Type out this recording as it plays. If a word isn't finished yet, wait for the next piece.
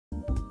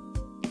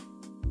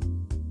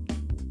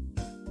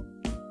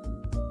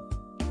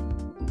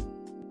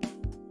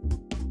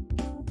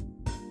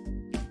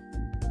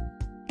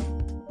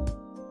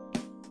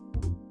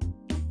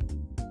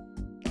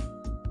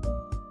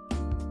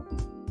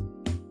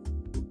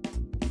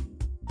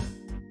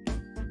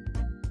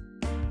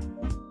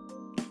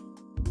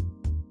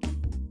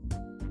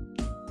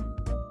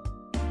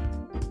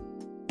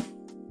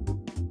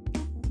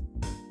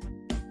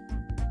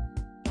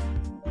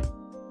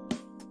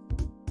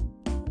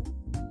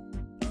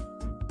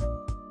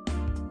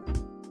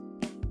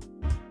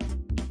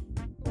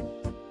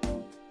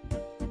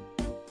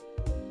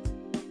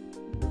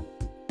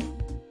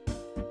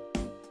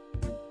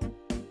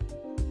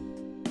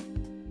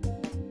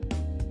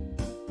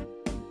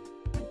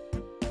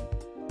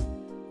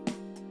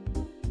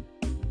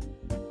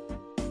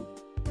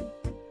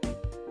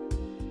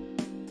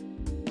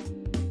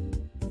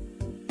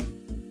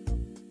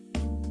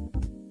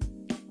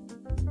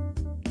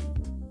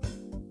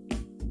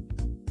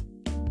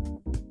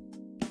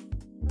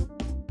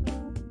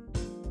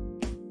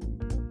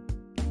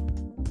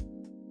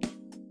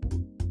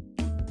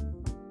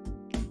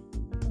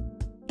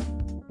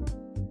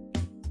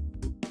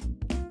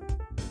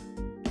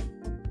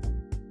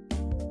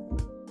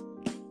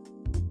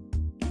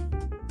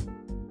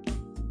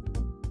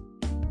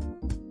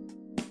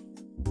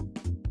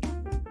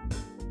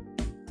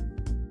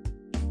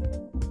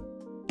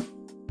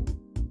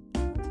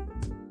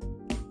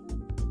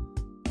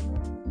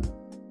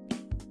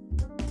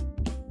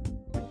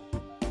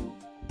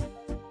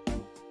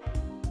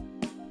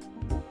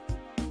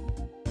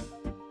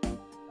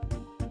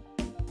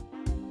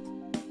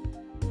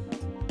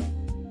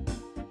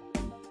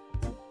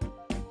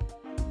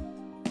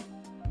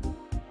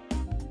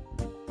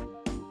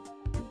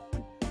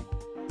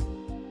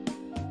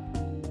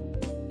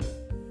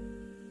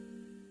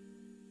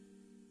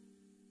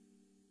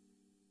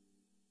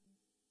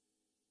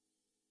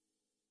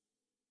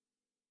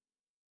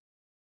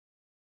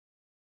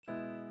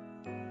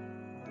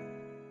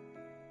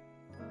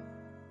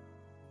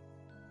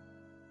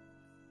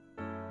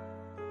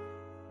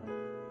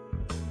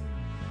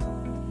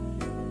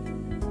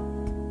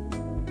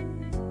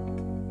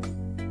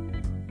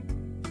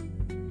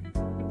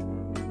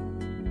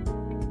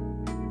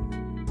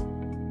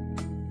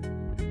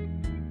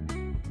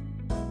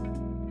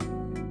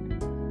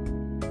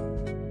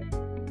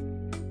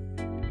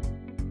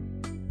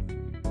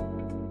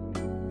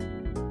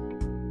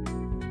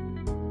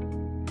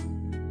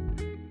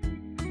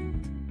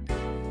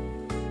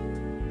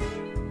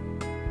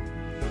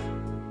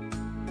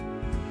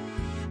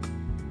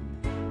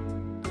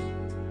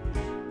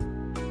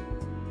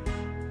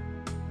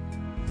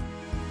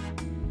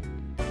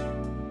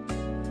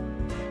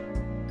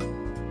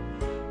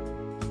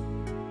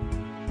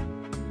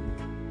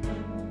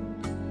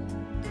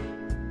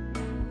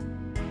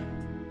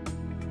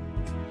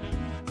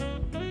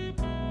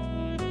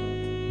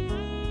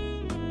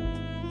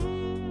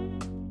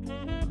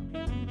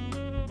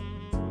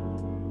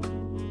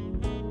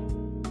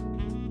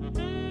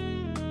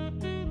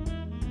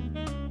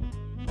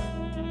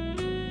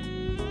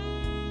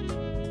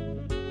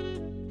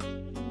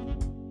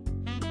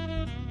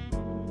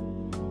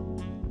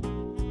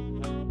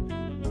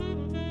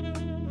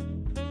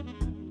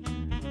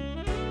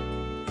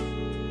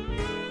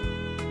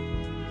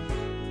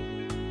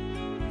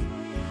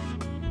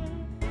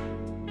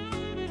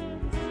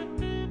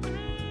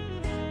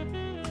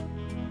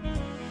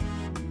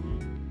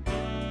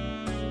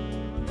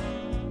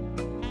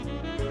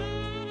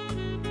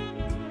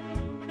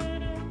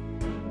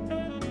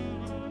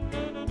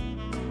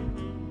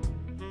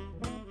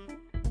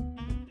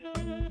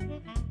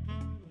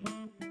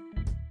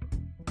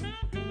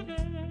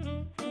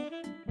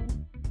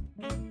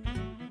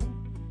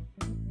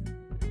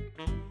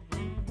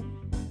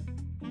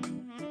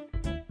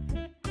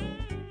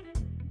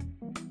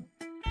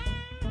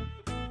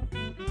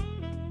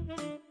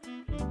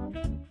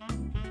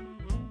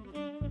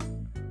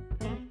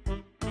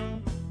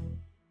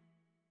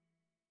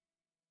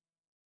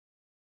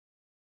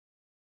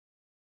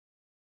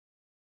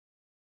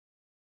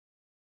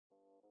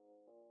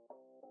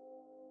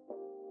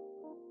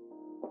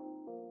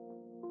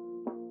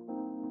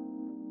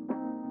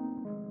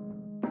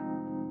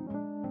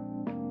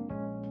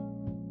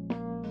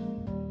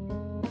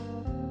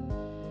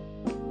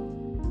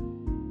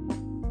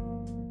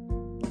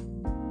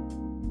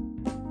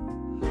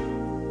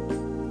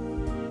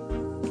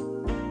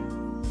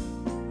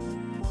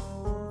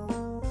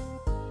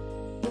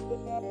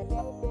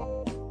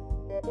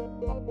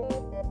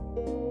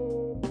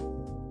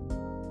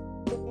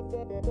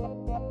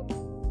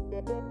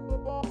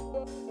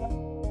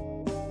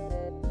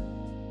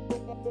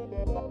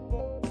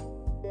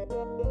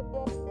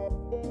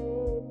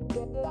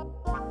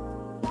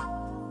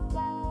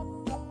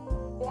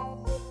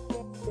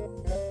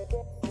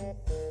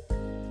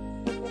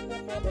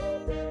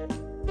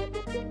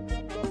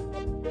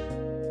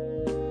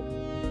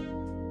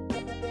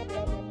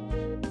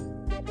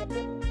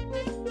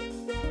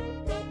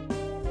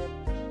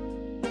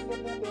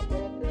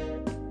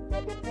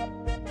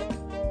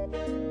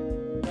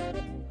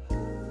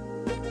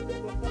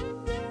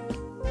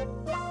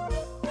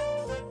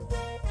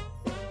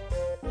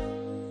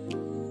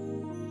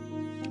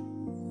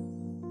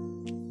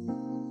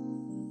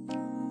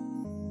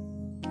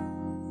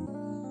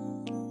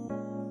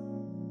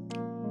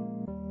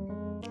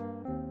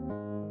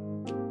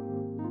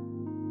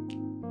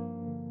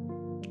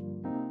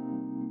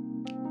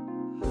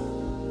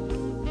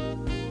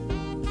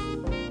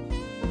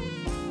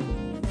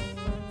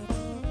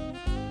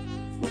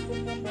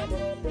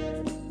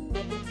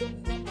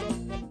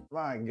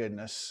My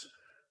goodness.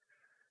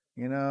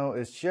 You know,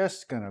 it's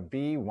just going to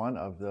be one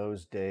of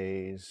those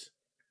days.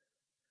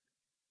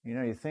 You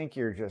know, you think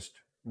you're just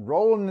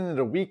rolling into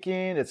the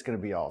weekend. It's going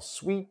to be all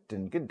sweet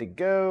and good to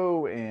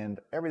go, and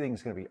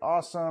everything's going to be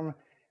awesome.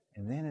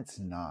 And then it's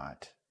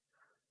not.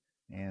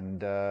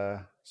 And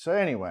so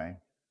anyway,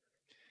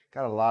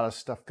 got a lot of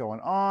stuff going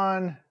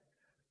on.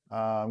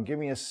 Give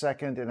me a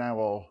second and I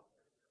will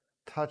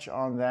touch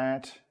on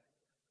that.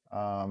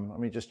 Let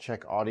me just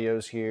check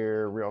audios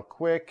here real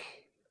quick.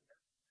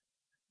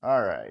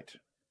 All right.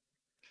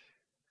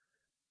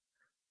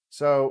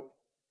 So,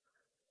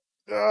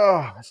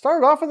 I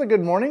started off with a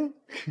good morning.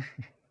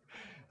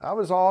 I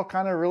was all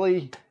kind of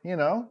really, you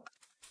know,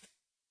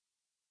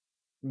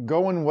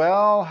 going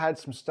well, had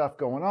some stuff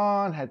going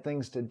on, had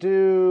things to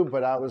do,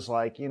 but I was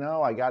like, you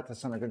know, I got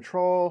this under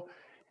control.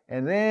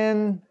 And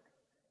then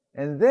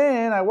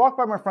I walked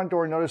by my front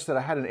door and noticed that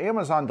I had an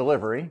Amazon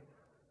delivery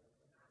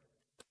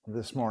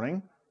this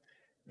morning,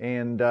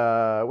 and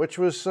which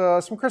was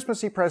some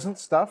Christmassy present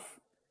stuff,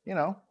 you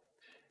know.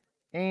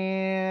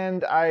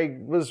 And I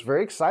was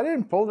very excited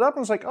and pulled it up and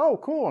was like, oh,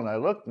 cool. And I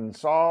looked and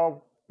saw,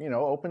 you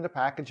know, opened the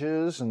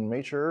packages and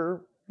made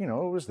sure, you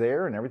know, it was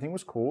there and everything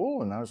was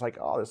cool. And I was like,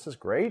 oh, this is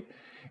great.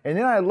 And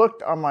then I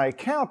looked on my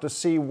account to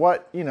see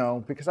what, you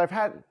know, because I've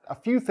had a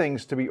few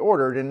things to be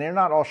ordered and they're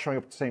not all showing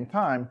up at the same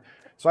time.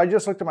 So I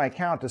just looked at my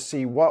account to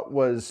see what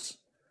was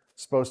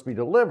supposed to be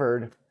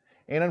delivered.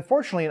 And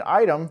unfortunately, an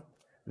item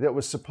that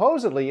was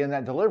supposedly in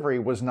that delivery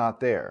was not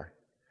there.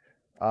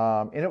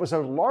 And it was a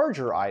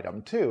larger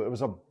item too.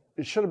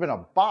 It should have been a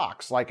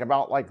box, like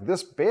about like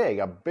this big,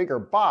 a bigger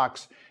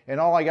box. And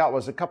all I got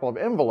was a couple of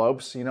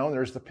envelopes, you know, and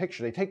there's the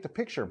picture. They take the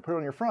picture and put it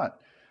on your front.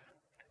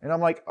 And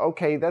I'm like,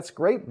 okay, that's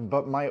great,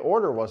 but my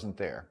order wasn't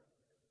there.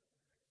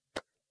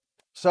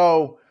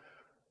 So,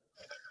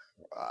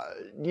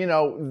 you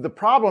know, the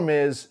problem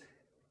is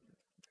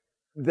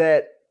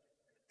that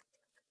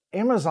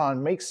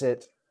Amazon makes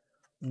it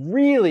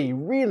really,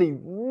 really,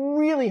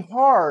 really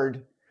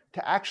hard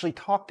to actually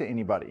talk to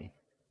anybody.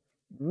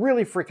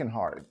 Really freaking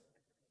hard.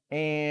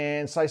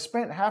 And so I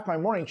spent half my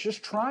morning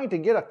just trying to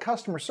get a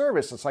customer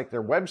service. It's like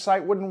their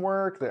website wouldn't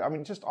work. I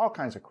mean, just all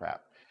kinds of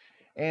crap.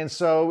 And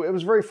so it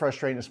was very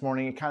frustrating this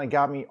morning. It kind of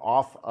got me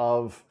off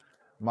of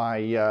my,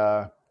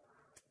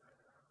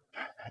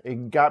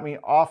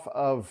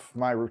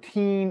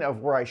 routine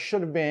of where I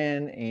should have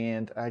been.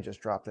 And I just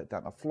dropped it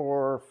down the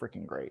floor.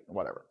 Freaking great.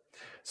 Whatever.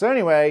 So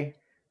anyway,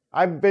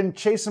 I've been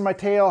chasing my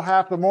tail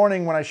half the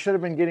morning when I should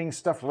have been getting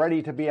stuff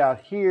ready to be out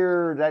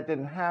here. That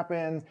didn't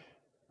happen.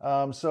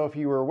 So if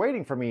you were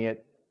waiting for me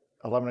at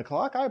 11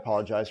 o'clock, I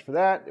apologize for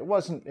that. It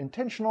wasn't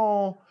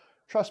intentional.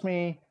 Trust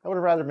me, I would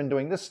have rather been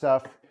doing this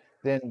stuff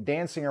than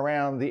dancing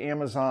around the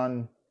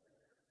Amazon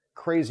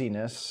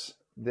craziness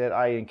that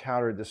I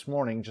encountered this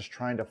morning, just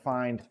trying to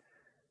find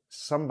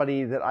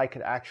somebody that I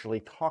could actually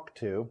talk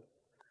to.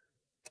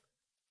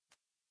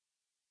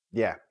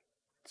 Yeah.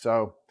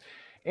 So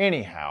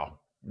anyhow,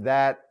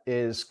 that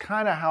is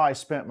kind of how I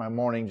spent my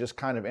morning, just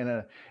kind of in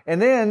a... And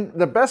then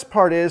the best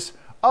part is,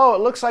 oh,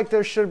 it looks like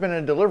there should have been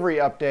a delivery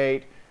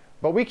update,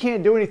 but we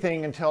can't do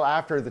anything until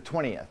after the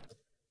 20th.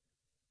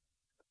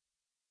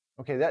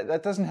 Okay,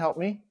 that doesn't help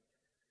me.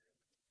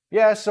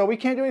 Yeah, so we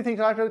can't do anything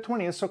until after the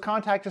 20th, so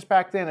contact us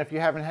back then if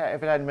it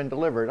hadn't been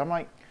delivered. I'm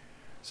like,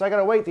 so I got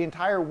to wait the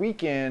entire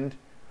weekend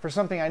for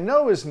something I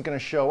know isn't going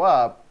to show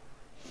up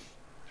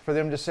for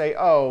them to say,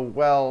 oh,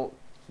 well,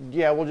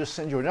 yeah, we'll just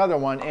send you another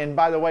one. And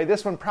by the way,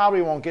 this one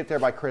probably won't get there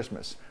by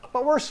Christmas,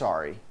 but we're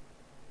sorry.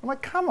 I'm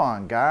like, come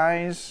on,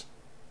 guys.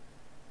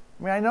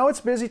 I mean, I know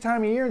it's a busy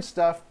time of year and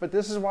stuff, but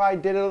this is why I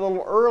did it a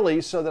little early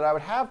so that I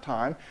would have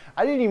time.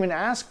 I didn't even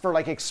ask for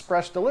like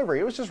express delivery.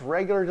 It was just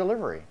regular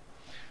delivery.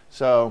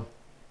 So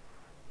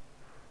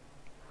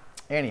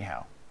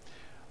anyhow,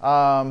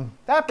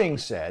 that being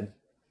said,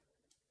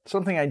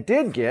 something I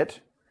did get,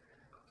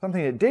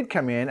 something that did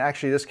come in,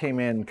 actually this came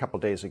in a couple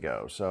days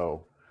ago.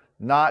 So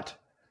not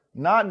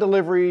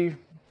delivery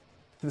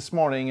this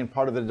morning and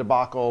part of the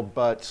debacle,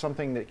 but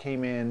something that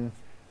came in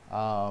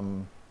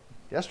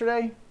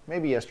yesterday,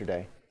 maybe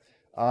yesterday.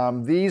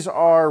 These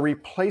are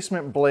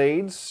replacement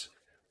blades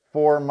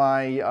for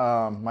my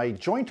my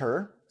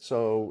jointer.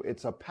 So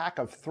it's a pack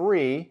of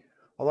 3,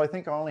 although I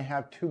think I only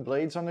have 2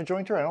 blades on the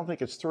jointer. I don't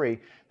think it's 3.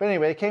 But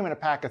anyway, it came in a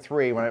pack of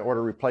 3 when I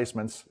ordered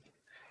replacements.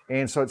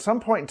 And so at some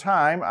point in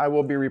time, I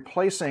will be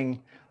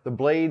replacing the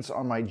blades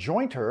on my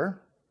jointer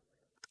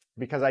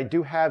because I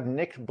do have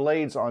nicked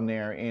blades on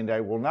there, and I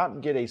will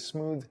not get a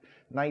smooth,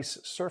 nice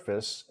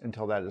surface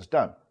until that is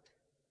done.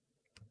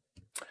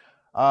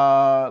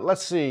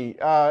 Let's see.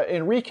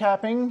 In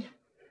recapping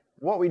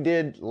what we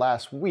did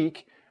last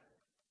week,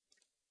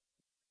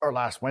 or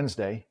last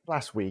Wednesday,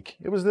 last week.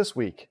 It was this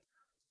week.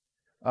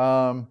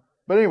 But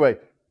anyway,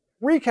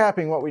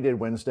 recapping what we did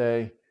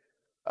Wednesday,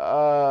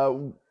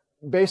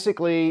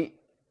 basically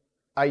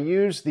I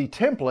used the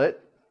template,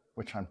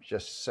 which I'm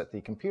just set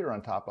the computer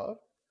on top of.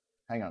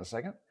 Hang on a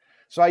second.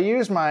 So I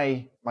used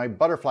my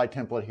butterfly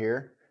template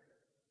here,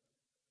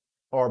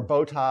 or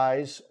bow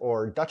ties,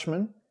 or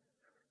Dutchman,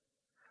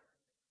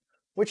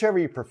 whichever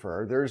you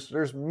prefer.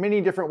 There's many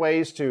different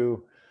ways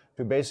to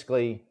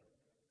basically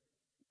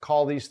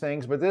call these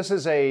things, but this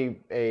is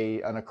an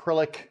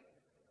acrylic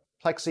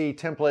plexi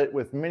template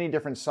with many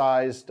different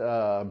sized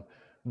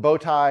bow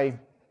tie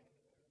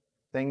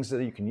things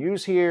that you can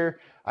use here.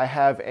 I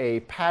have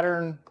a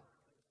pattern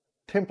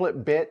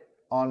template bit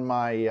on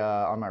my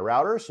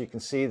router, so you can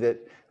see that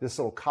this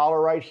little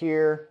collar right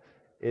here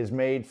is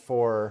made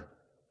for,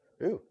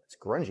 ooh, it's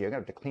grungy. I'm gonna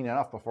have to clean that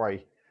off before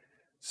I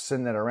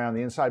send that around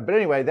the inside. But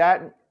anyway,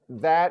 that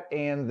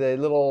and the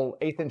little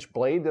 1/8"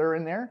 blade that are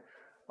in there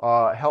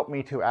helped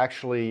me to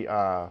actually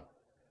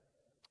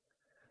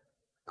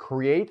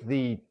create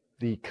the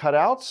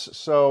cutouts.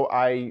 So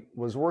I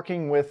was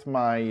working with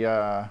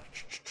my,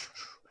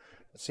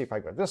 let's see if I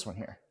got this one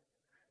here.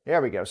 There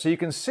we go. So you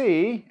can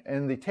see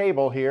in the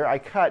table here, I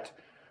cut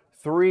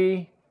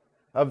 3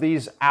 of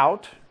these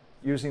out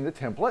using the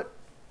template.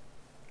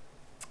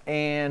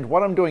 And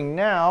what I'm doing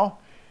now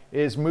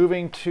is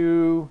moving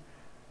to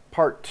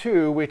part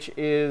 2, which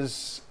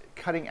is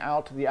cutting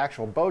out the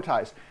actual bow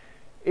ties.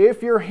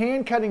 If you're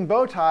hand cutting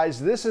bow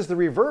ties, this is the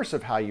reverse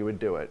of how you would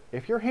do it.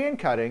 If you're hand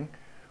cutting,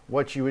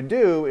 what you would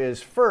do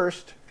is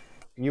first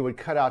you would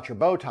cut out your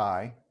bow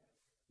tie,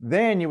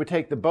 then you would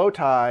take the bow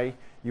tie,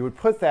 you would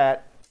put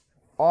that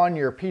on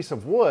your piece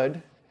of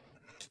wood,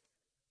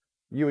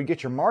 you would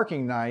get your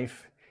marking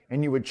knife,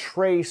 and you would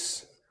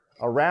trace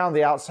around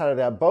the outside of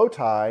that bow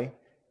tie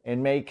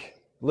and make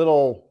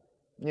little,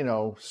 you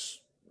know,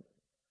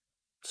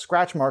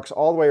 scratch marks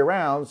all the way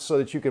around so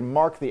that you can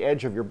mark the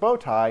edge of your bow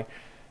tie.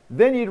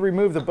 Then you'd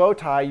remove the bow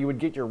tie, you would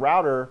get your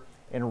router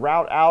and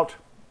route out,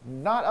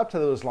 not up to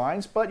those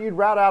lines, but you'd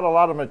route out a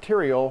lot of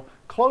material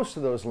close to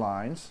those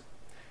lines.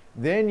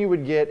 Then you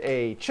would get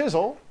a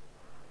chisel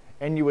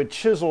and you would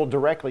chisel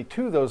directly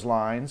to those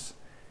lines.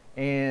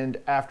 And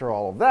after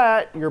all of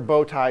that, your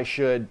bow tie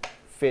should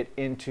fit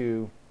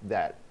into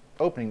that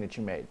opening that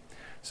you made.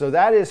 So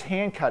that is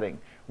hand cutting.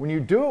 When you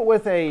do it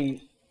with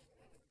a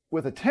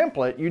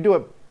template,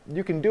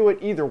 you can do it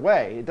either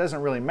way. It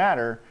doesn't really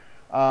matter.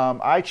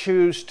 I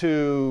choose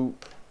to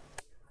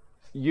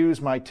use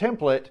my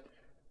template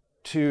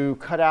to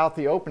cut out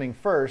the opening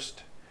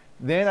first.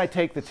 Then I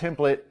take the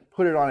template,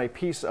 put it on a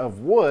piece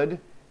of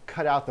wood,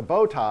 cut out the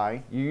bow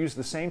tie. You use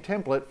the same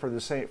template for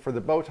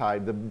the bow tie.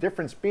 The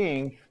difference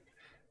being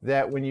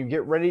that when you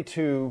get ready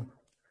to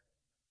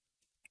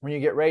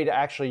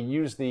actually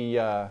use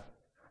the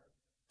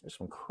there's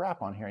some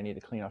crap on here I need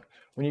to clean up.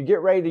 When you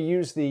get ready to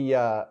use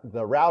the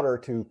router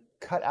to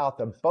cut out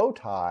the bow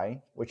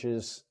tie, which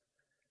is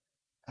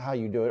how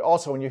you do it.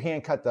 Also, when you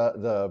hand cut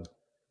the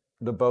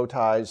bow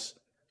ties,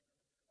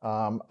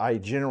 I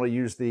generally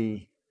use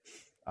the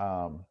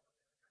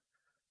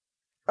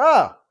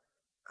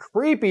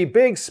creepy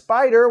big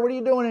spider. What are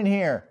you doing in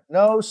here?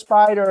 No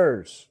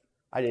spiders.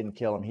 I didn't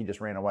kill him. He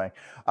just ran away.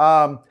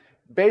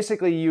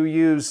 Basically, you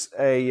use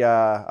a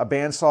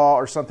bandsaw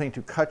or something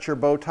to cut your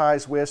bow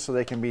ties with so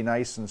they can be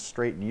nice and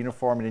straight and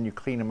uniform, and then you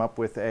clean them up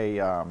with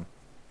a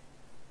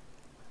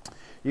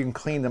you can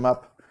clean them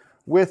up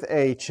with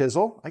a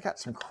chisel. I got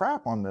some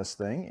crap on this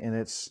thing, and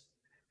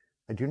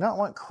I do not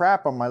want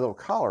crap on my little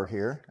collar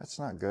here. That's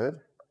not good.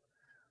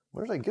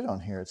 What did I get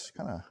on here? It's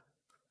kind of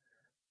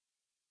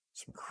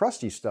some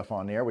crusty stuff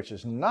on there, which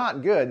is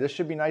not good. This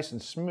should be nice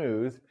and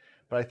smooth,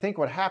 but I think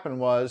what happened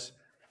was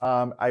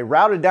I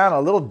routed down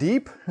a little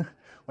deep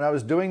when I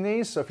was doing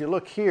these. So if you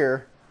look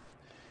here,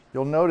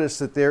 you'll notice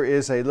that there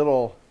is a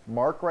little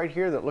mark right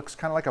here that looks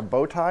kind of like a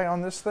bow tie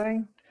on this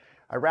thing.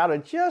 I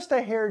routed just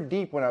a hair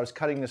deep when I was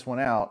cutting this one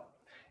out,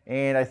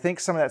 and I think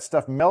some of that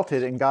stuff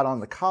melted and got on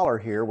the collar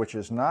here, which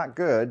is not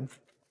good.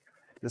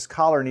 This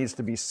collar needs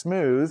to be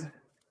smooth.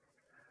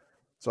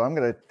 So I'm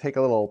going to take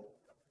a little,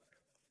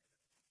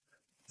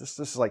 this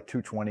is like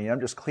 220. I'm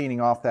just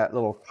cleaning off that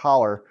little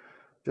collar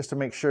just to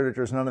make sure that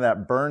there's none of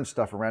that burn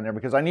stuff around there,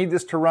 because I need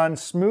this to run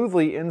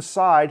smoothly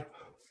inside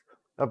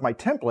of my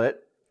template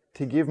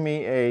to give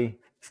me a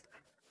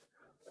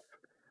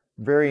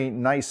very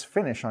nice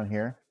finish on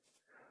here.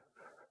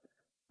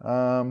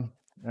 I'm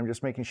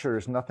just making sure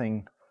there's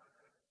nothing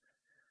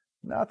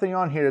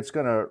on here that's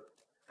going to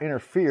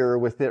interfere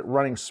with it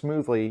running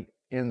smoothly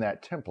in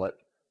that template.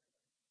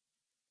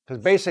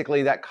 Because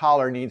basically that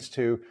collar needs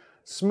to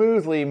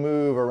smoothly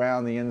move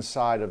around the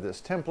inside of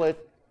this template.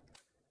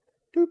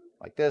 Doop,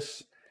 like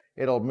this.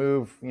 It'll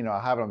move, you know,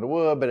 I have it on the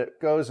wood, but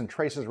it goes and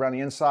traces around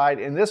the inside.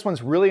 And this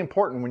one's really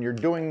important when you're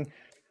doing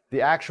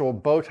the actual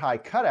bow tie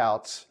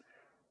cutouts.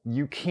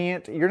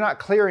 You're not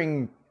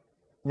clearing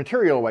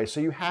material away, so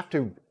you have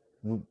to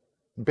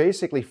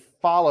basically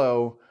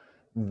follow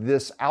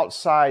this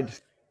outside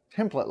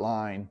template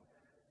line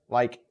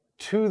like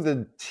to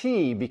the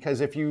T,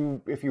 because if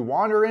you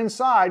wander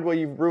inside, well,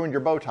 you've ruined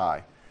your bow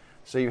tie.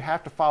 So you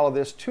have to follow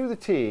this to the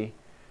T.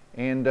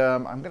 And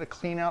I'm going to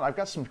clean out, I've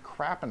got some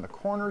crap in the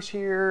corners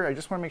here. I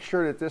just want to make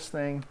sure that this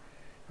thing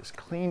is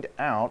cleaned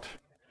out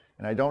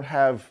and I don't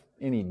have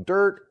any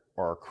dirt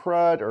or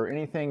crud or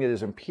anything that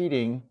is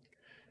impeding.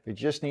 It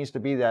just needs to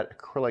be that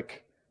acrylic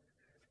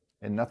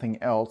and nothing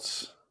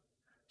else.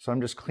 So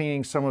I'm just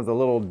cleaning some of the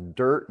little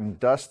dirt and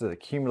dust that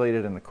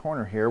accumulated in the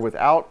corner here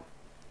without,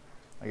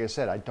 like I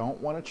said, I don't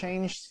want to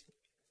change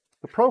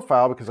the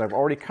profile because I've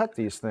already cut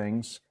these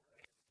things.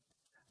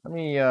 Let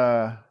me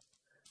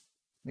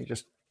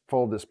just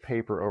fold this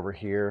paper over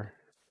here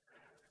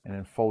and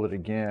then fold it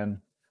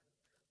again.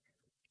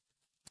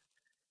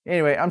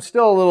 Anyway, I'm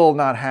still a little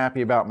not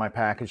happy about my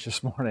package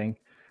this morning.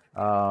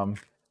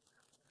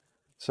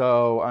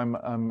 So I'm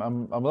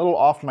a little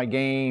off my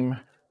game,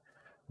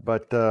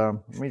 but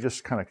let me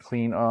just kind of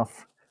clean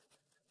off.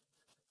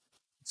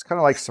 It's kind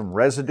of like some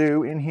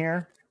residue in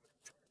here,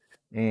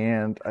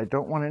 and I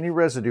don't want any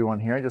residue on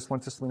here. I just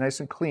want this to be nice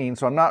and clean.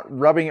 So I'm not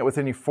rubbing it with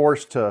any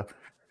force to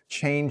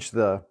change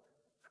the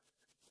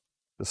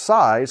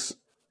size.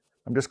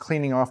 I'm just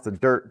cleaning off the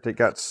dirt that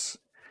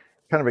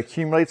kind of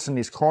accumulates in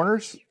these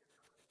corners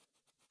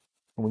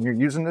when you're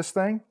using this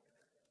thing.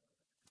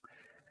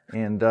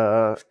 And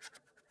I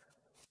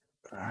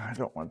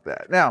don't want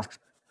that. Now,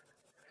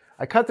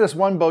 I cut this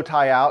one bow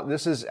tie out.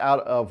 This is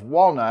out of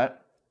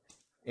walnut,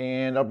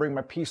 and I'll bring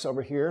my piece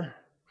over here.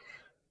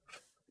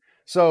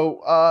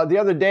 So the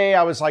other day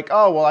I was like,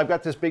 oh, well, I've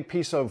got this big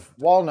piece of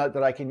walnut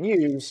that I can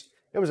use.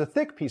 It was a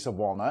thick piece of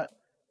walnut.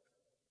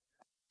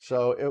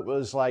 So it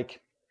was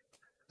like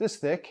this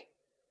thick,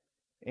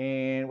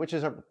 and which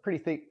is a pretty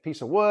thick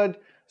piece of wood.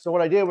 So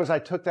what I did was I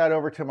took that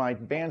over to my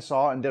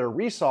bandsaw and did a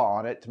resaw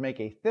on it to make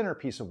a thinner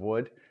piece of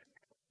wood.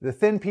 The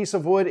thin piece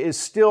of wood is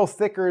still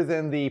thicker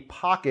than the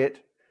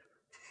pocket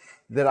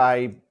that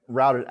I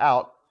routed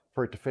out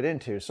for it to fit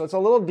into. So it's a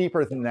little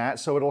deeper than that,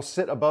 so it'll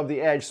sit above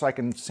the edge so I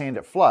can sand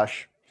it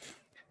flush.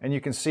 And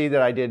you can see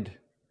that I did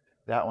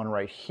that one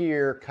right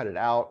here, cut it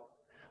out.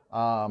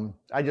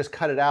 I just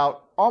cut it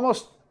out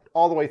almost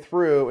all the way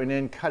through and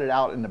then cut it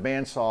out in the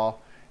bandsaw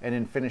and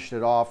then finished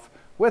it off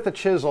with a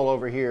chisel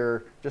over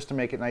here just to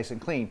make it nice and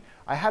clean.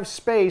 I have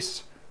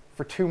space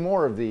for 2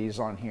 more of these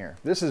on here.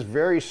 This is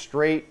very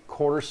straight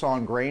quarter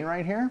sawn grain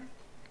right here,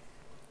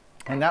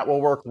 and that will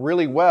work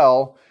really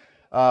well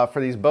for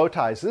these bow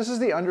ties. This is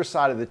the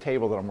underside of the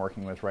table that I'm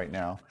working with right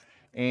now,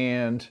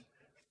 and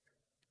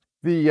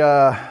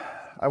I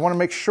want to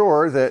make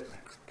sure that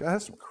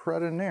got some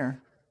crud in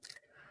there.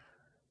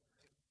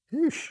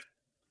 Yeesh.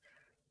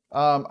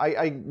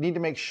 I need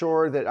to make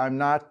sure that I'm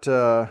not,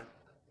 what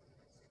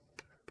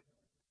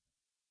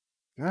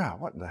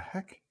the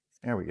heck?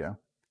 There we go.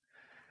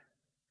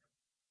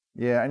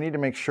 Yeah, I need to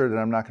make sure that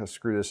I'm not going to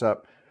screw this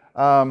up.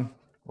 What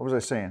was I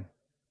saying?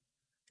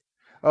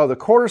 Oh, the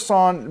quarter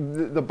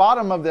sawn, the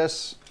bottom of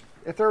this,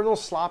 if they're a little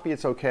sloppy,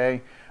 it's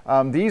okay.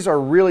 These are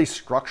really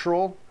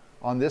structural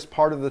on this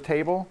part of the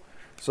table.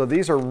 So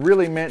these are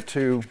really meant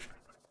to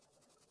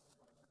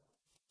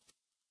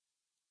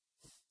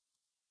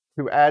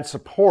add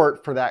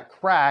support for that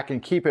crack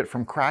and keep it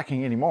from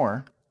cracking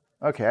anymore.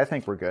 Okay, I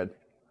think we're good.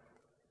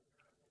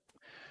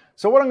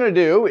 So what I'm going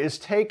to do is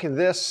take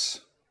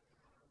this,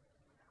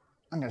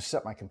 I'm going to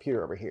set my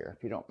computer over here,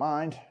 if you don't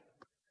mind.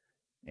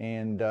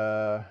 And,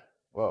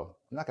 whoa,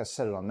 I'm not going to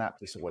set it on that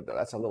piece of wood, though.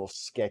 That's a little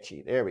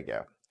sketchy. There we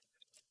go.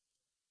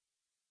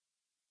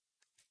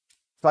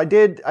 So I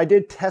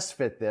did test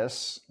fit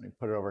this. Let me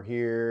put it over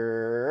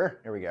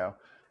here. There we go.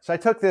 So I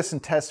took this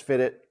and test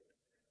fit it.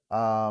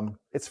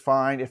 It's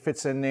fine. It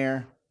fits in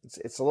there.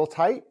 It's a little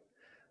tight,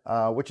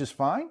 which is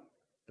fine.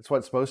 It's what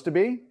it's supposed to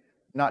be.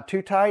 Not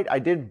too tight. I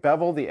did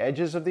bevel the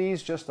edges of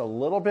these just a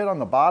little bit on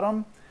the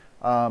bottom.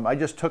 I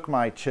just took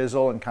my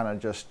chisel and kind of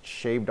just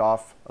shaved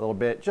off a little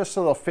bit, just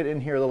so they'll fit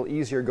in here a little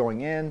easier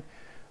going in.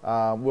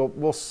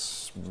 We'll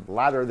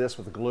lather this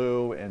with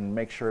glue and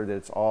make sure that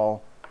it's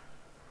all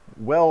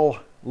well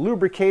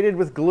lubricated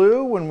with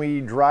glue when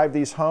we drive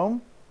these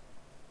home.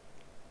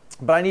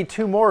 But I need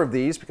 2 more of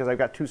these because I've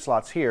got 2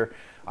 slots here.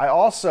 I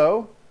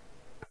also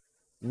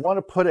want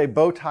to put a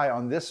bow tie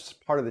on this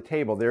part of the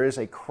table. There is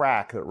a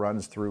crack that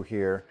runs through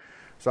here.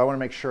 So I want to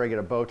make sure I get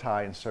a bow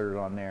tie inserted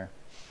on there.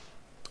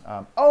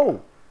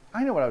 Oh,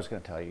 I know what I was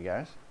going to tell you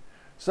guys.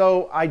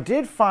 So I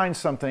did find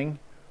something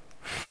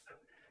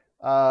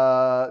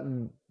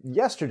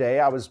yesterday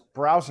I was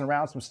browsing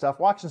around some stuff,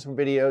 watching some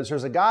videos.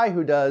 There's a guy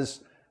who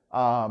does,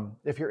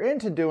 if you're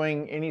into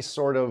doing any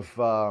sort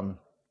of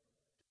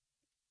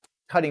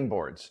cutting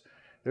boards,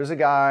 there's a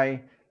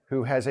guy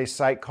who has a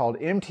site called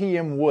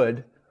MTM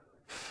Wood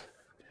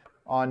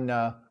on,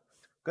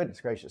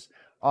 goodness gracious,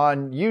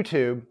 on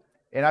YouTube.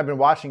 And I've been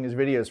watching his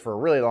videos for a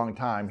really long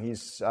time.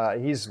 He's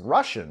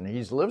Russian.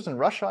 He lives in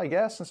Russia, I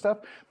guess, and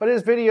stuff. But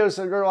his videos,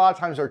 a lot of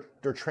times,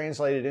 they're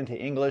translated into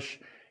English,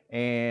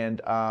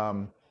 and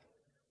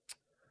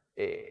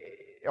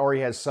or he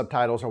has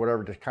subtitles or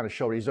whatever to kind of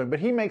show what he's doing. But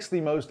he makes the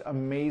most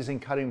amazing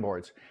cutting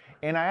boards.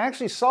 And I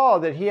actually saw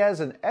that he has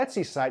an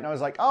Etsy site, and I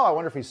was like, oh, I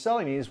wonder if he's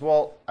selling these.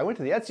 Well, I went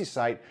to the Etsy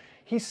site.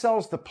 He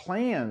sells the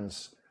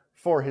plans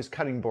for his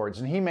cutting boards,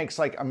 and he makes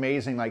like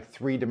amazing, like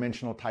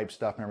three-dimensional type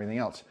stuff and everything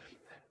else.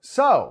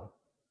 So,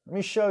 let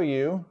me show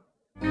you.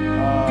 You go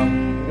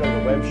to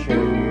the web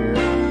share here,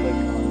 click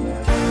on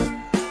this,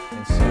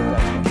 and see if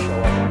that's going to show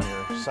up on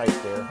your site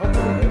there.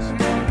 Hopefully it is.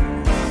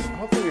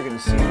 Hopefully you're going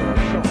to see what I'm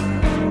showing.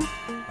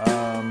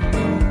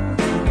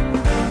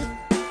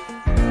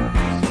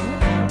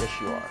 Yes,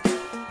 you are.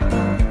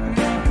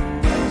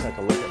 I just have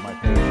to look at my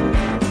page here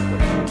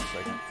for a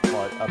second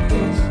while it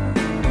updates.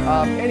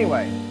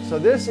 Anyway, so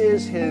this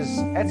is his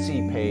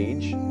Etsy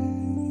page.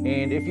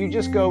 And if you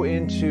just go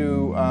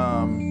into,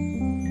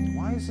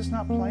 why is this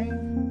not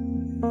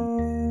playing?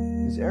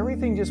 Does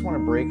everything just want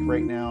to break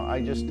right now? I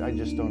just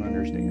don't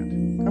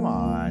understand. Come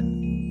on.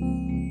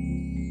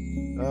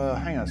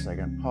 Hang on a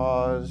second.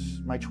 Pause.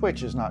 My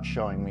Twitch is not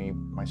showing me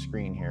my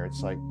screen here.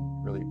 It's like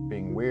really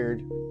being weird.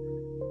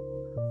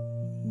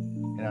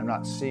 And I'm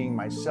not seeing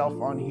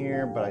myself on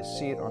here, but I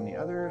see it on the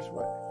others.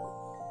 What?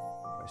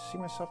 Do I see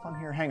myself on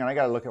here? Hang on, I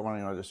gotta look at one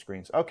of the other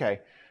screens. Okay.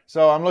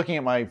 So I'm looking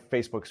at my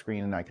Facebook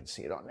screen and I can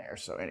see it on there.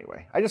 So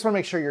anyway, I just want to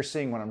make sure you're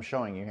seeing what I'm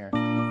showing you here.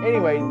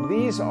 Anyway,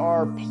 these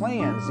are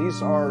plans.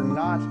 These are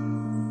not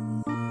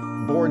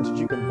boards that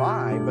you can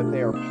buy, but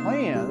they are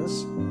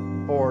plans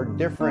for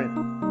different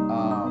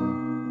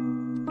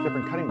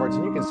cutting boards.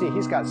 And you can see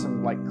he's got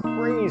some like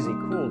crazy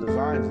cool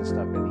designs and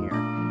stuff in here.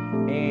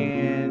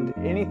 And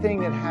anything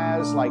that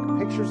has like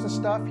pictures and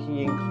stuff,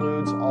 he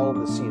includes all of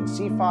the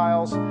CNC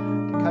files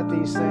to cut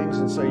these things,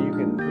 and so you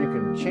can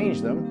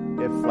change them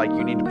if like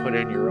you need to put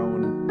in your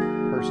own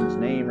person's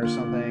name or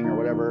something or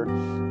whatever.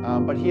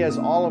 But he has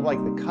all of like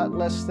the cut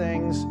list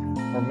things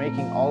for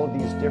making all of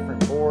these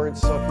different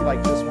boards. So if you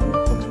like this one, it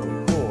looks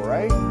really cool,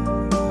 right?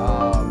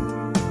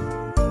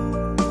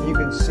 You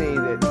can see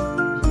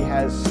that he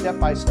has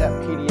step-by-step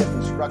PDF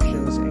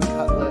instructions and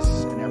cut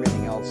lists and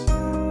everything else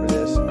for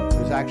this.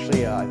 There's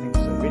actually, I think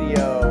there's a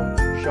video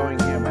showing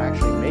him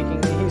actually making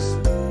these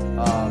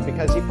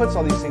because he puts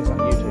all these things on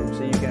YouTube,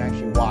 so you can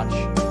actually watch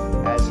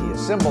as he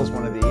assembles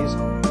one of these,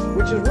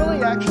 which is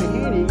really actually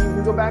handy. You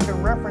can go back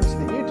and reference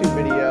the YouTube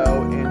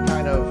video and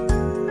kind of,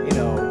 you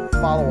know,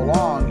 follow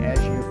along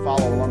as you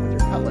follow along with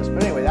your cut list.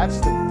 But anyway, that's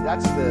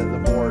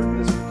the board,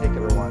 this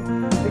particular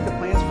one. I think the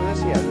plans for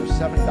this, yeah, they're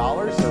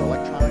 $7. They're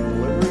electronic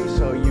delivery,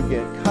 so you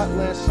get cut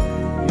lists,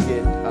 you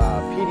get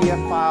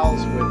PDF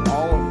files with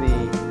all of the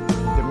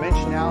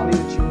dimensionality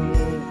that you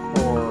need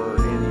for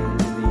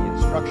the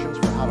instructions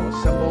for how to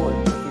assemble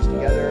and put these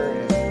together,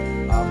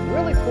 and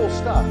really cool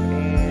stuff.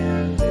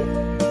 And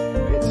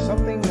if it's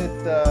something that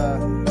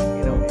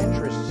you know,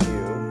 interests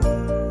you,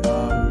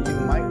 you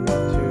might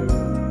want to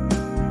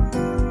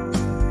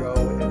go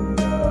and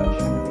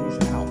check these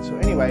out. So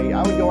anyway, I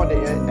would go onto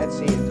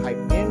Etsy and type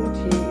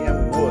MTM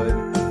Wood.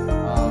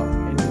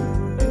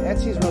 And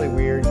Etsy's really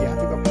weird. You have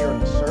to go up here in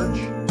the search,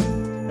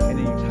 and then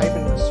you type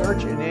into the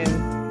search, and then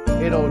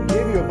it'll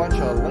give you a bunch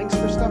of links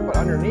for stuff, but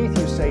underneath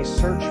you say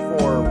search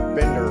for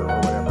vendor or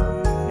whatever,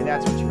 and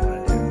that's what you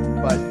want to do.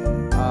 But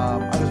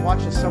I was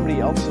watching somebody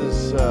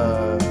else's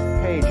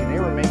page, and they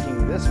were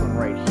making this one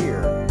right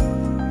here,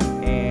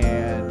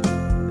 and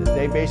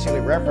they basically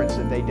referenced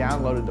that they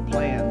downloaded the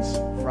plans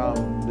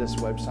from this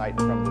website,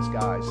 from this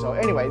guy. So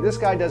anyway, this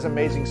guy does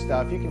amazing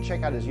stuff. You can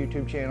check out his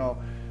YouTube channel.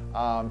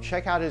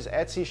 Check out his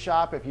Etsy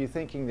shop if you're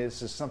thinking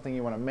this is something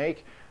you want to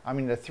make. I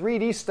mean, the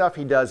 3D stuff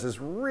he does is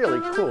really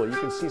cool. You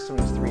can see some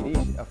of his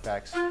 3D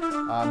effects.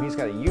 He's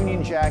got a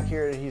Union Jack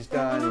here that he's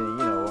done, and,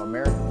 you know,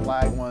 American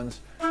flag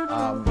ones.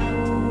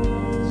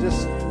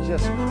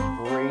 Just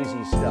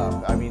crazy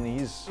stuff. I mean,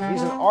 he's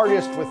an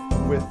artist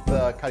with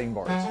cutting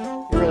boards.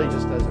 He really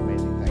just does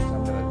amazing things.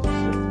 I'm gonna just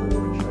sit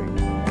through and show you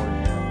some more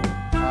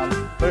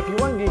here. But if you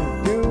wanted to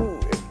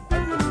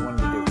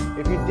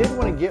if you did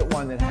want to get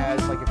one that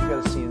has, like, if you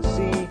got a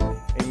CNC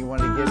and you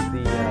wanted to get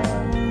the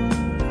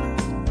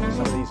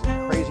some of these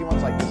crazy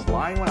ones, like this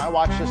line one. I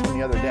watched this one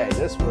the other day.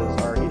 This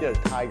was, or he did a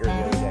tiger the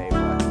other day.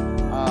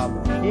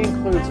 But he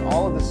includes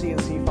all of the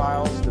CNC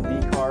files, the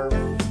V-carve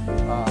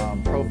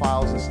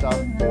profiles and stuff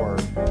for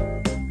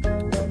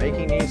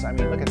making these. I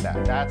mean, look at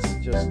that. That's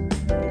just,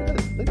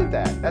 look at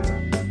that. That's,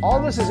 all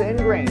this is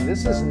ingrained.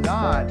 This is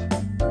not,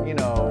 you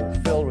know,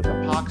 filled with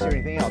epoxy or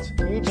anything else.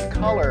 Each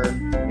color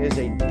is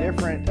a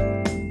different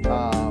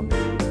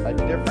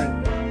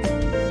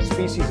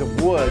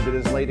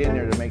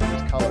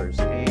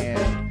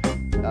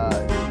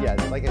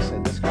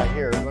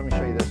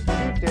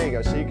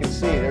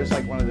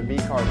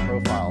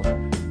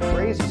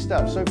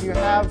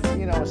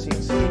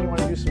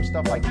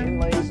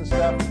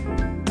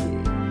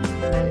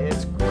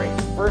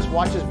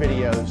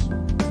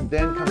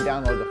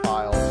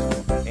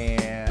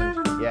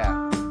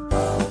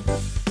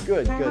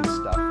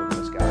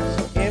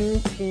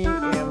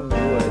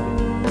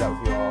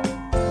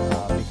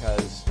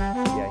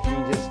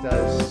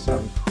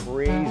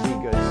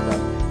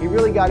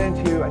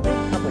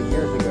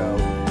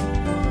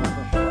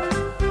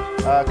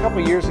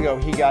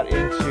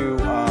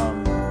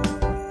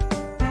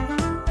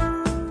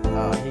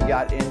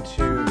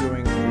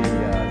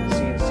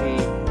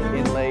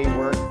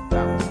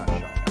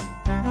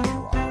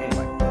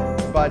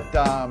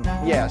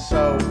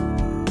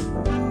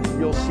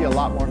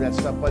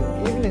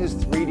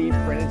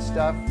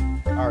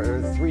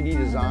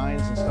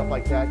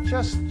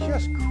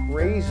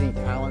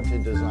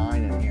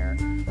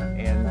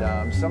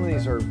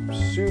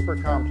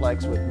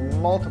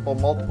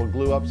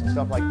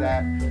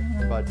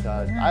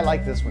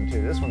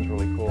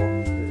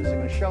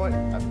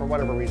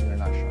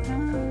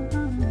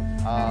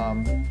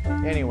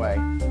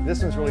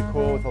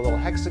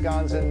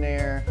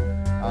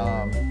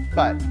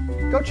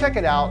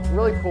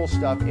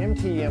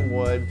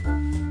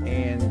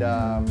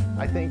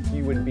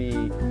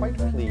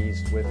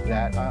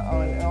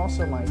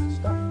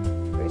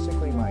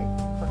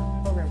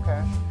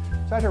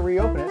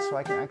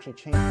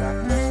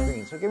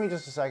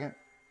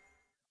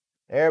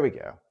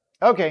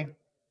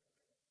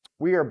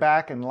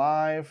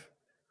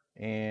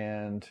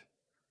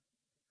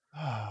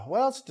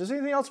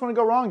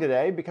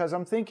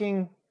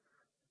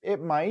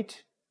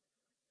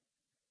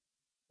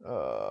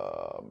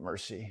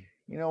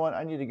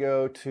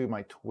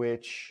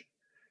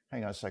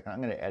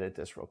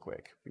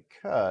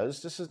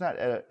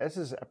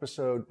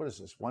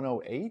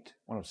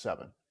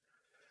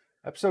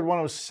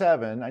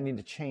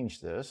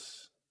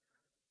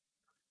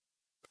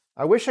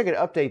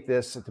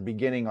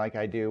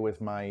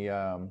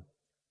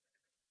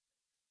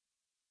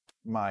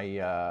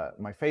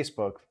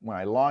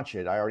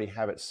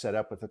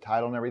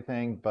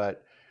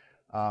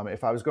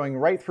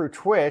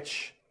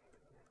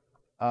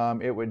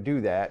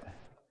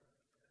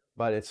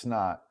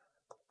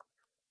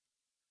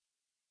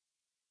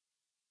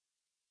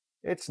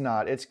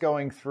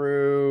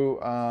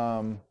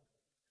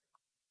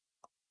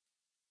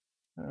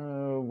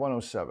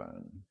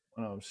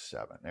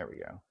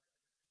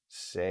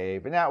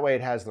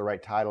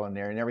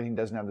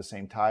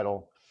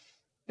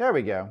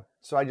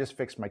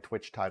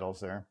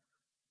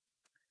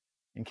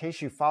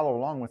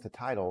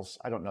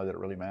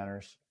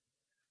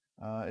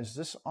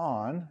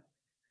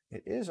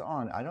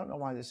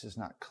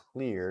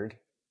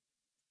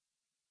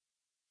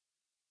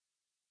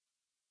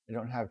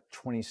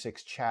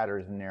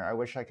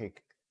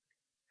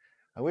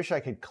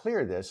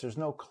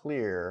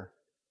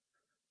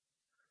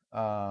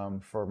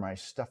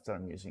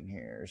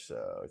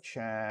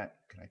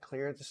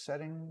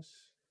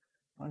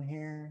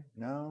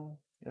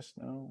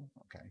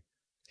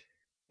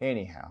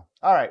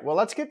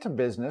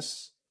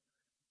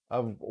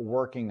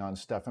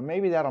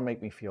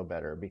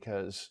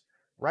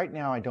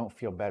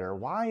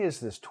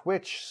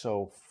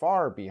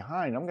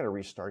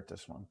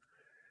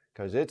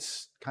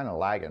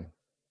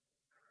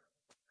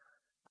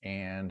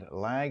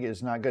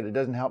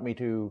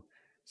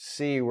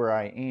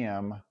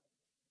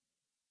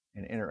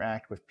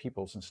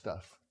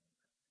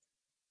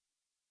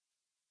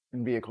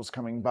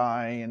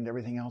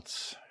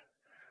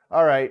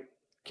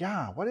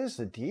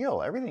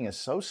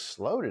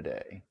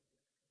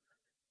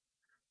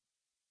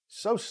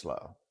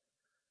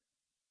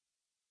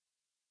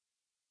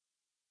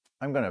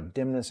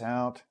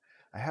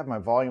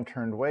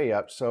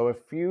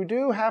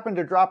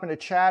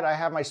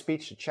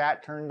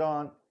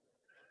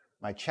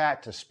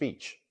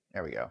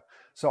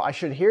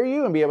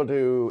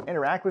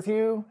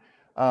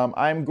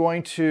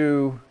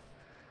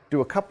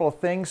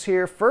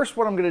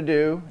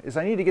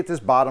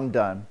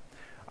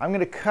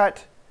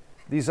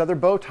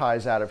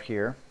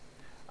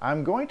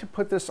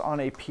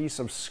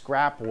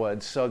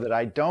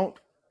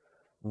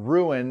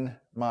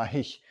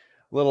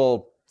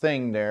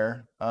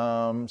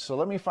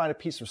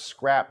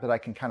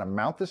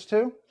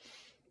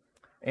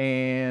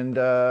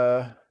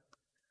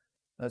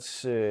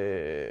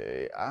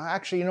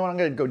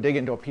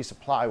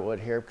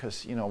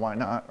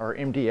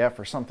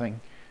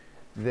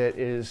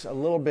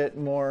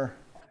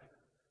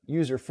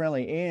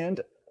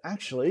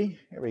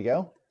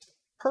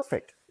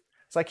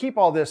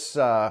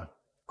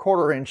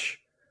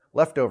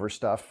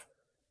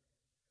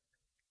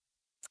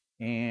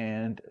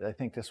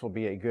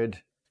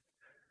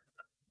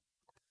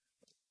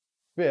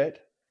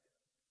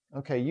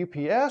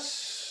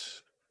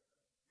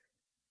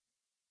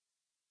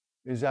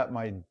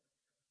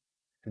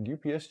Did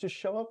UPS just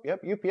show up?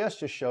 Yep, UPS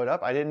just showed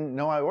up. I didn't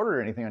know I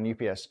ordered anything on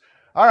UPS.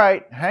 All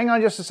right, hang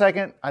on just a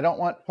second. I don't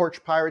want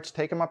porch pirates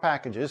taking my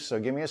packages, so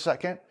give me a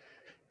second.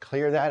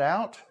 Clear that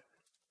out.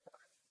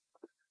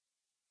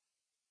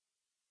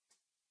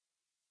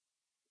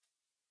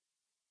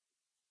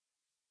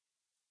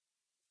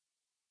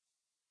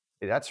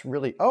 That's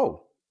really,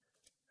 oh,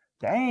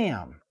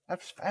 damn,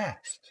 that's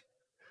fast.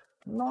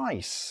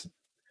 Nice.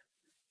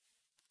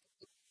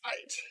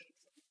 Right.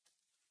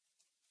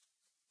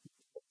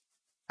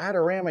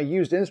 Adorama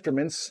Used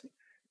Instruments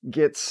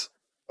gets,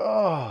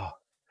 oh,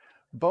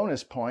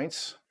 bonus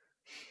points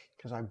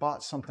because I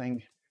bought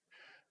something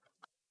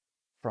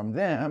from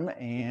them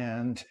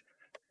and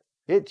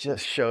it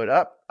just showed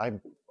up. I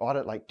bought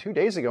it like 2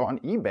 days ago on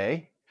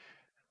eBay,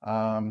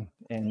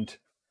 and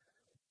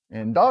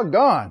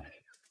doggone,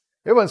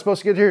 it wasn't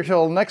supposed to get here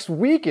till next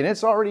week, and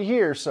it's already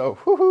here. So,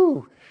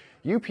 woohoo!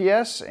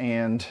 UPS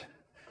and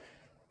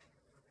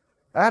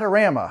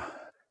Adorama,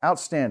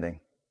 outstanding.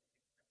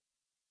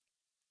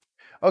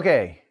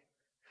 Okay,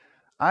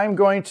 I'm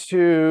going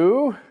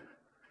to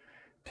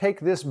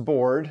take this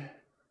board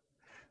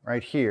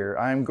right here.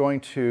 I'm going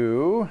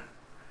to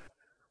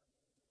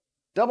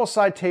double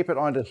side tape it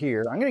onto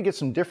here. I'm going to get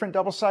some different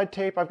double side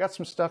tape. I've got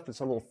some stuff that's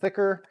a little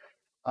thicker,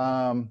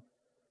 and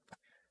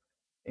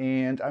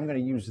I'm going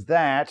to use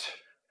that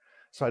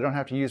so I don't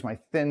have to use my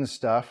thin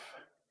stuff,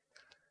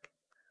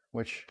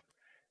 which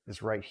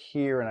is right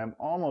here, and I'm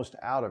almost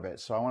out of it,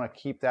 so I want to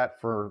keep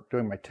that for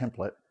doing my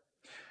template.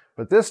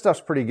 But this stuff's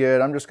pretty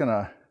good. I'm just going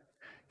to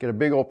get a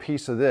big old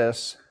piece of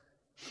this.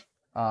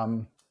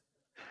 The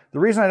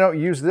reason I don't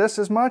use this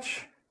as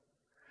much,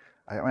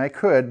 I mean, I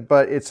could,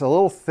 but it's a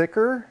little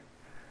thicker.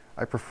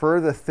 I prefer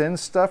the thin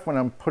stuff when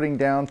I'm putting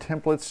down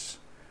templates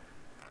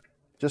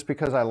just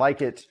because I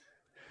like it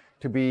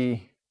to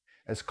be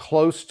as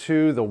close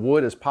to the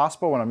wood as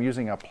possible when I'm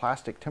using a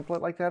plastic template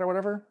like that or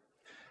whatever.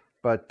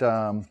 But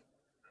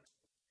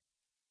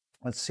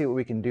let's see what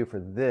we can do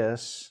for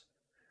this.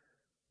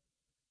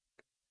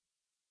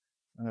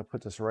 I'm going to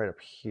put this right up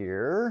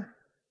here.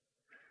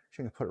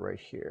 I'm going to put it right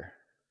here.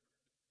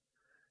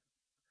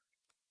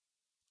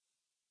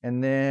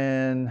 And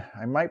then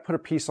I might put a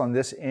piece on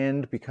this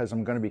end because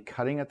I'm going to be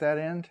cutting at that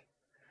end.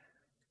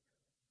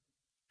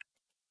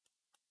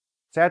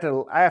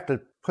 So I have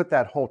to put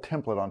that whole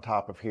template on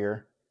top of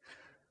here.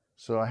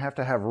 So I have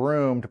to have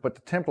room to put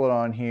the template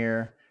on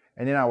here,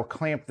 and then I will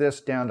clamp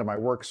this down to my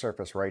work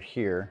surface right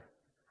here.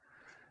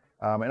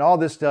 And all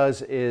this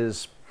does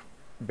is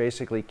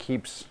basically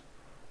keeps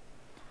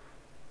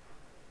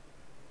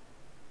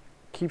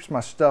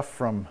my stuff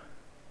from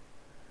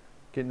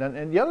getting done.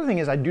 And the other thing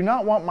is I do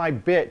not want my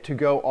bit to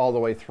go all the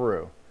way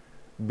through,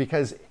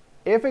 because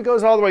if it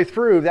goes all the way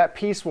through, that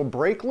piece will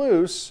break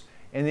loose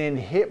and then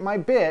hit my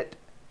bit,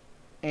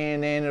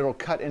 and then it'll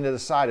cut into the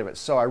side of it.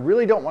 So I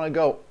really don't want to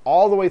go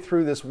all the way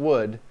through this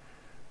wood.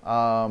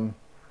 So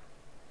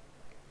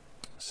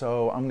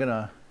I'm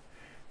gonna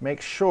make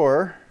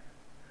sure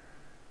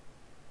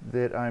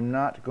that I'm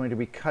not going to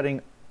be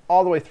cutting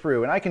all the way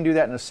through, and I can do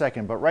that in a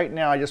second, but right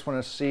now I just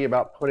want to see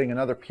about putting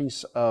another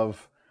piece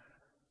of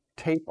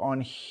tape on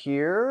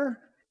here,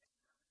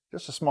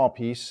 just a small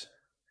piece,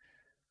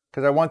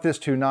 because I want this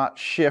to not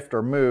shift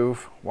or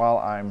move while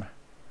I'm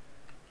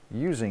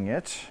using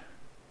it.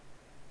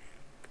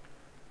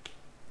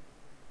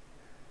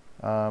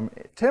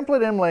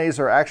 Template inlays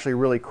are actually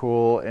really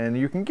cool, and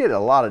you can get a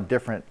lot of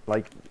different,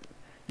 like,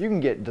 you can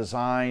get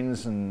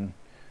designs, and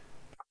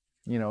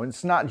you know,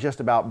 it's not just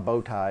about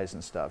bow ties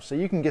and stuff. So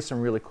you can get some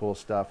really cool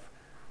stuff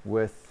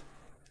with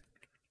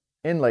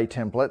inlay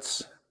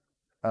templates.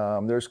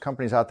 There's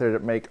companies out there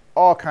that make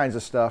all kinds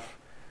of stuff.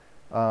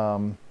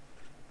 There's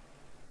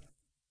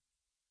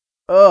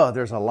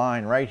a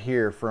line right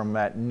here from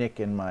that nick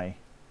in my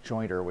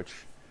jointer, which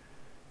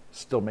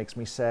still makes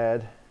me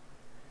sad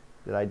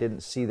that I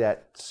didn't see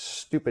that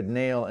stupid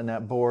nail in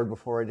that board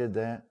before I did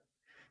that.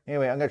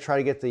 Anyway, I'm going to try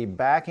to get the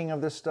backing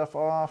of this stuff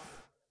off.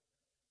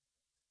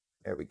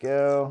 There we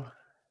go.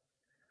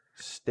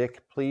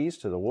 Stick, please,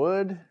 to the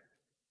wood.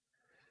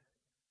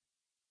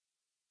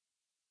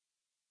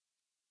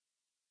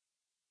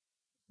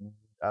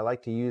 I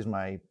like to use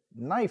my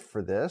knife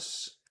for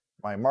this,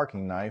 my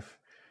marking knife.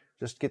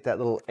 Just get that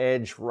little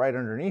edge right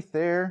underneath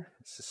there.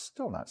 It's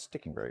still not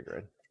sticking very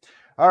good.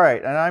 All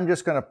right, and I'm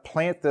just going to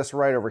plant this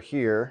right over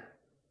here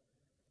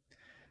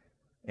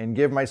and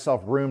give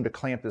myself room to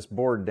clamp this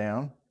board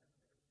down.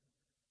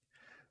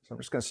 So I'm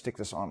just going to stick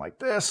this on like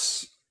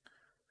this.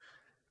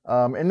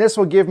 And this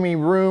will give me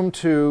room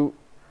to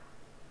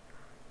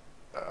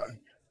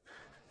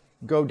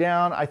go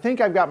down. I think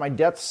I've got my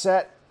depth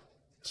set,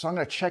 so I'm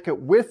going to check it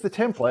with the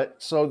template.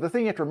 So the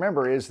thing you have to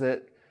remember is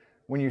that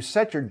when you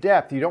set your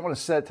depth, you don't want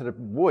to set it to the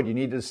wood. You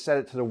need to set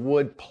it to the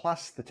wood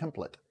plus the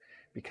template,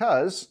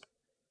 because,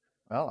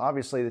 well,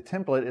 obviously the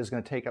template is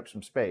going to take up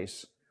some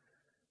space.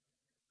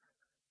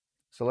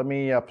 So let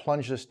me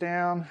plunge this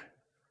down.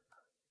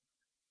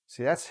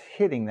 See, that's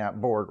hitting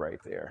that board right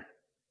there.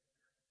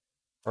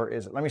 Or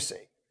is it? Let me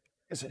see.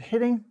 Is it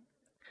hitting?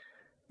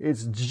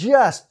 It's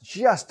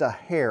just a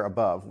hair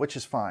above, which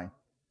is fine.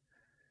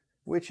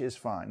 Which is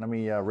fine. Let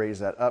me raise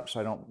that up so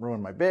I don't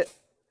ruin my bit.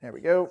 There we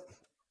go.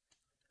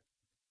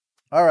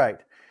 All right.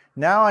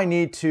 Now I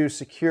need to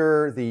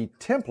secure the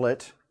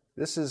template.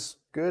 This is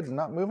good,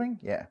 not moving?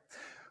 Yeah.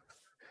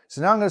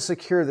 So now I'm going to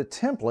secure the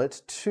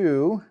template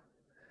to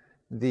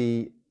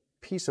the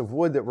piece of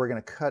wood that we're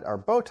going to cut our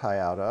bow tie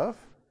out of.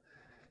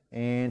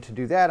 And to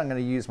do that, I'm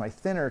going to use my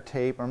thinner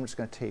tape. I'm just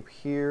going to tape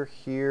here,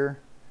 here,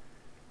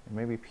 and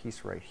maybe a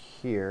piece right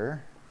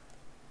here.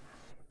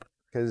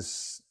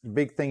 Because the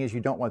big thing is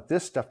you don't want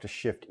this stuff to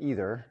shift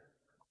either.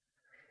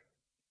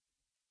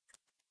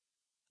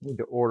 Need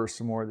to order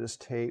some more of this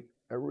tape.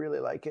 I really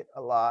like it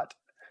a lot.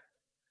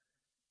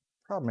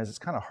 Problem is, it's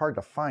kind of hard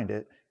to find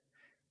it.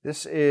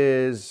 This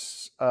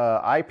is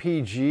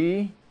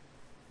IPG,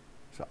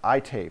 so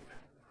iTape,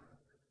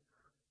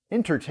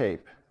 Intertape.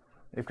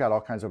 They've got all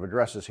kinds of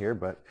addresses here,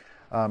 but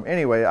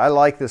anyway, I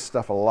like this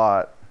stuff a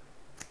lot.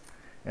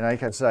 And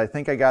like I said, I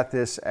think I got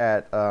this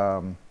at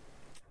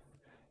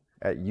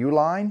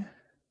Uline.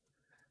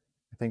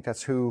 I think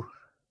that's who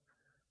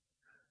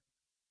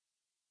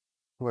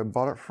I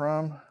bought it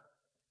from.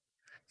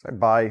 So I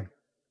buy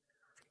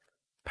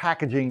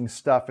packaging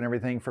stuff and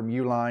everything from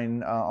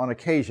Uline on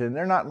occasion.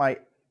 They're not my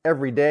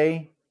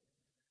everyday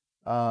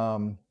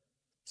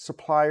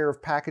supplier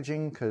of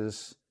packaging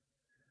because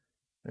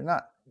they're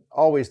not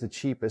always the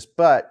cheapest,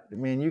 but I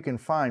mean, you can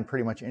find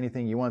pretty much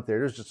anything you want there.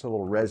 There's just a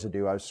little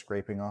residue I was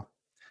scraping off.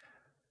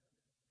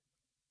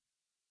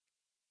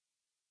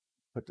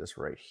 Put this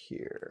right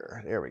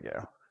here. There we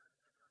go.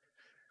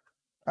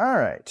 All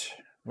right,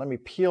 let me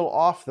peel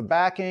off the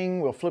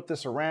backing. We'll flip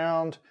this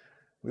around.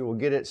 We will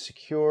get it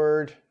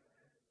secured.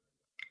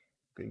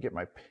 I'm gonna get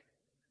my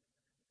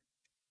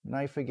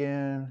knife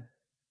again.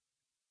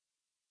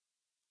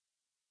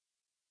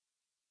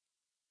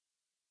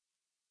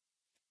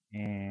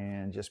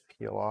 And just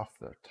peel off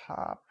the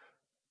top.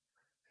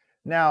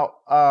 Now,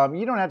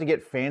 you don't have to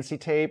get fancy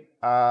tape.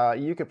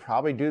 You could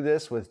probably do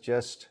this with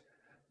just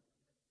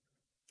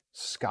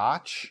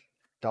Scotch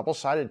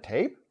double-sided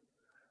tape.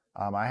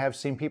 I have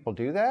seen people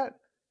do that.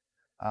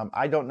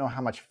 I don't know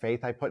how much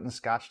faith I put in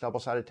Scotch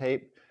double-sided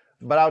tape,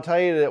 but I'll tell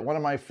you that one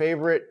of my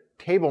favorite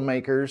table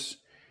makers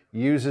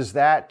uses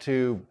that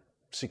to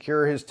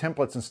secure his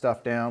templates and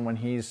stuff down when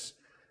he's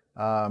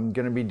going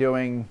to be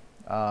doing...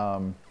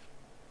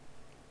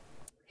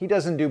 he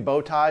doesn't do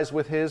bow ties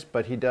with his,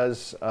 but he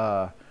does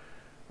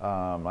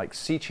like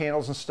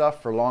C-channels and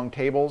stuff for long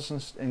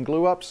tables and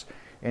glue-ups.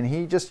 And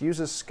he just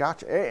uses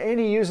Scotch, and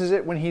he uses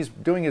it when he's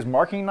doing his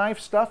marking knife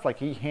stuff, like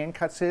he hand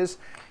cuts his.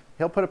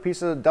 He'll put a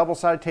piece of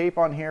double-sided tape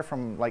on here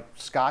from like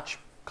Scotch,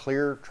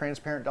 clear,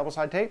 transparent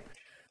double-sided tape,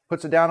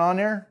 puts it down on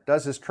there,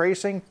 does his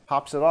tracing,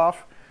 pops it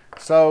off.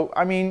 So,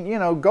 I mean, you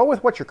know, go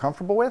with what you're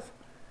comfortable with.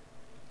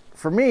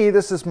 For me,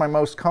 this is my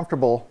most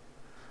comfortable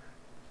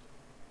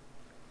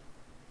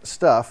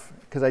stuff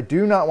because I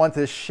do not want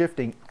this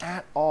shifting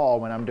at all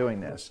when I'm doing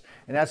this.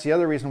 And that's the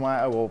other reason why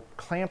I will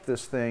clamp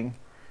this thing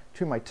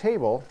to my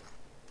table.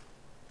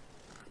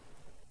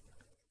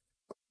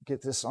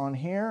 Get this on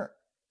here.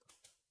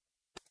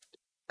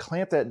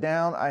 Clamp that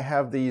down. I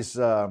have these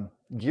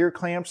gear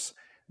clamps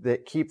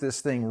that keep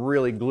this thing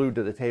really glued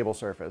to the table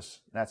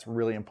surface. That's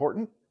really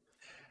important.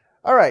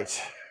 All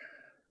right.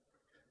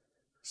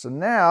 So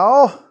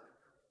now, I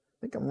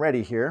think I'm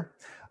ready here.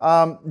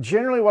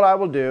 Generally what I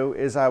will do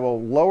is I will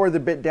lower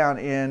the bit down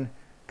in,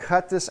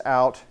 cut this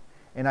out,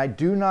 and I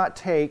do not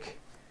take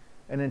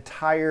an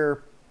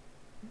entire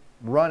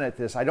run at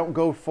this. I don't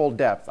go full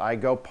depth. I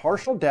go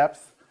partial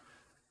depth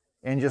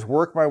and just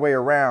work my way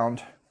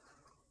around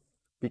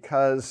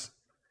because,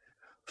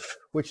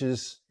 which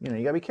is, you know,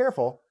 you gotta be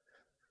careful,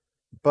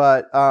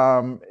 but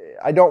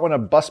I don't want to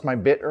bust my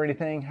bit or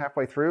anything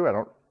halfway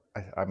through.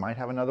 I might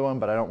have another one,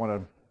 but I don't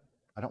want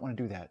to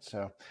do that. So,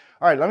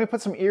 all right, let me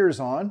put some ears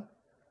on.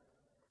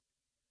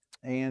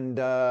 And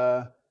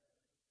I'm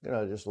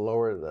gonna just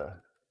lower the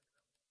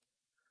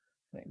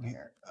thing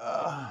here.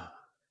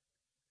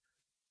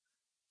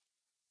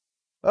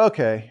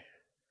 Okay,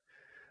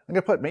 I'm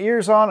gonna put my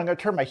ears on. I'm gonna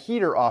turn my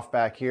heater off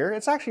back here.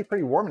 It's actually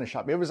pretty warm in the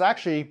shop. It was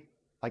actually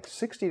like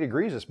 60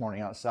 degrees this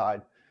morning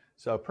outside.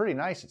 So pretty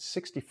nice. It's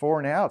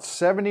 64 now. It's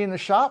 70 in the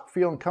shop,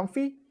 feeling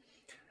comfy.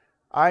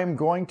 I'm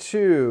going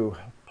to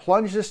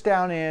plunge this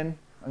down in.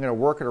 I'm gonna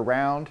work it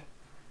around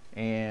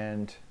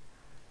and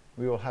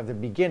we will have the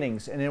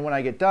beginnings. And then when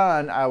I get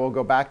done, I will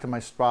go back to my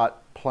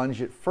spot,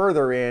 plunge it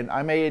further in.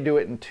 I may do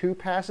it in 2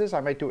 passes.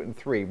 I might do it in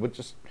 3. We'll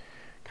just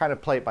kind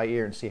of play it by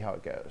ear and see how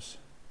it goes.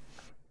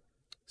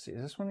 See,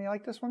 is this one, you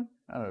like this one?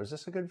 I don't know, is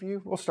this a good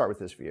view? We'll start with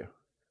this view.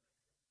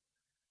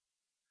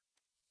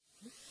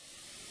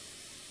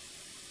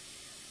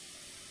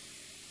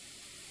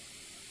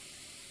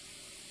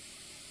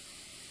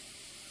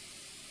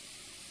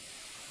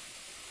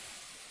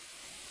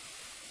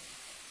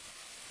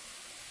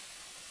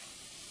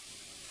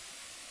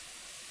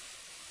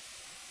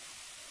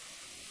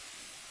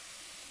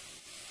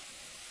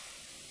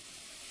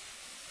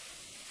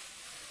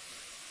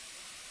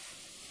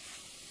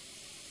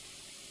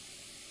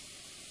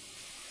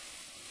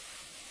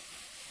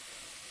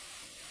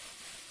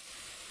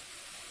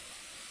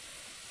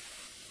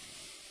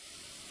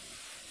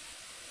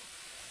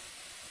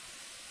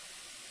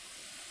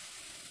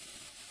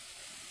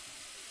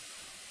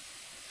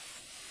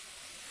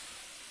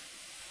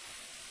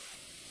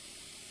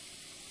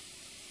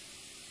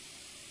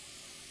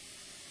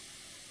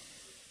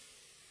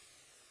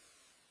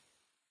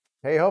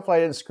 Hey, hopefully I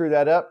didn't screw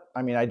that up.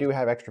 I mean, I do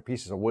have extra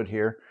pieces of wood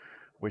here,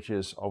 which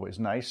is always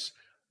nice.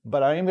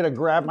 But I am going to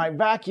grab my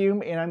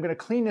vacuum and I'm going to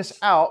clean this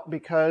out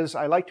because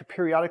I like to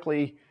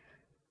periodically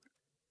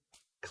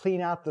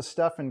clean out the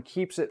stuff and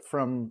keeps it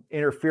from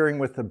interfering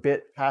with the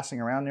bit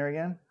passing around there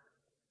again.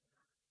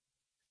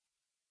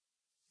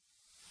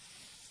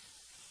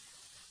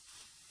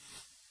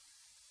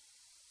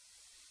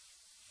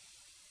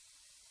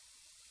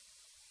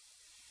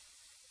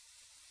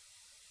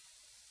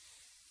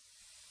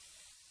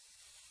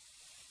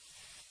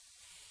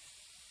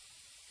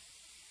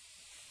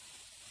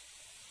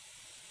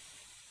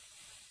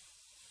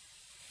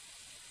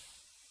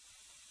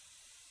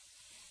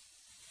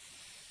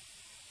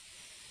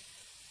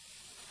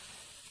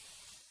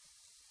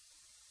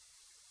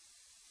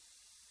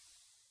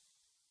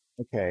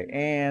 Okay,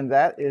 and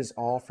that is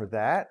all for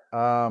that.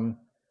 Got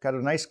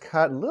a nice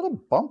cut, a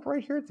little bump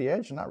right here at the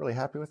edge. I'm not really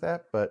happy with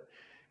that, but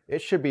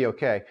it should be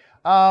okay.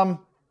 So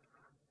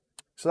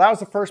that was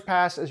the first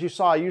pass. As you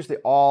saw, I used the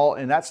awl,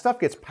 and that stuff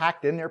gets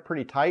packed in there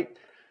pretty tight.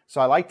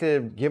 So I like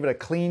to give it a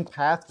clean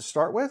path to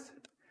start with.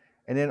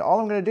 And then all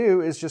I'm going to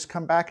do is just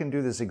come back and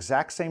do this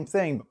exact same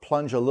thing, but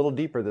plunge a little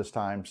deeper this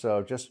time.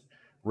 So just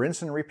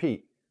rinse and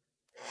repeat.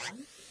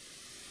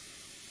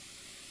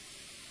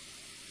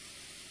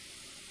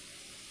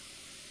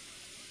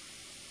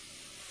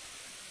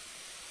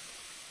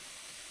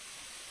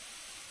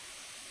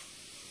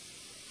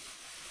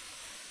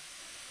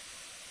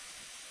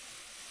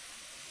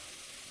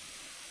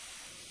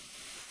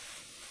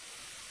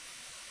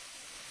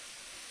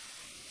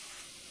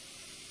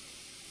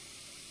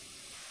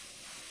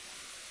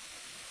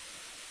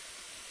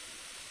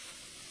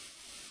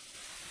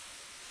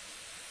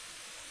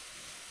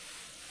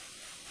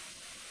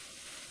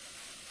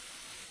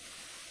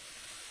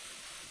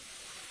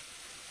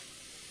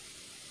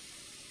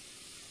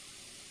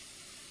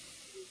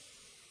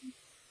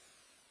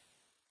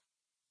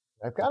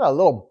 I've got a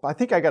little, I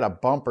think I got a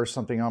bump or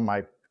something on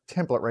my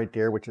template right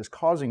there, which is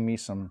causing me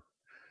some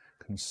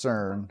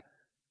concern,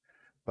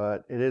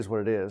 but it is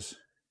what it is.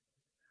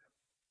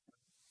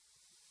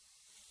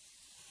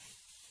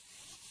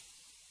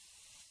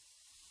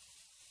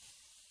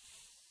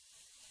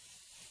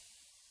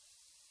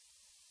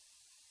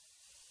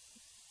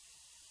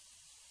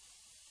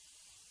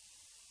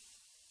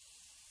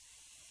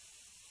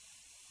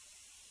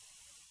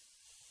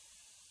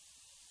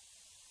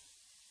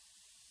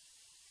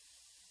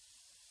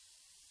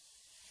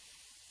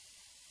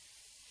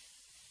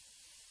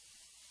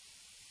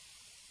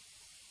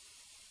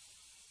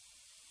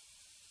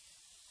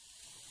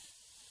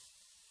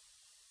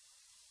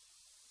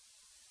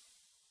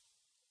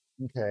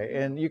 Okay,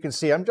 and you can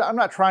see I'm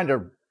not trying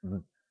to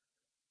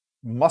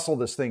muscle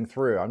this thing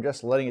through. I'm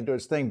just letting it do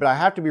its thing, but I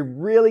have to be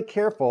really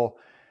careful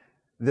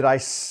that I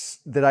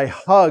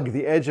hug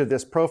the edge of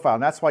this profile,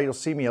 and that's why you'll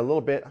see me a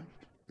little bit.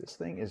 This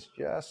thing is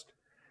just,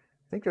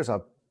 I think there's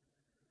a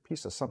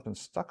piece of something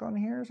stuck on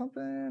here or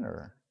something,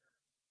 or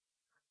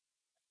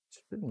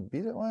it shouldn't be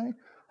that way.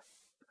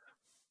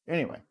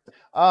 Anyway,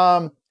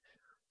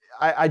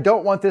 I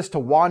don't want this to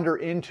wander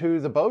into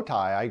the bow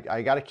tie.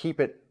 I got to keep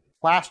it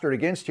plastered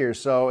against here.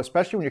 So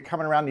especially when you're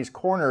coming around these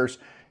corners,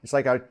 it's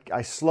like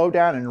I slow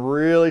down and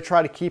really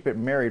try to keep it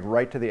married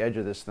right to the edge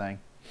of this thing.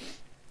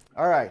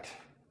 All right.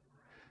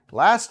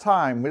 Last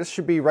time, this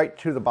should be right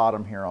to the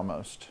bottom here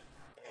almost.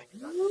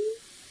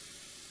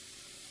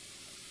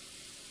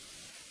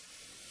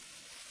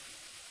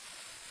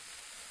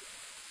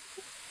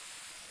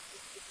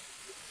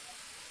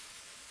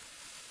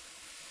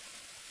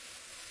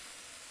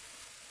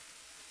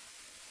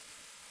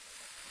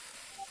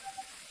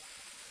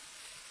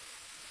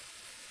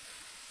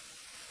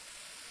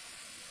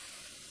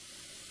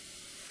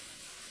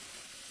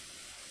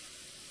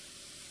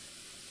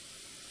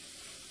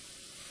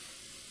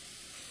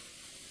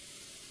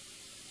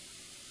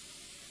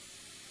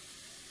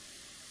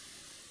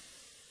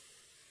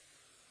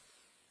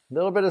 A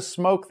little bit of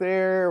smoke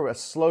there, it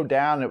slowed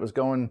down, it was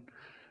going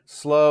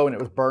slow and it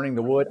was burning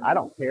the wood. I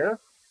don't care.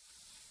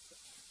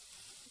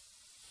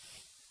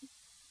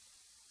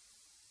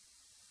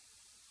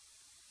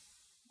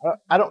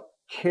 I don't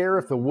care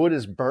if the wood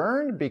is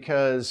burned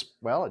because,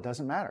 well, it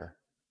doesn't matter,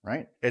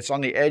 right? It's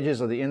on the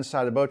edges of the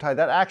inside of the bow tie.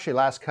 That actually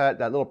last cut,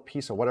 that little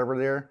piece of whatever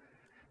there,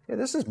 yeah,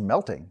 this is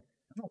melting.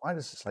 I don't know why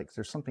this is like,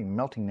 there's something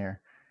melting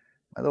there.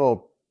 My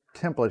little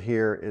template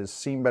here is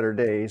Seen Better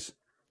Days.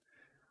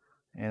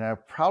 And I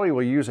probably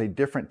will use a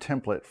different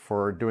template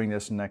for doing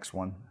this next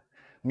one.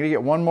 I'm gonna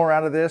get one more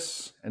out of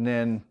this, and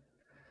then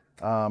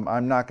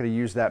I'm not gonna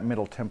use that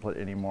middle template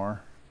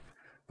anymore.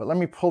 But let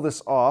me pull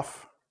this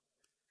off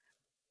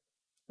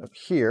up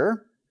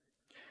here,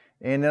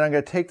 and then I'm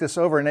gonna take this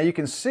over. Now you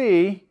can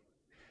see,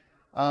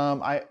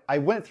 I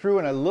went through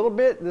in a little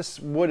bit. This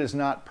wood is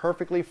not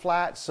perfectly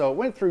flat, so it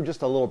went through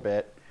just a little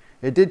bit.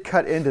 It did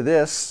cut into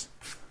this,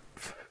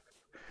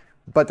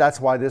 but that's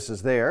why this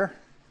is there.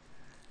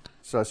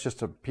 So it's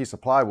just a piece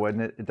of plywood,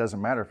 and it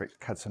doesn't matter if it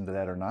cuts into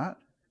that or not.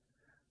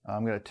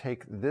 I'm going to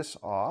take this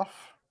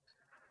off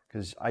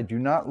because I do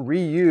not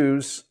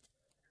reuse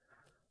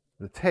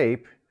the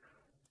tape.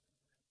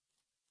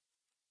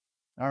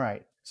 All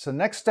right, so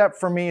next step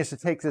for me is to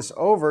take this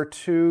over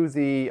to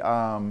the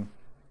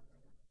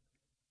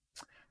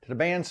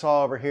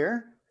bandsaw over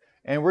here,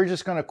 and we're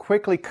just going to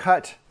quickly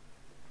cut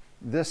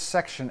this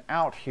section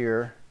out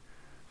here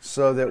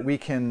so that we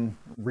can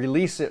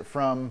release it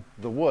from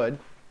the wood.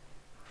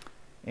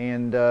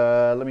 And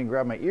let me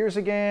grab my ears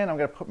again. I'm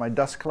going to put my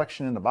dust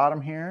collection in the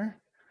bottom here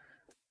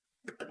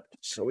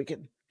so we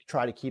can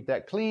try to keep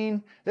that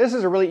clean. This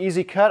is a really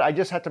easy cut. I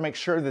just have to make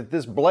sure that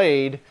this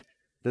blade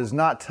does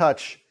not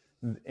touch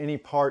any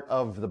part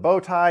of the bow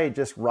tie. It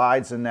just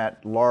rides in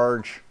that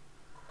large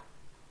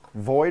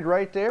void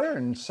right there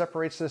and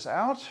separates this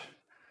out.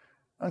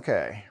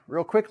 Okay,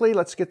 real quickly,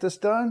 let's get this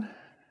done.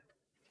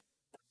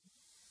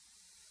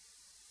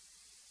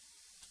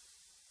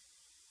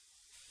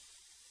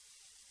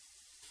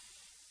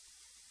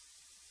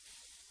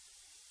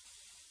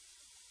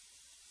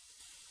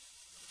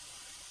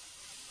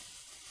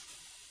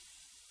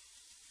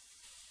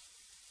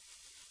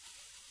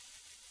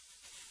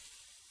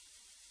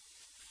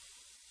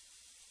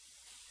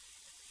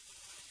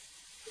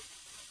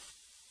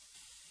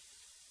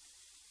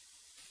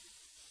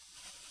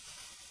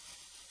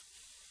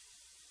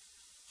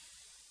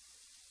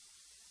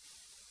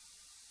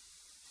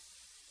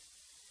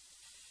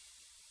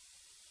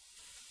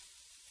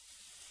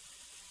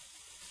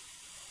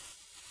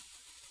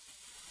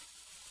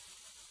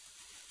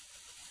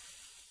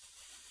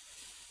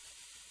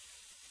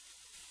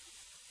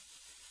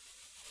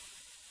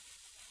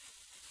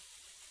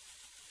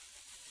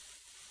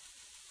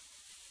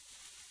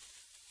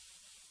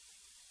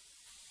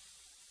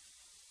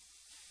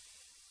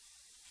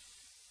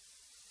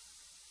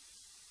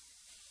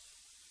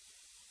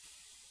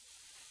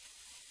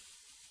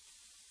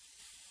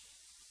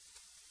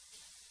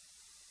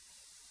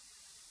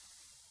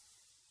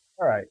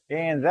 All right,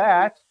 and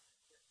that,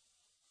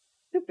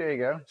 there you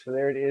go. So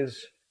there it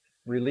is,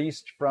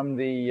 released from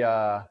the,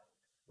 a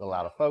little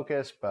out of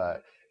focus,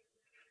 but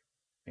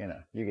you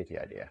know, you get the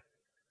idea.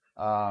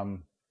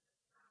 And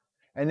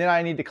then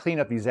I need to clean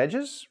up these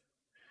edges.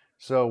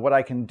 So what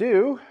I can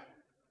do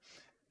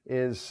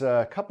is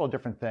a couple of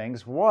different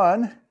things.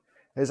 One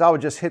is I would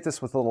just hit this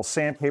with a little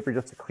sandpaper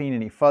just to clean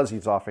any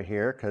fuzzies off of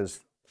here, because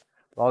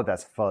a lot of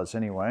that's fuzz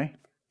anyway.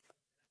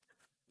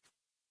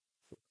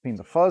 Clean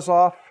the fuzz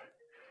off.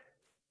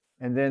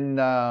 And then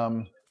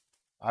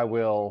I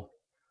will,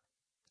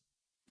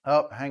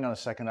 oh, hang on a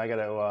second. I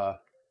gotta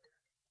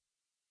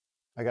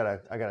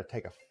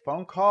take a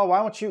phone call. Why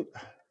don't you,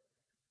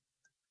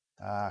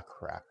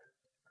 crap.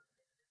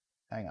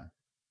 Hang on.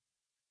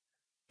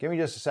 Give me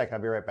just a second.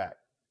 I'll be right back.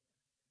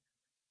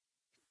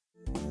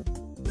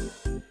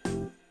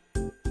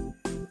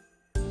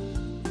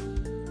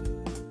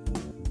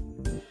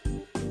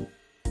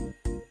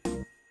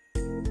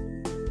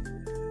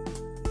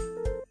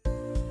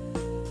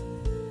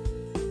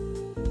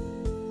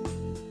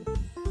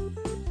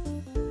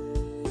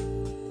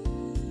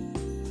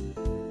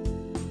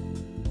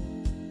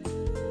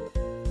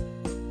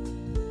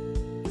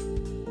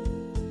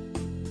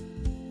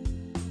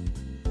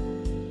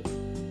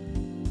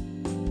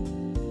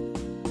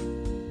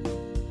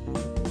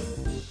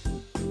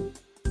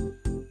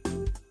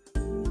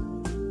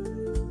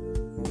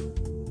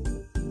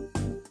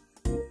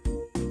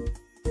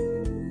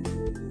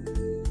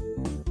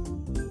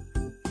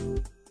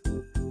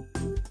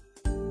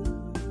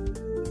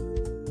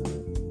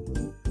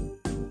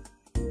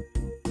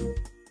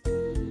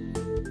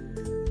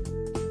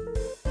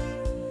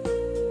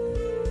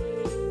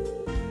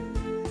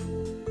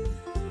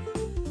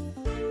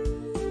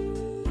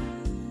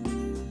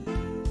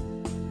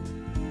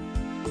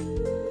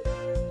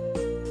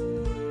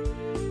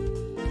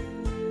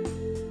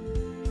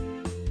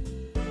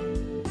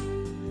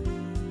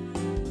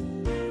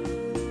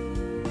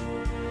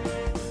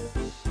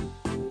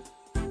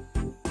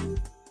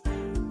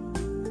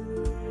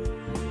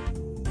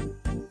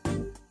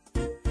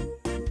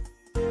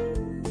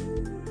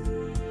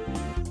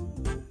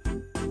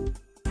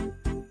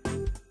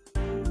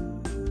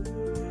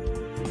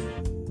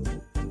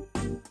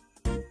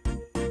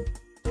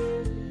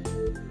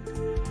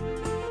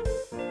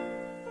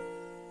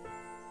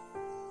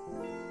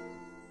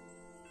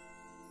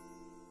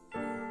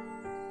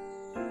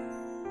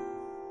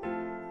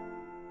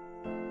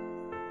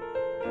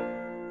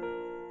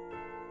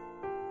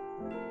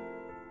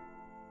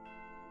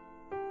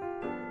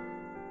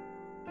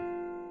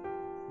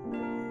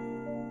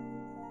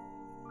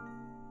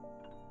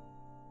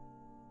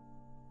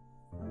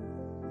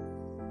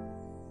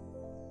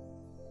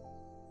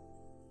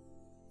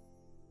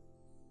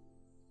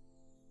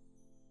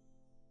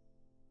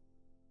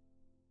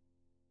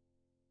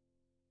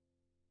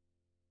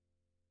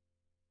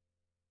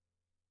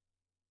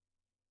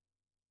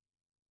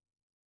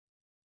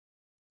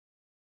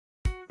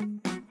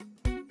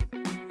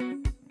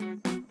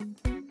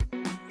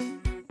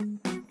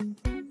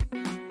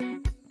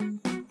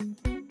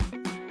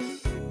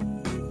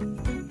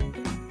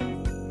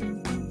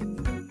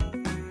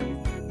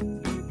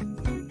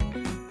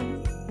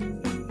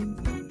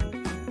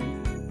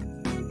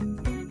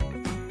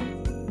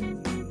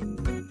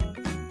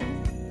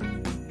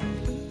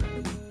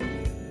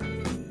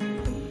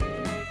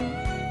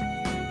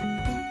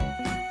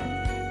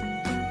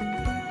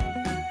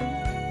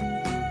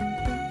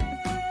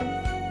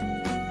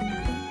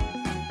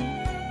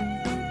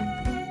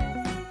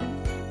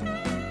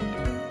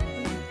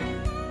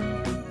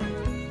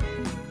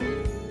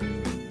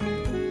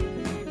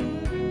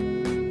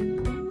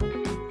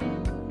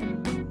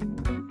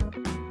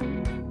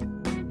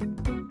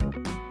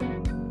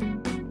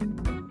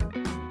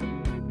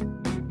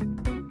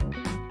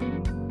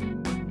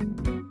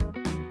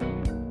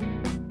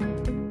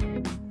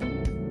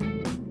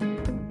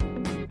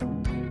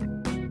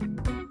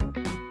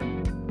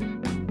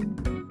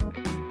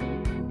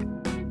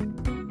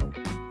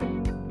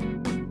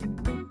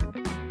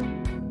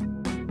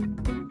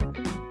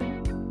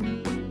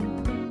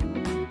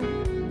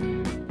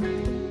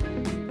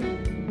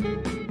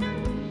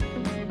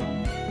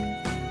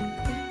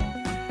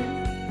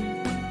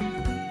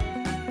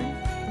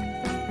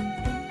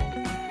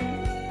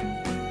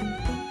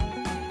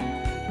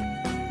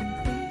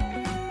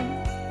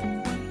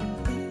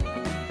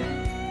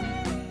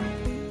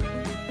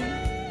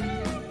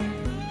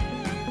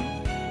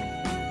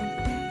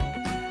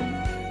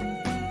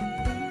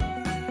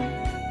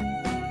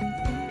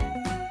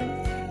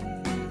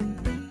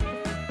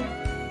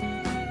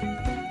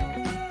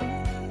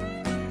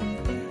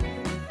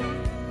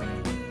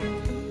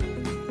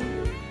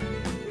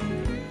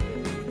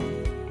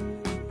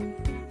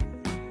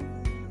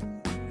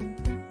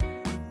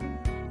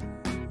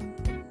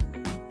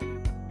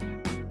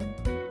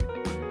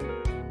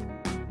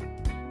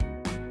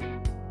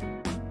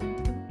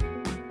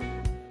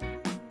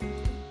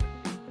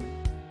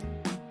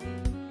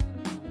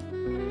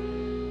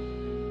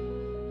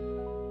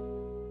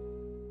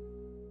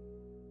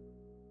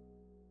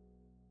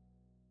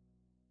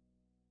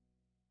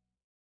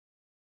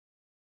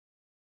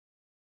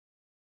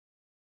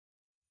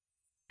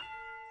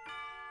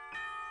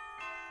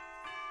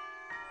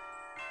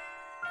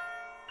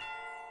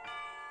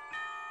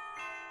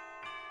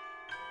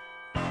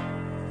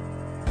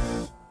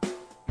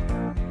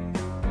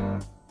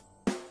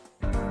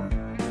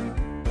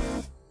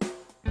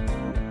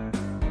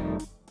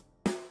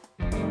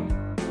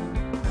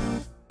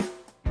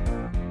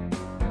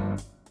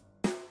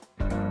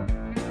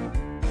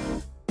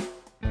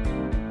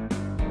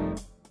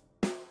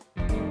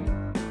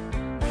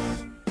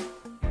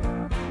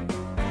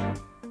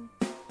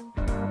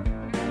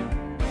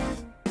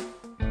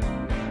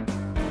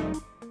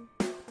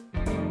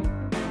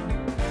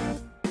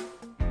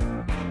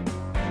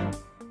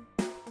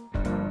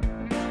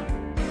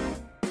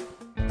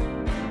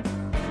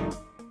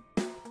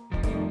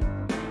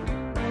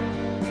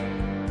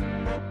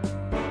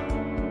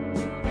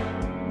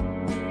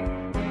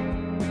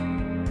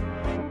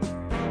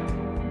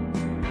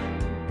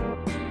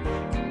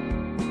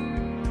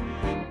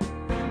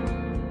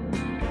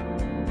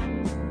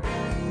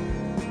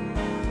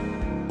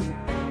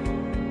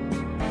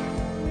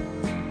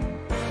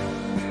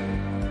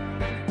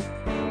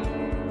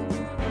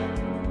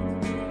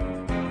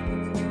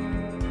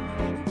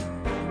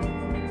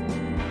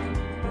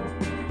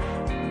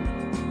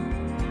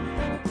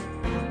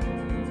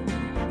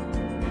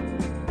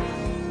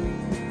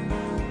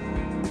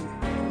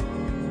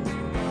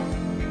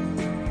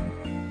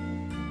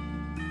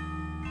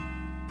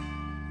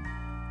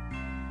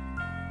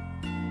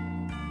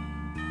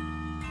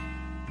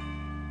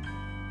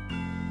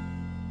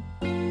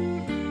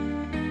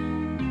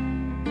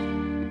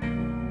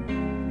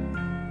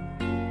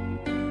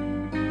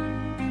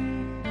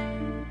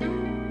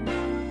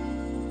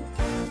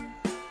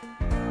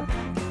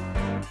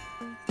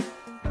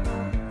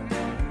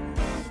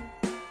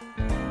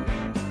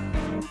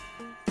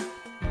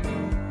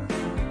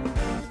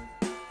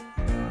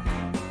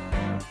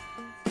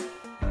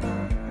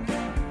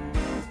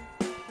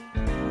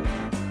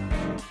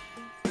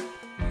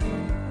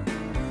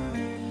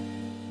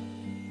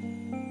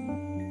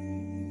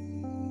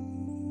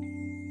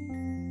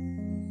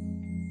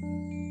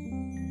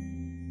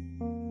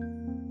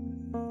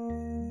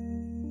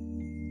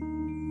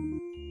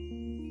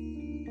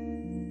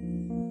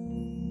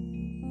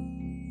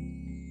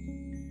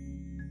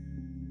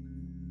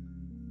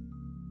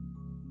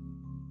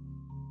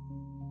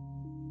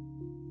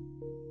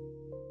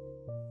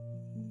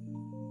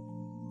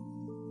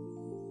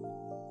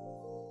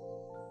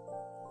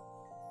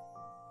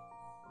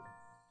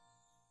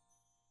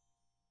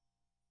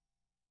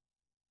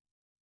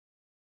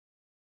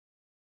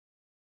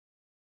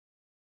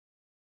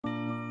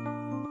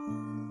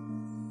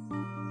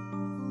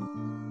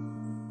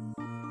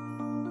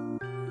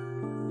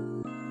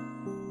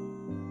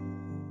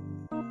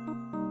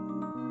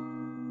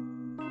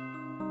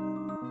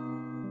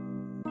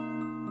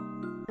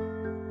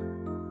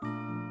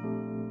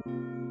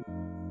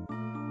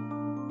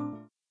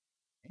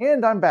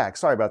 And I'm back.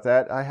 Sorry about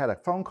that. I had a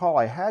phone call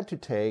I had to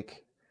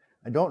take.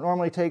 I don't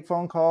normally take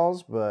phone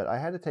calls, but I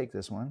had to take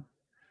this one.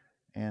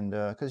 And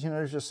because, you know,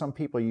 there's just some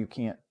people you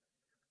can't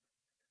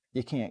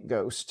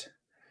ghost,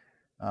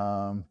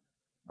 or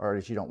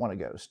that you don't want to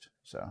ghost.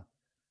 So I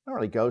don't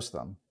really ghost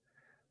them.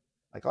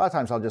 Like a lot of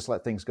times I'll just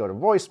let things go to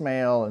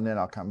voicemail and then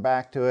I'll come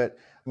back to it.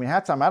 I mean,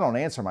 half the time I don't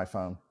answer my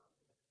phone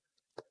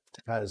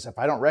because if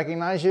I don't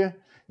recognize you,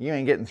 you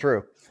ain't getting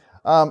through.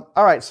 All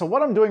right, so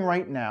what I'm doing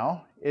right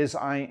now is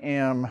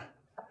I've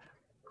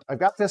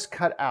got this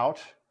cut out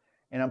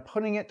and I'm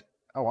putting it,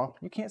 oh, well,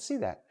 you can't see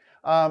that.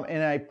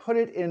 And I put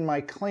it in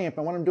my clamp,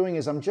 and what I'm doing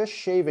is I'm just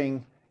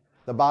shaving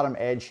the bottom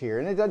edge here,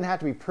 and it doesn't have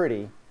to be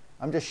pretty.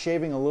 I'm just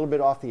shaving a little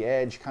bit off the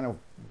edge, kind of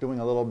doing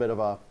a little bit of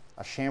a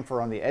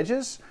chamfer on the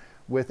edges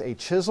with a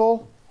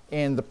chisel,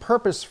 and the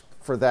purpose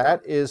for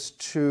that is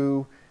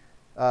to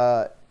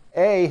A,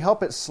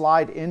 help it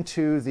slide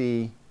into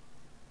the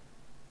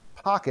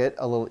pocket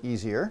a little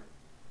easier,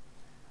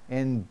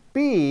 and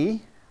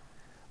B,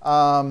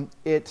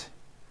 it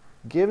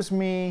gives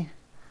me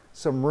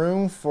some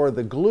room for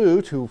the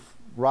glue to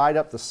ride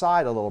up the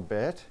side a little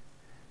bit.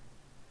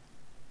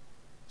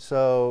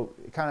 So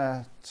it kind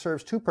of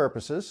serves two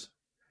purposes.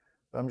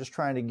 But I'm just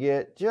trying to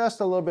get just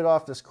a little bit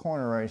off this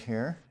corner right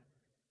here.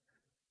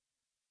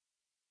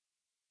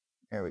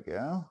 There we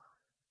go.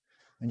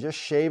 And just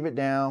shave it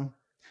down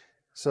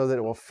so that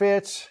it will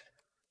fit.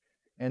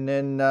 And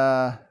then,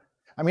 I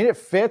mean, it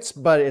fits,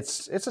 but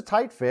it's a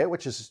tight fit,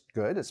 which is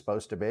good. It's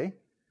supposed to be.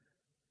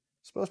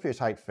 It's supposed to be a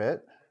tight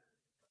fit.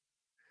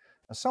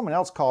 Now, someone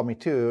else called me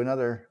too.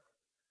 Another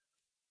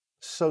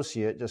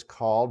associate just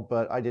called,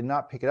 but I did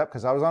not pick it up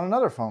because I was on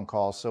another phone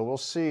call. So we'll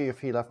see if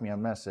he left me a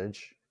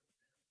message,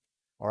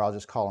 or I'll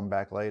just call him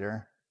back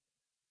later.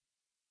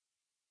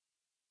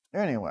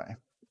 Anyway.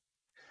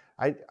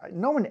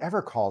 No one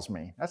ever calls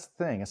me. That's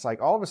the thing. It's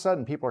like all of a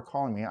sudden people are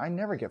calling me. I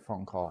never get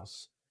phone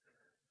calls.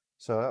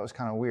 So that was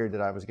kind of weird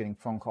that I was getting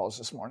phone calls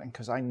this morning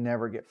because I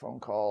never get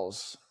phone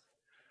calls.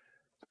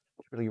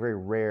 It's really very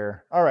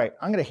rare. All right,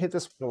 I'm going to hit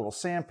this with a little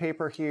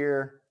sandpaper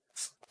here.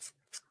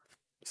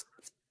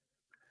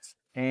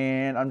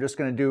 And I'm just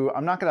going to do,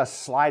 I'm not going to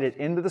slide it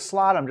into the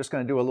slot. I'm just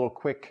going to do a little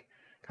quick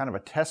kind of a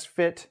test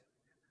fit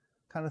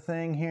kind of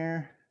thing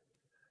here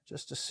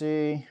just to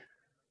see.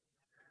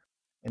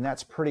 And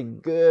that's pretty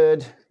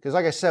good, because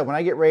like I said, when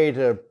I get ready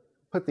to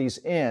put these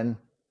in,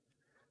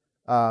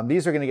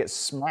 these are going to get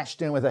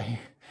smashed in with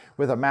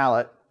a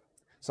mallet.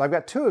 So I've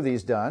got two of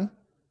these done.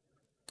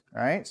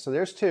 All right, so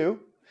there's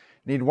two.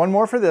 Need one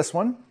more for this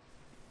one.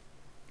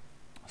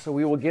 So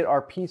we will get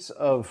our piece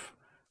of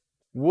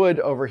wood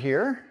over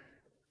here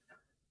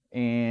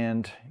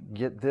and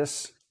get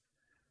this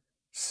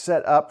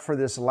set up for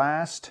this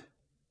last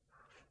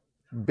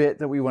bit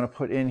that we want to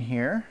put in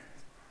here.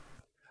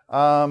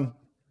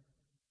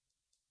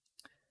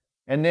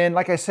 And then,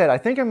 like I said, I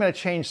think I'm going to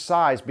change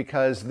size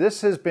because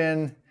this has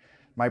been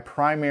my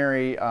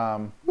primary,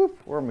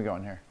 where am we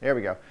going here? There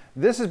we go.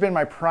 This has been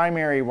my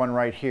primary one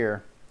right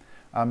here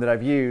that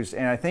I've used,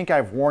 and I think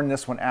I've worn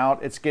this one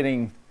out. It's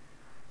getting,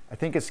 I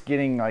think it's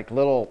getting like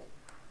little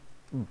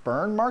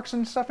burn marks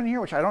and stuff in here,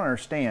 which I don't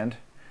understand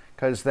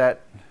because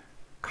that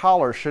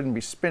collar shouldn't be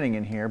spinning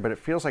in here, but it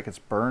feels like it's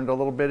burned a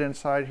little bit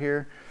inside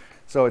here.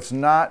 So it's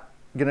not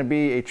going to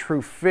be a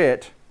true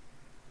fit.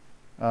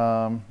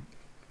 I'm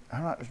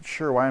not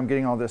sure why I'm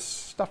getting all this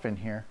stuff in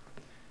here.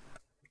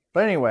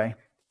 But anyway,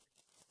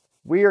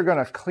 we are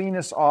going to clean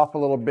this off a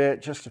little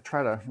bit just to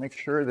try to make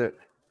sure that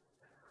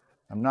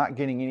I'm not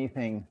getting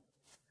anything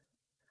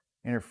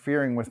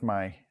interfering with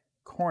my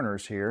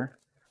corners here.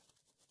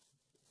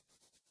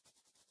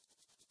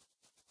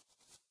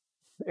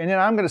 And then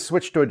I'm going to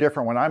switch to a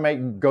different one. I may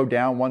go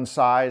down one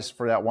size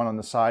for that one on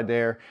the side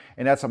there,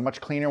 and that's a much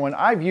cleaner one.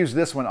 I've used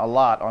this one a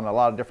lot on a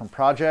lot of different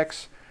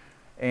projects.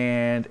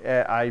 And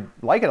I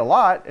like it a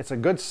lot. It's a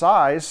good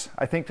size.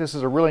 I think this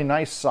is a really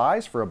nice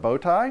size for a bow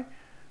tie,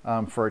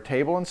 for a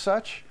table and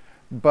such.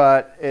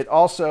 But it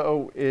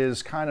also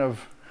is kind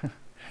of,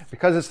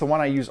 because it's the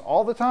one I use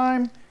all the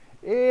time,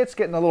 it's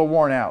getting a little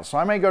worn out. So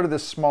I may go to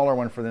this smaller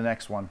one for the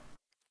next one.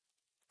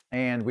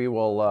 And we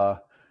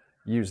will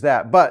use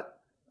that.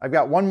 But I've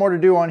got one more to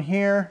do on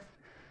here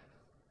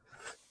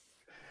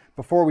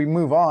before we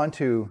move on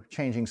to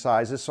changing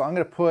sizes. So I'm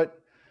going to put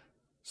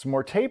some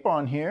more tape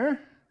on here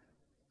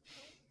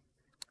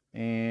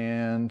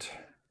and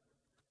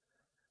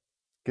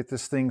get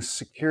this thing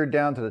secured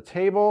down to the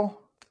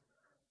table.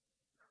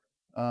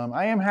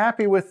 I am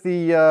happy with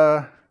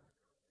the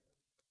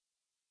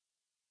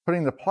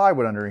putting the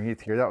plywood underneath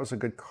here. That was a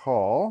good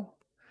call,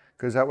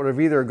 because that would have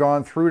either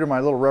gone through to my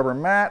little rubber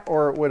mat,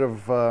 or it would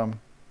have, oh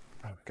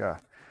God,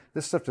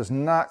 this stuff does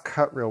not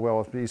cut real well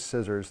with these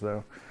scissors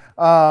though.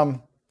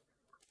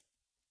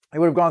 It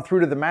would have gone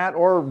through to the mat,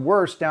 or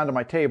worse, down to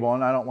my table,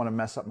 and I don't want to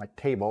mess up my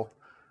table.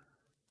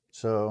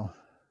 So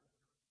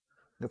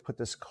I'm going to put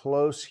this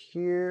close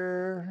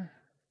here.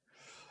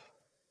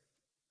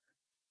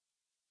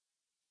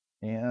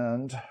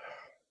 And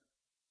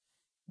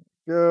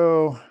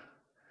go. I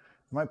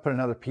might put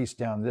another piece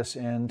down this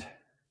end.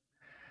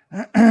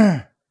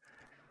 Or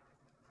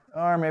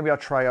maybe I'll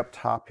try up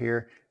top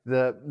here.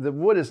 The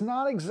wood is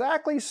not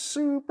exactly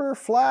super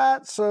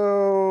flat,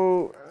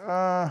 so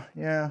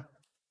yeah,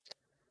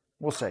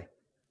 we'll see.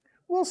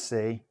 We'll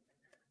see.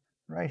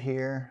 Right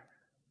here.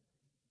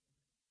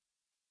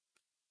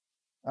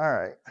 All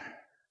right.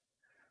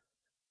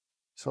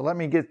 So let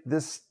me get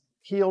this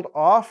peeled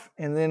off,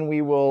 and then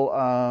we will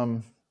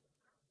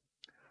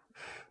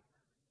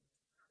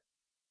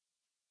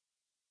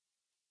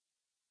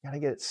gotta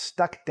get it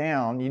stuck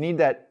down. You need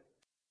that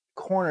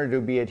corner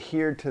to be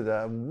adhered to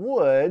the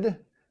wood.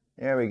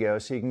 There we go.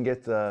 So you can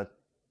get the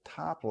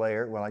top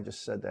layer. Well, I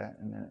just said that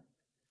in a minute.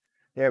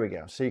 There we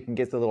go. So you can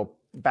get the little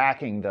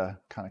backing to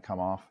kind of come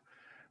off,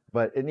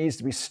 but it needs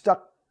to be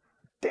stuck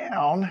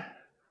down.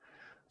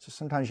 So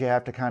sometimes you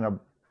have to kind of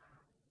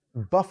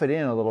buff it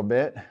in a little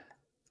bit.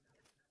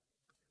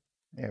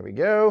 There we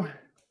go.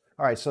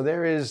 All right, so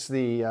there is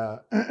the,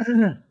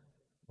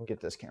 we'll get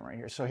this camera right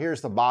here. So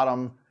here's the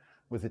bottom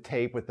with the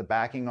tape with the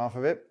backing off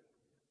of it.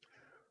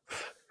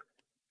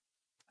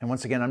 And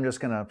once again, I'm just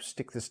gonna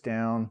stick this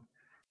down.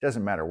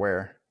 Doesn't matter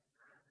where.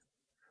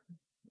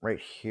 Right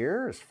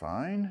here is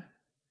fine.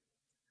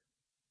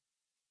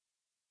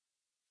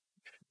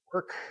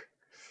 Work.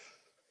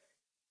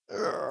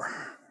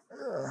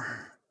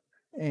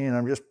 And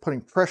I'm just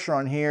putting pressure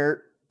on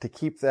here to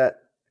keep that,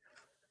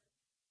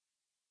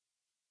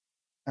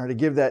 or to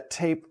give that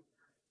tape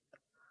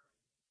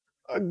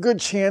a good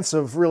chance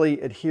of really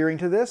adhering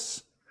to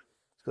this.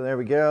 So there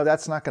we go.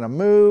 That's not going to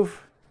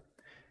move.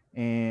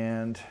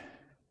 And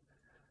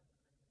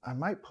I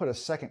might put a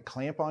second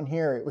clamp on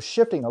here. It was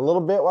shifting a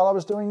little bit while I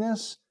was doing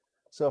this.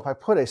 So if I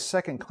put a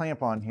second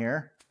clamp on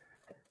here,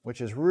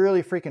 which is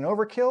really freaking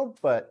overkill,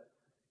 but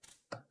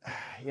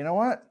you know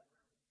what?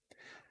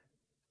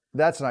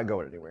 That's not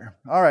going anywhere.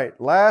 All right,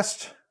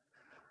 last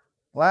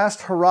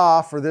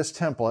hurrah for this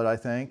template, I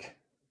think.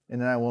 And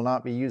then I will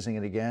not be using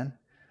it again.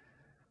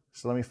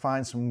 So let me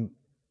find some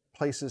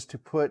places to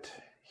put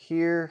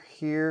here,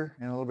 here,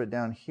 and a little bit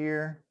down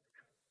here.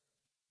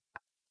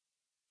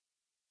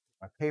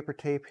 My paper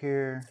tape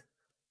here.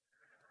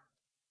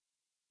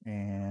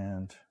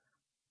 And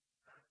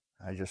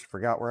I just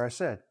forgot where I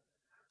said.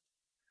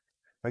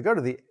 If I go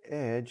to the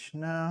edge,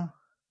 no.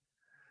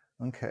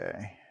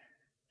 Okay.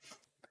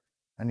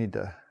 I need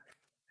to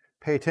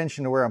pay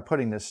attention to where I'm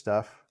putting this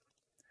stuff.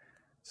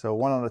 So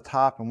one on the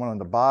top and one on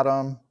the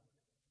bottom.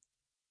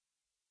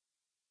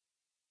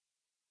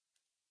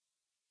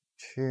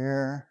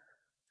 Here,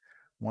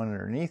 one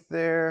underneath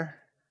there.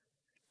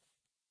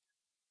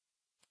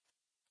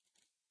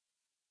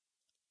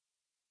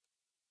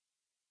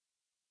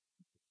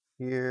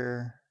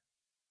 Here.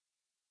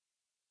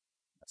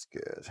 That's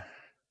good.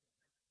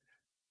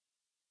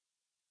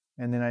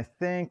 And then I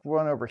think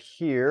one over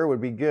here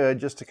would be good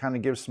just to kind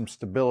of give some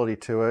stability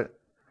to it.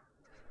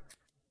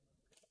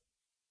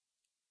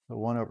 The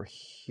one over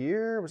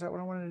here, was that what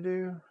I wanted to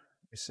do?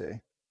 Let me see.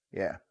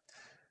 Yeah.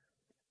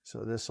 So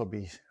this will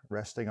be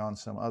resting on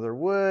some other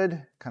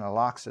wood, kind of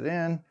locks it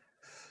in.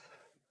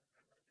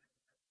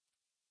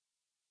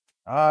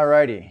 All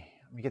righty.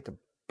 Let me get the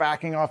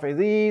backing off of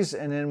these,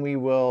 and then we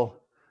will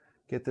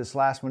get this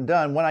last one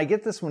done. When I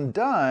get this one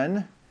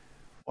done,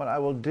 what I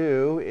will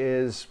do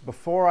is,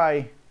 before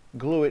I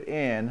glue it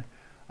in,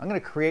 I'm going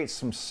to create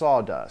some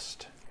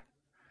sawdust.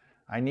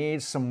 I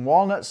need some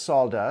walnut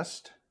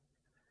sawdust,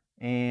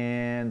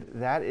 and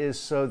that is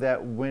so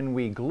that when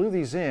we glue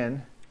these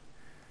in,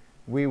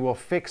 we will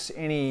fix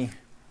any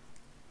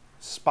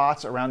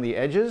spots around the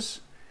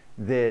edges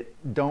that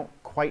don't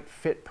quite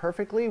fit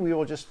perfectly. We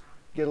will just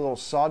get a little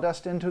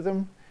sawdust into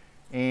them,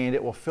 and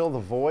it will fill the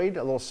void.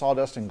 A little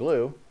sawdust and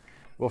glue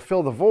will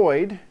fill the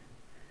void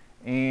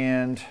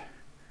and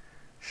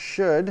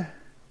should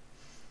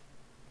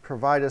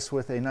provide us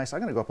with a nice, I'm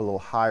going to go up a little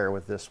higher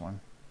with this one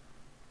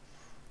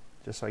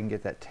just so I can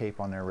get that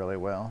tape on there really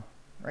well.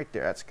 Right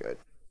there, that's good.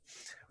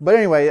 But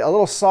anyway, a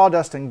little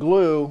sawdust and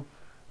glue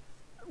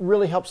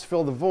really helps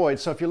fill the void.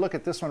 So if you look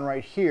at this one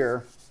right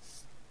here,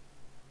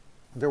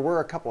 there were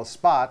a couple of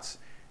spots.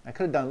 I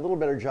could have done a little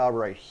better job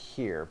right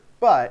here,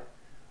 but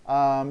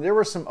there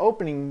were some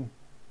opening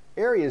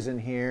areas in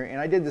here,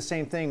 and I did the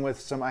same thing with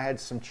some, I had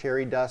some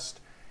cherry dust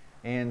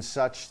and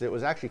such that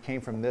was actually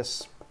came from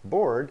this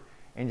board,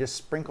 and just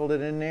sprinkled it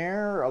in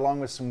there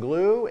along with some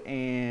glue,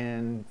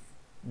 and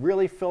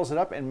really fills it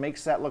up and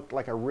makes that look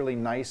like a really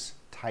nice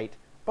tight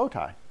bow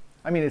tie.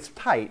 I mean, it's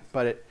tight,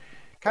 but it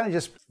kind of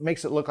just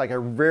makes it look like a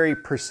very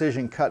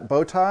precision cut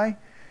bow tie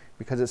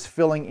because it's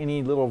filling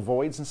any little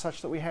voids and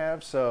such that we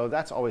have. So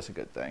that's always a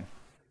good thing.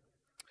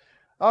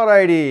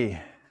 Alrighty,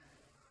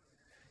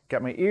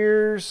 got my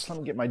ears. Let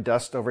me get my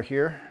dust over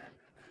here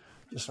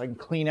just so I can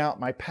clean out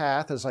my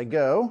path as I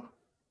go.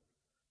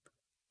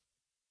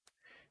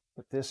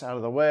 Put this out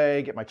of the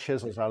way, get my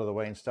chisels out of the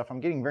way and stuff. I'm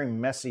getting very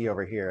messy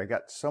over here. I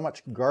got so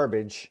much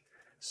garbage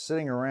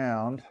sitting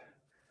around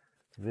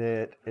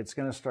that it's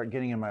going to start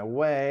getting in my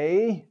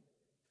way.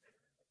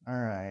 All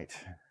right,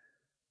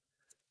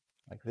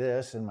 like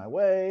this in my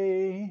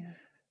way.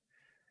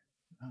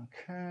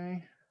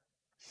 Okay.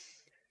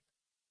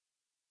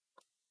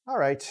 All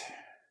right.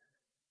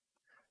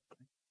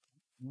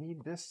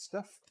 Need this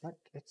stuff, but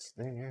it's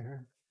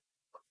there.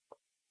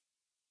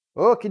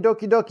 Okie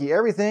dokie dokie.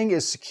 Everything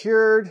is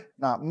secured,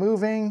 not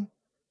moving.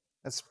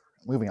 That's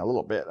moving a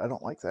little bit. I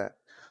don't like that.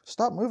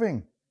 Stop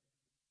moving.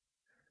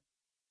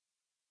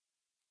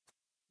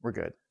 We're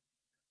good.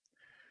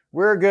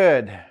 We're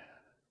good.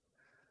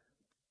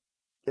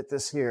 Get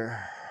this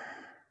here.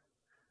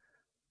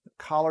 The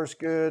collar's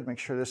good. Make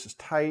sure this is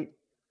tight.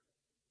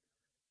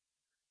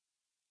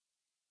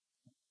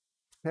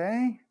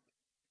 Okay.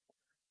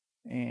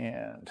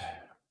 And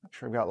make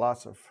sure I've got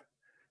lots of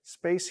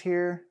space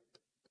here.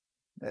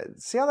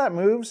 See how that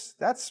moves?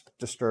 That's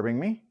disturbing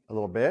me a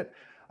little bit.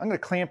 I'm going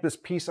to clamp this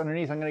piece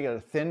underneath. I'm going to get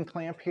a thin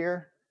clamp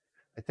here,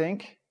 I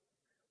think.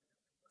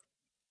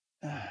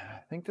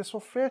 I think this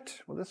will fit.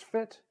 Will this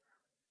fit?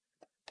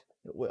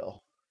 It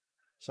will.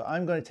 So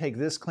I'm going to take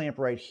this clamp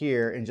right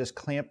here and just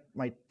clamp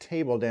my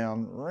table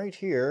down right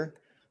here.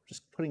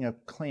 Just putting a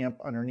clamp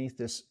underneath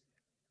this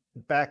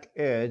back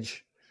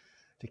edge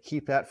to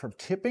keep that from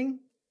tipping.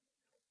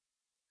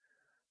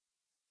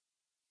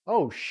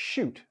 Oh,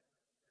 shoot.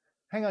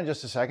 Hang on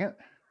just a second.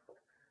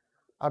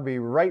 I'll be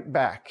right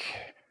back.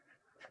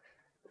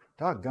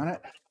 Doggone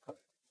it.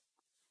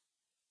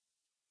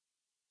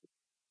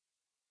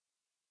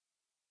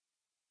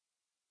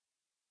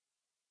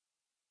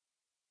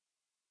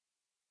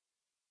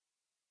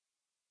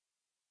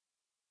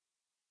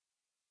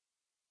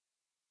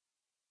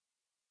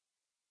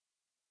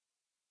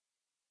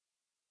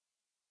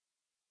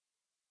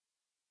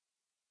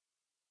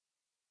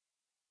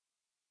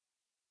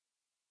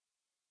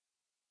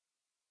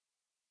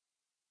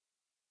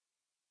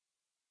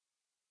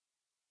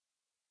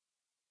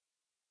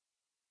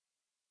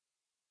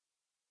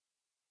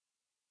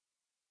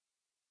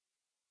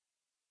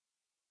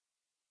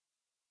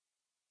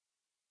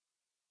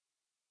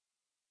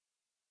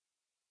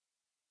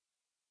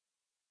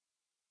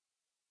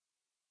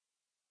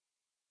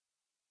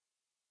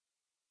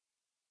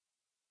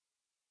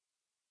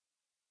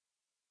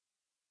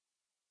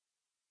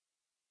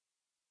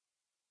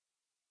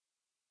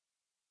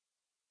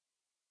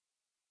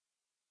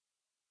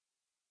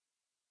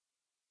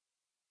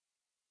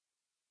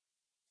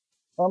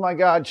 Oh my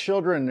God,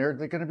 children, they're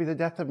going to be the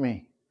death of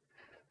me.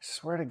 I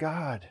swear to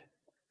God.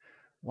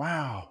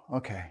 Wow.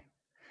 Okay.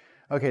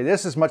 Okay,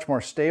 this is much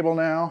more stable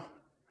now.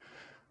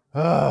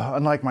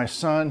 Unlike my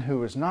son,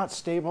 who is not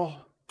stable.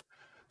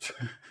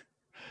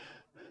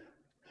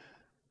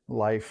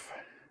 Life.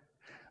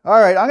 All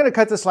right, I'm going to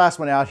cut this last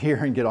one out here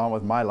and get on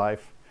with my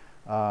life.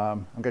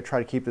 I'm going to try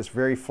to keep this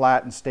very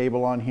flat and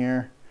stable on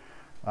here.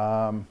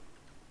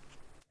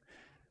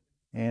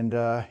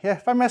 Yeah,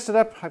 if I messed it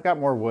up, I've got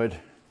more wood.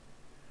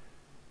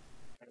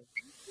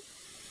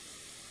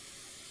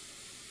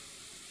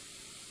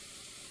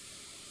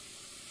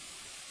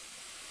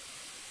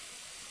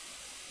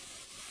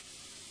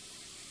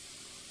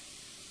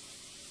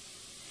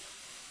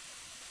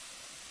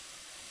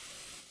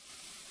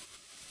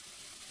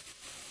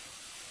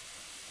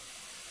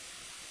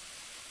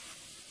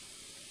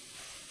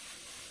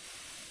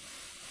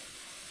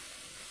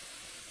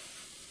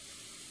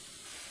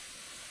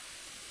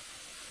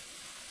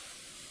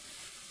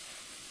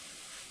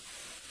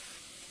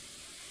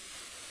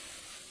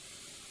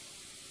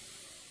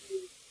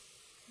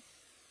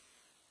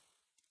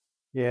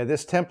 Yeah,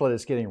 this template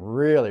is getting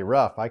really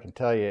rough. I can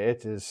tell you,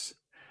 it is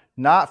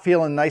not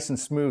feeling nice and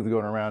smooth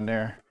going around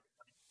there.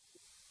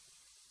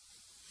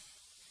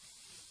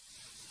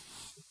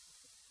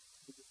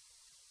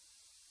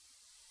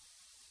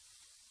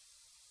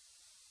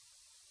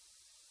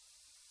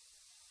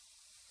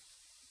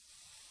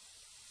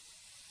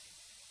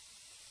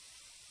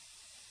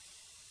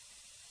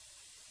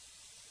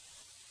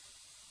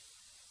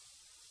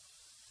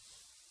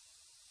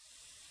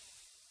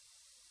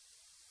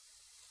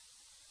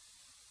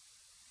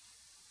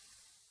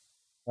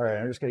 All right,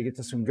 I'm just going to get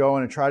this one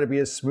going and try to be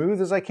as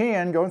smooth as I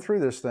can going through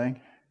this thing.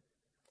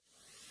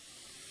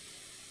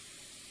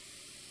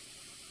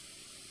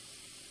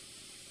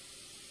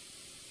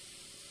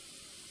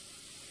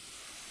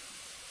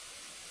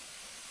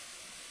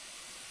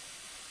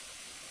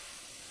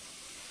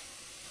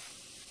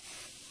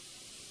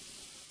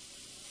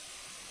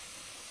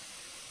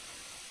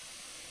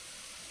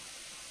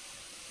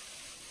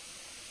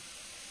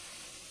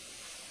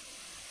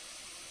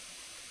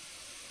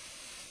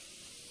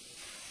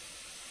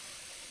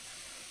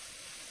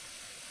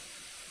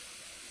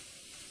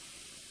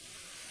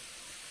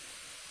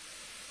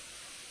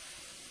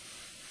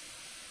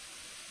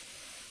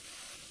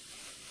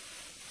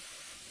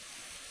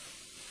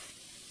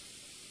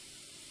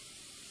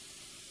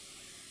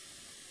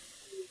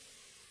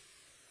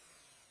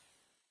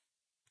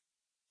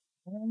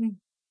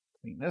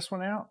 Clean this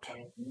one out.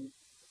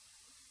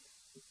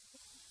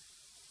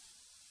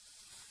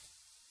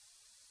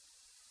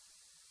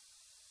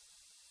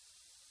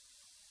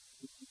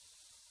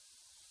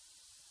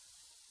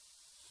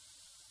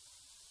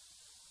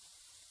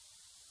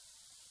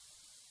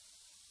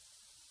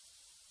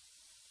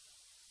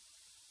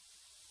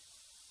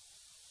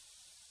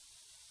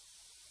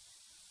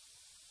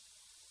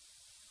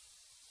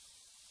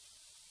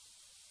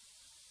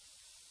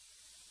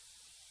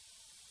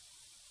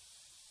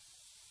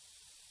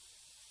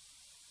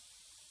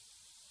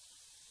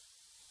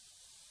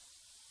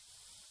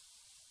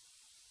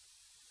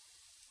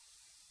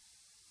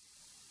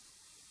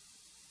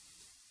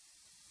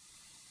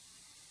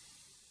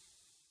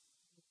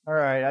 All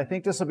right, I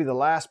think this will be the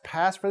last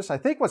pass for this. I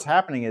think what's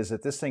happening is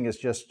that this thing is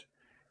just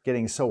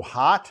getting so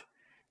hot,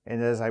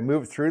 and as I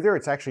move through there,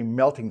 it's actually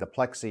melting the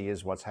plexi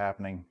is what's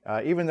happening.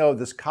 Even though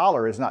this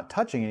collar is not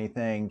touching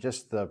anything,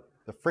 just the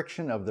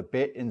friction of the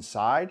bit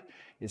inside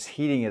is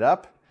heating it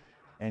up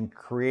and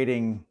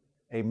creating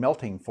a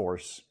melting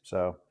force.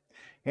 So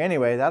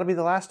anyway, that'll be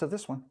the last of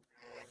this one.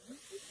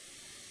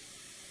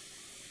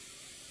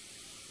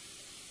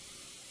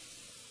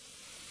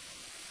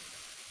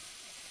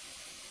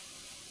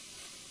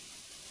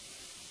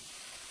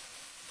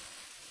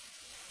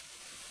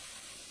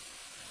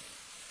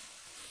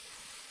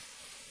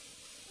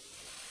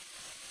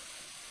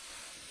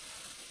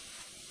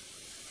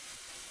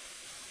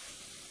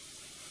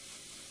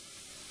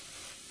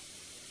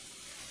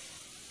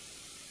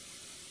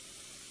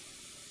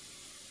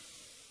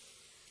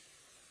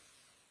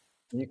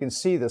 You can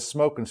see the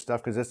smoke and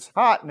stuff because it's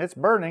hot and it's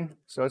burning,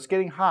 so it's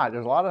getting hot.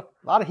 There's a lot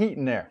of heat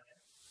in there.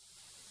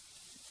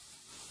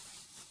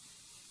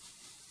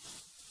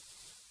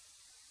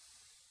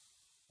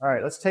 All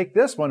right, let's take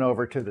this one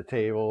over to the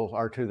table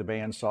or to the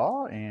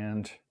bandsaw,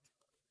 and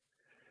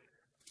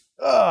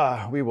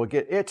we will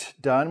get it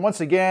done. Once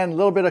again, a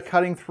little bit of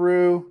cutting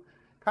through.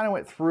 Kind of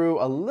went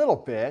through a little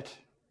bit,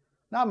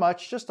 not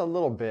much, just a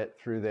little bit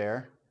through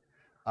there.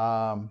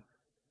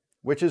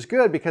 Which is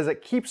good because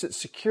it keeps it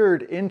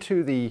secured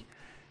into the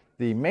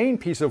main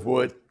piece of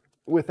wood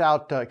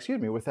without,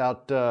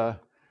 without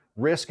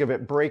risk of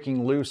it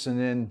breaking loose and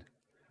then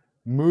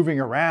moving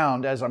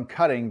around as I'm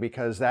cutting,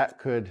 because that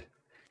could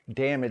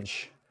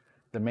damage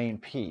the main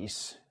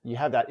piece. You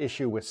have that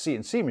issue with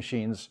CNC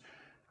machines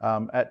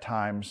at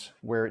times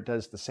where it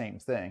does the same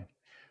thing.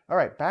 All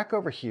right, back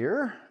over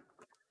here,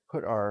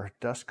 put our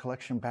dust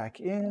collection back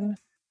in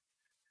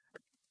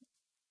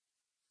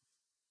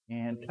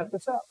and cut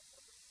this out.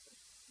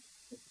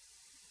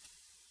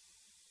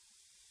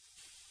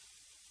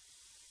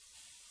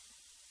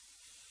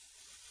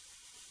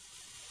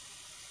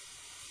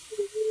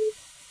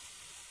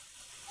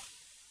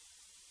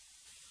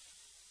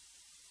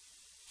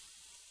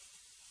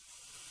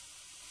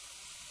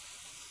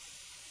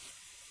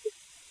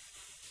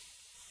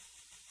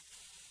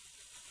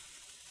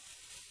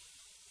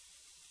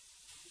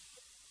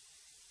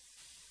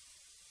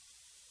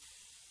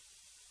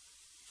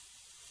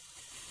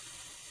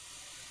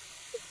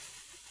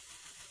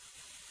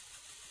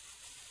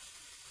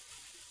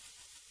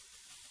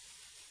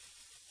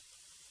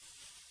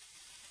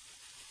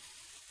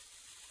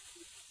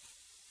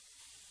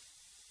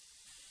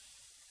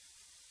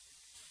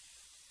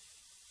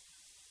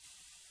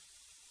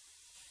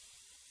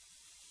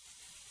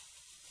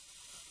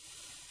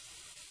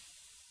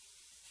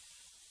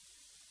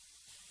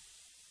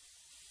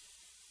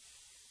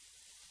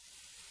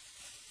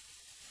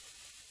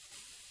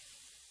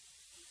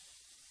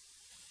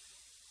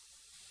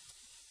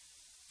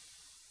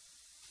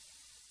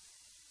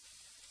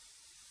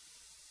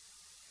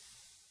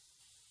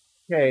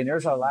 Okay, and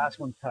there's our last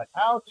one cut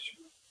out.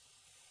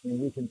 And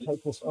we can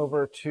take this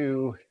over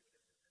to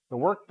the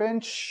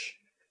workbench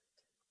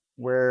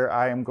where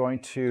I am going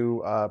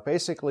to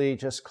basically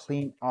just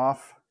clean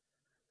off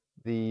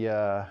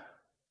the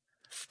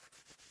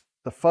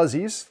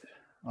fuzzies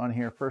on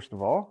here first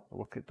of all.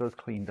 We'll get those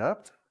cleaned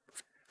up.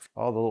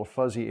 All the little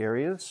fuzzy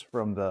areas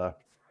from the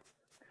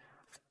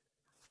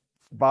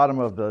bottom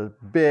of the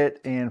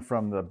bit and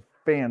from the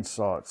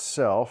bandsaw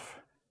itself.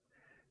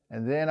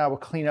 And then I will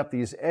clean up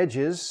these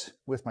edges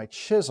with my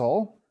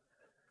chisel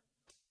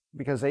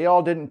because they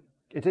all it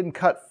didn't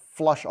cut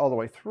flush all the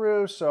way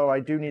through, so I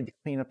do need to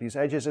clean up these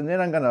edges. And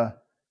then I'm gonna,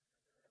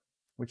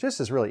 which this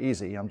is really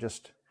easy, I'm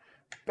just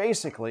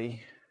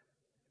basically,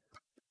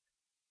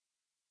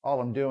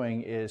 all I'm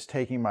doing is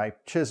taking my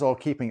chisel,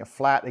 keeping it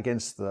flat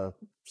against the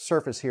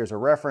surface here as a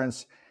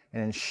reference,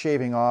 and then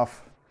shaving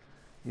off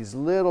these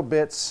little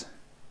bits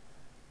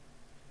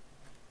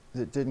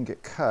that didn't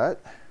get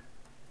cut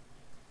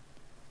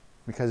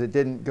because it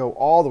didn't go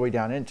all the way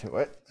down into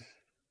it.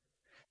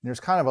 And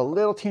there's kind of a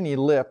little teeny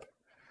lip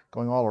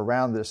going all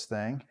around this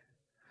thing.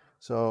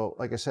 So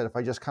like I said, if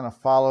I just kind of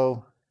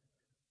follow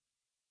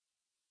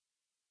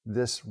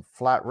this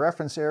flat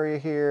reference area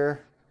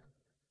here,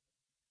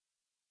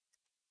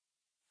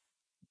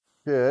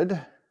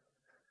 should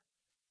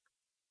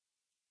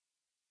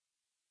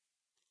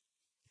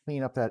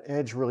clean up that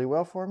edge really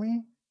well for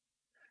me.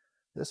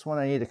 This one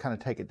I need to kind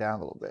of take it down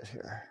a little bit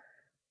here.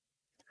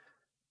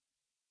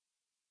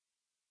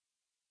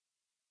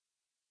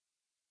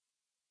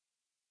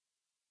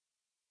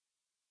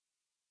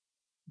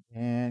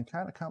 And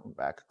kind of come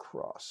back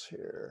across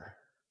here.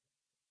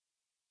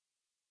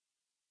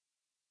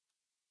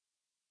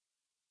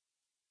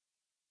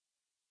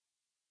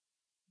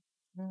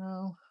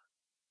 Now,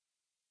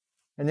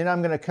 and then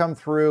I'm going to come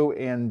through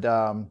and,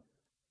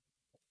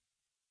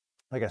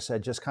 like I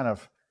said, just kind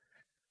of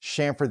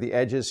chamfer the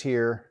edges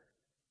here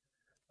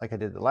like I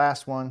did the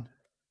last one.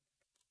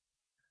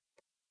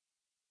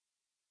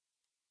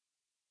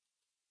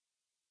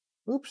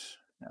 Oops,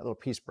 that little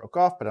piece broke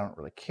off, but I don't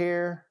really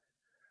care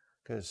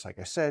because, like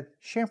I said,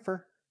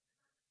 chamfer.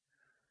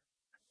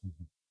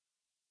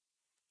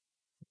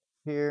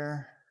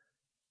 here.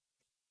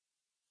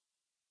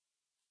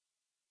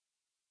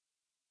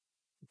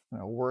 I'm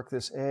going to work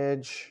this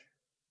edge.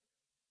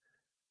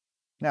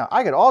 Now,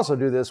 I could also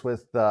do this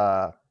with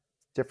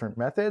different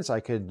methods. I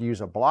could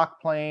use a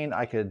block plane.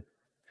 I could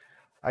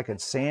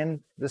sand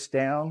this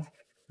down.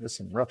 There's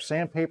some rough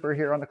sandpaper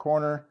here on the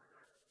corner.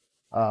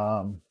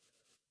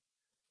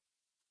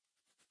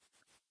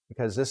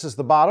 Because this is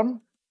the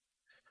bottom.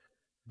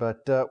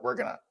 But we're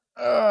going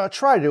to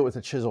try to do it with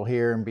a chisel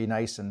here and be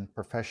nice and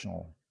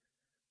professional.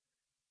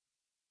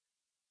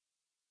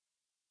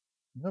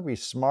 What would be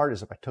smart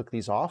is if I took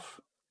these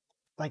off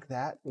like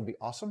that. Would be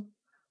awesome.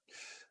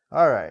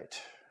 All right.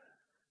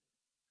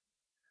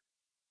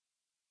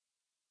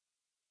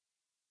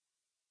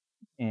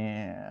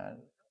 And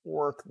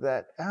work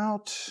that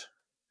out.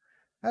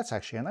 That's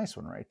actually a nice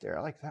one right there.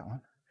 I like that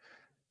one.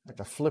 I have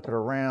to flip it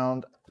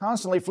around,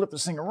 constantly flip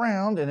this thing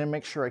around, and then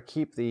make sure I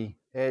keep the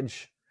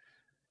edge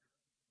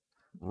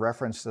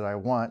reference that I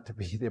want to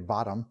be the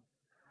bottom.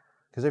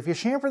 Because if you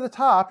chamfer the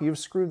top, you've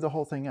screwed the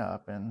whole thing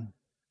up. And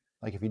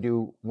like if you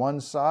do one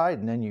side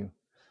and then you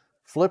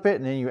flip it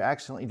and then you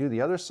accidentally do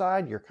the other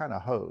side, you're kind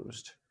of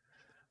hosed.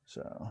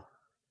 So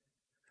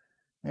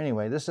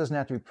anyway, this doesn't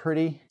have to be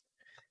pretty.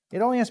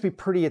 It only has to be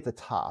pretty at the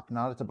top,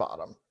 not at the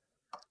bottom.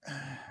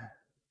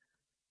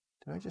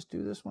 Did I just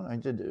do this one? I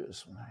did do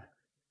this one.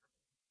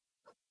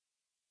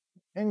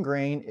 End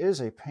grain is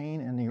a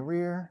pain in the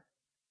rear.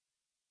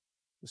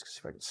 Just see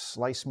if I can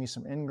slice me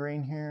some end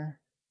grain here.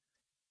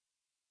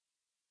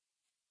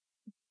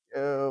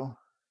 Go.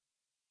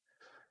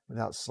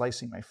 Without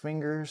slicing my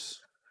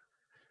fingers.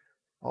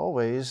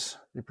 Always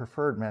the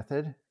preferred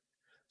method.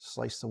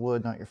 Slice the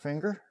wood, not your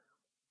finger.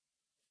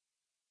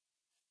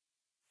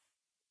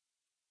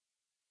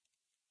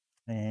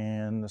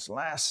 And this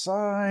last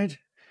side.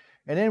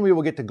 And then we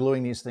will get to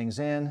gluing these things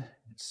in.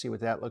 Let's see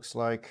what that looks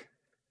like.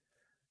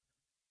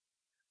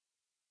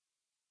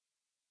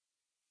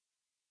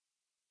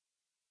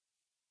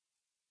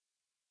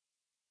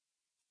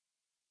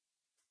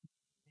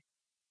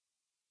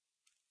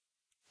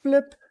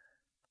 Flip.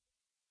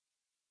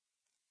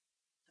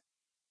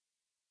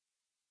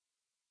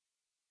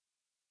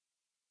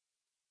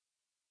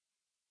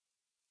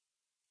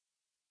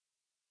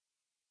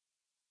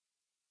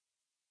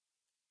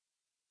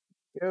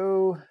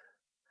 Go.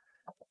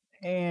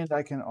 And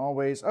I can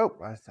always, oh,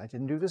 I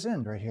didn't do this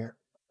end right here.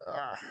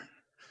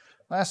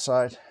 Last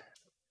side.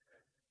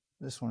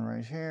 This one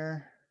right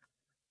here.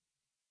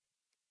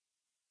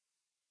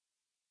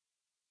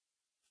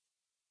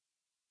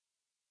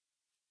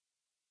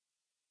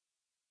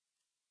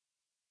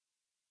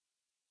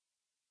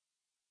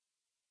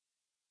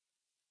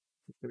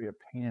 It's gonna be a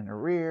pain in the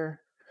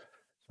rear.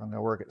 So I'm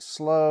gonna work it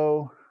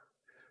slow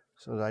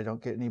so that I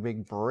don't get any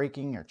big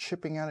breaking or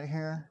chipping out of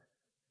here.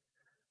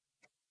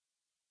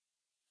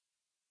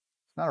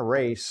 It's not a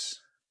race,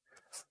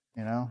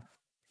 you know.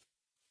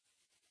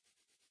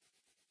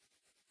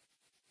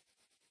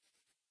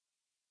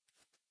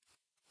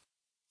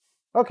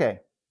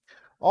 Okay,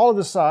 all of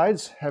the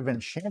sides have been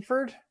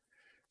chamfered,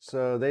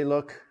 so they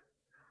look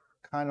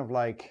kind of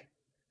like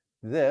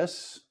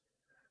this.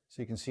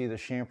 So you can see the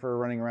chamfer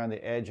running around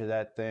the edge of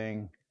that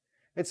thing.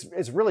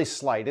 It's really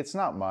slight. It's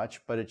not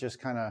much, but it just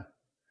kind of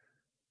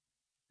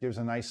gives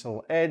a nice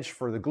little edge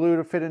for the glue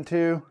to fit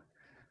into.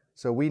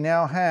 So we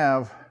now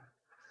have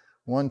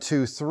 1,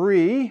 2,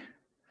 3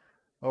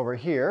 over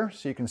here,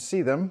 so you can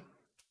see them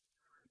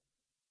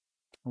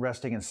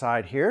resting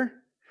inside here.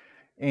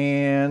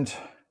 And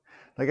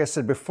like I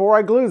said, before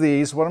I glue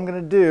these, what I'm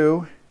going to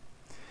do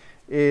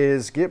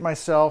is get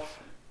myself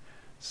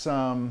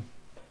some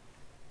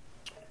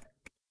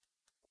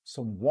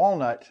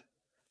walnut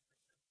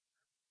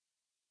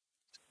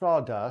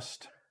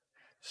sawdust.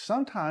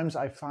 Sometimes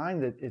I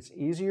find that it's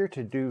easier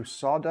to do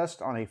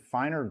sawdust on a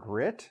finer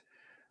grit.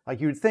 Like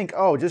you'd think,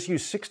 oh, just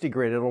use 60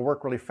 grit, it'll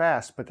work really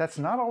fast, but that's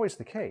not always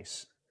the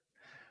case.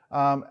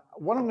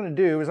 What I'm going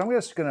to do is I'm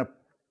just going to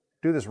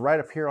do this right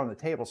up here on the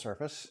table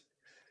surface,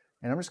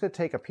 and I'm just going to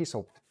take a piece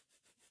of,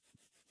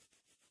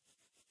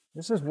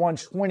 this is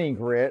 120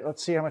 grit.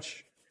 Let's see how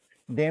much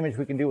damage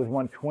we can do with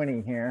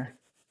 120 here.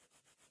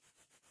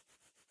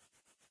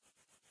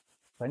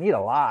 I need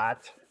a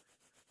lot,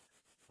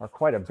 or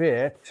quite a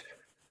bit.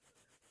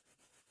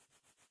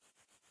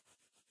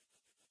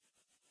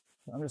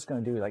 I'm just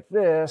going to do like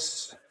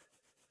this.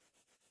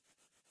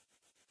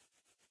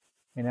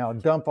 And I'll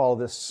dump all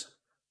this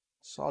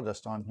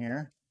sawdust on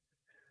here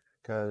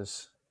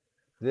because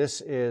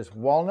this is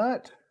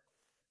walnut.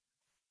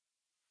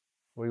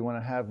 We want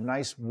to have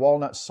nice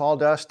walnut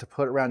sawdust to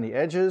put around the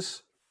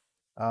edges.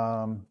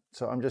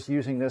 So I'm just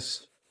using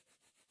this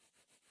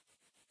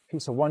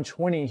piece of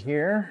 120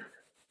 here.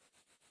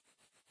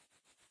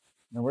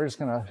 And we're just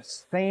going to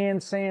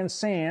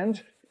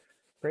sand,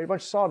 create a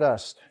bunch of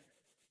sawdust.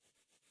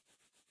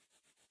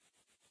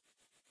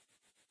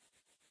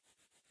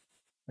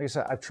 Like I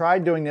said, I've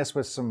tried doing this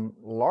with some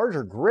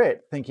larger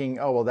grit, thinking,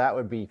 oh, well, that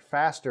would be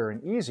faster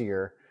and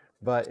easier,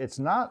 but it's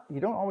not,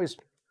 you don't always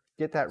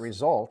get that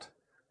result.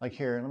 Like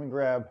here, let me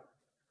grab,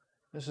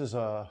 this is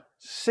a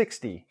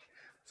 60.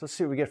 So let's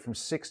see what we get from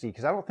 60,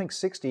 because I don't think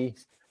 60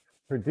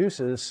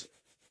 produces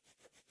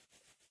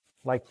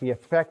like the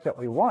effect that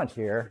we want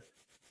here.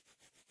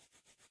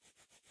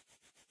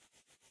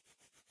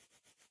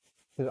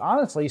 Because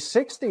honestly,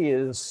 60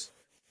 is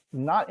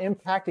not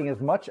impacting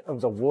as much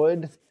of the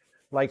wood.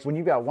 Like when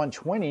you've got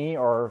 120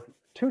 or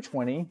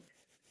 220,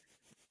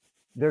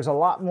 there's a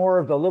lot more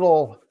of the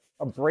little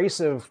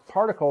abrasive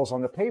particles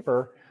on the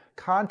paper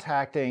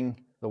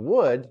contacting the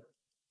wood.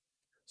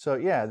 So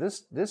yeah,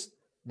 this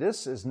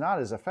is not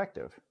as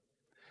effective.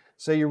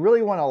 So you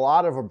really want a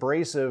lot of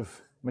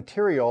abrasive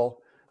material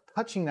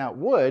touching that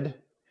wood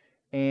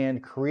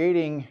and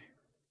creating,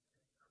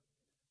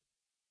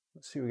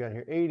 let's see what we got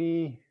here,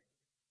 80.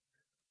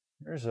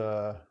 There's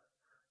a,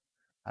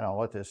 I don't know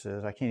what this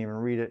is. I can't even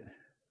read it.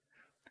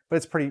 But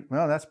it's pretty,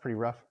 well, that's pretty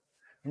rough.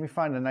 Let me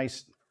find a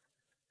nice,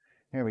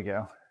 here we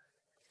go.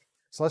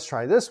 So let's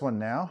try this one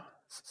now.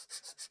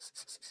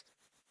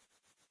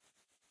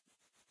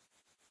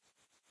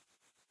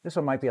 This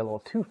one might be a little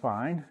too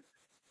fine.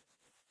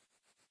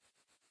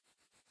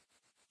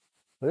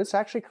 But it's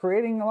actually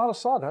creating a lot of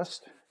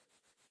sawdust.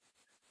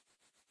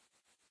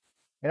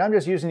 And I'm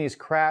just using these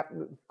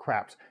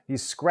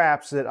these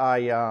scraps that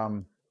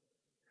I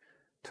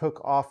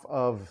took off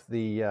of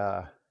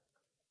the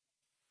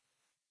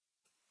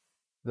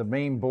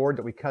main board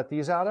that we cut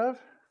these out of.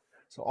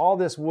 So all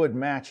this wood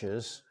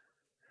matches.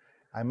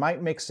 I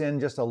might mix in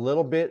just a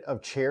little bit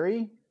of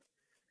cherry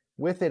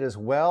with it as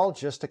well,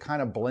 just to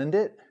kind of blend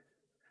it.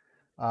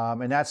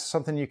 And that's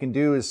something you can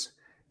do is,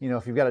 you know,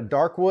 if you've got a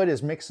dark wood,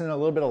 is mix in a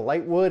little bit of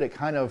light wood. It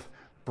kind of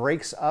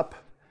breaks up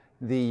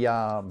the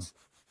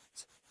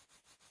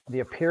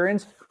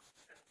appearance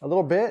a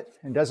little bit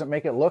and doesn't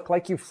make it look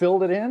like you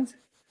filled it in,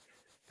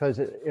 because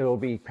it'll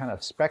be kind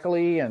of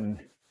speckly and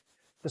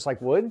just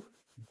like wood.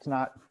 It's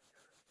not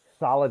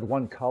solid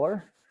one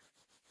color.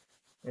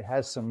 It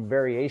has some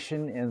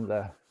variation in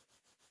the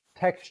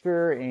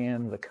texture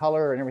and the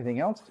color and everything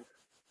else.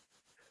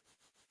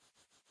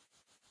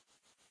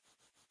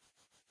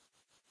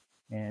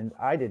 And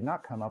I did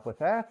not come up with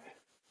that.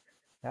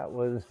 That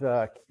was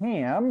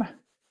Cam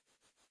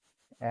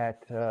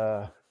at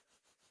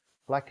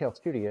Blacktail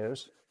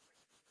Studios.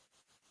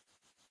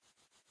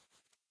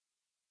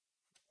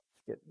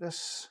 Get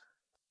this.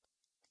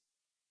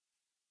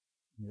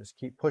 Just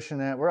keep pushing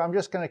that. I'm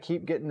just going to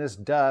keep getting this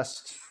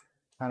dust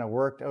kind of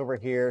worked over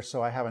here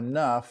so I have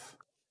enough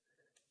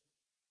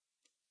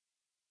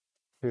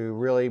to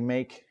really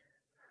make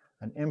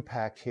an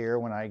impact here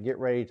when I get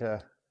ready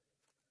to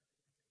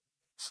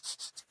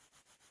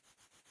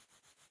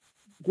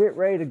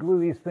glue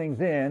these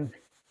things in.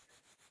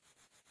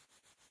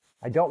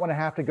 I don't want to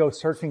have to go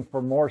searching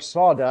for more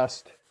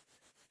sawdust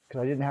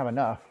because I didn't have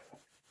enough.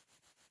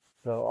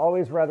 So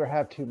always rather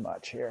have too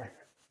much here.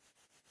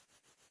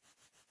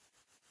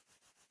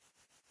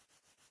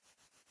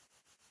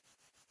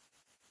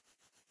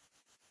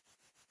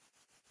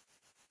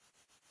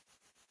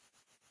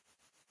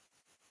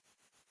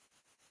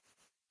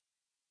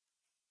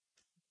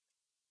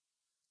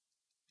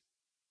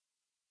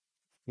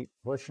 Keep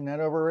pushing that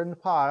over in the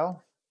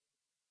pile.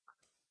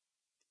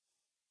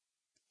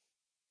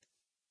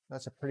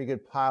 That's a pretty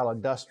good pile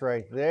of dust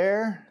right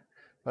there,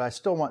 but I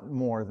still want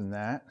more than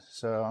that.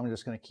 So I'm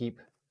just going to keep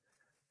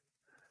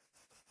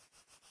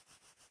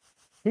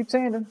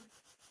sanding.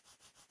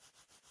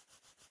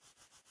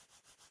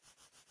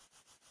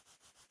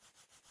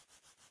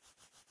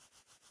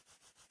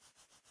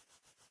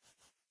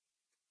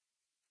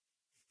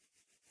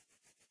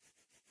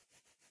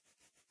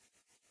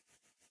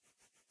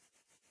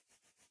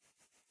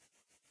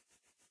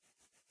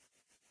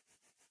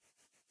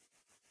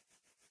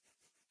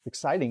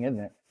 Exciting, isn't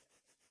it?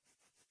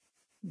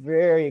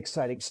 Very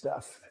exciting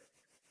stuff.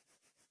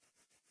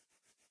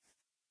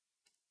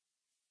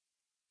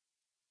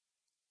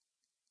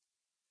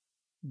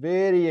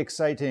 Very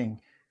exciting.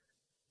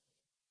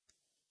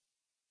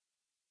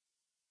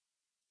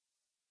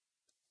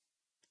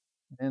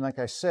 And like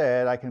I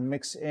said, I can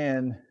mix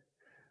in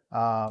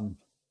a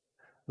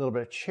little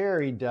bit of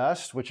cherry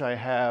dust, which I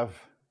have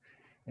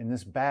in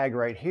this bag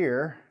right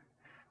here.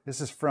 This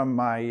is from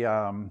my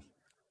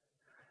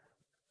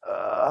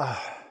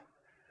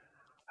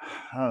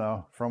I don't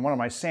know, from one of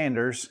my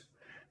sanders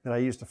that I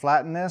used to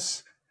flatten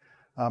this,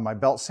 my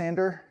belt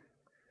sander.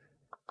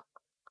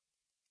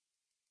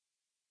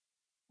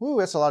 Ooh,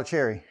 that's a lot of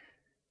cherry.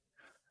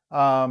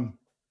 So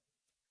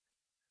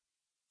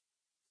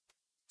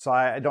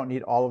I don't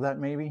need all of that,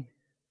 maybe.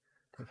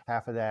 Take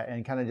half of that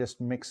and kind of just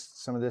mix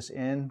some of this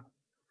in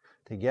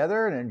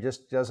together, and it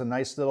just does a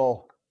nice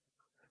little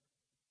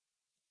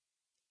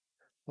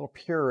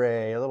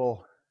puree, a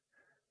little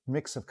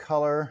mix of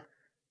color,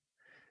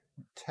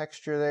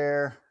 texture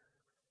there.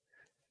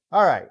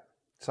 All right,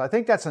 so I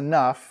think that's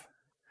enough.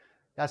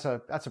 That's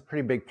a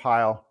pretty big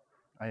pile.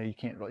 You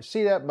can't really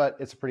see that, but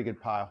it's a pretty good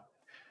pile.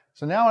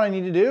 So now what I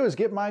need to do is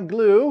get my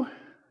glue,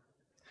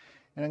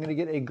 and I'm going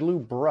to get a glue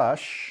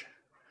brush.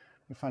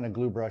 Let me find a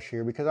glue brush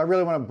here because I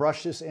really want to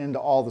brush this into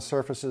all the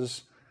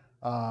surfaces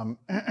and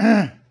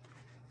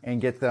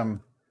get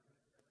them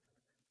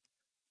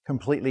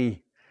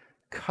completely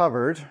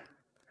covered.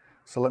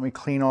 So let me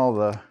clean all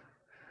the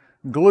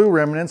glue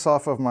remnants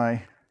off of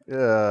my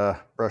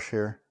brush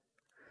here.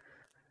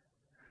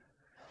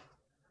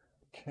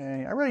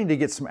 Okay, I really need to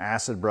get some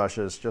acid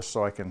brushes just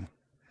so I can,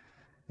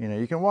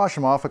 you can wash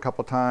them off a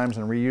couple times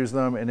and reuse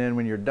them, and then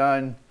when you're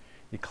done,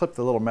 you clip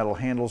the little metal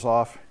handles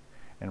off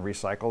and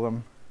recycle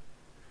them,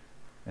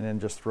 and then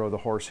just throw the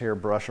horsehair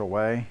brush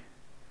away.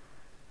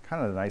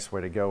 Kind of a nice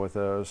way to go with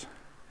those.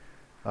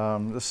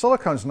 The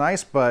silicone's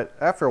nice, but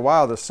after a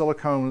while, the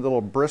silicone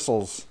little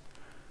bristles,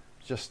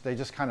 they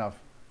just kind of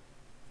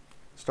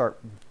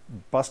start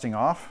busting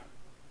off,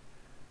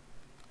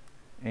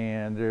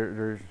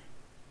 and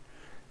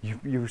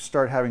you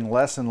start having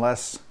less and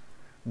less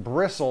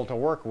bristle to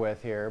work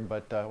with here.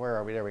 But where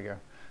are we? There we go.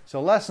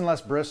 So less and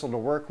less bristle to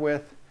work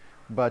with.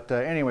 But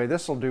anyway,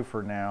 this will do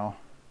for now.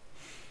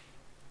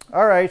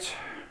 All right.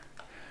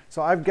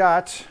 So I've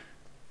got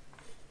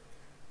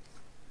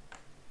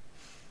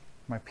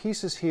my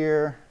pieces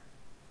here,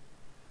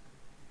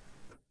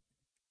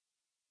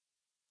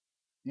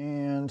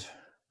 and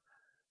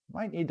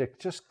might need to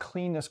just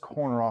clean this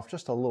corner off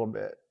just a little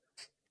bit,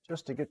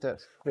 just to get that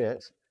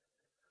fit.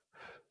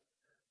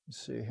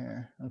 Let's see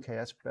here. Okay,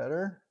 that's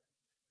better.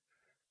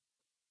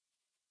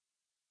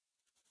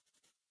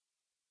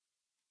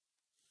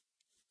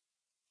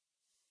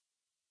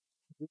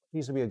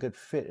 Needs to be a good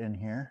fit in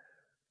here.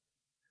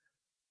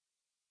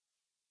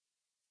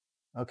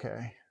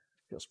 Okay,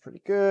 feels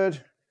pretty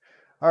good.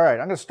 All right,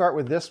 I'm gonna start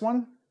with this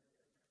one.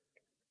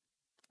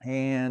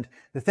 And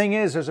the thing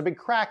is, there's a big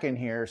crack in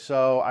here,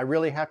 so I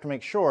really have to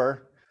make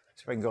sure.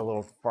 See if I can go a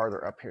little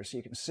farther up here so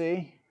you can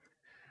see.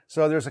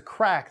 So there's a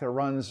crack that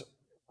runs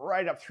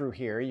right up through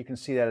here. You can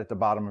see that at the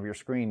bottom of your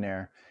screen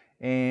there.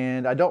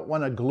 And I don't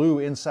want to glue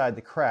inside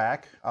the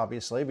crack,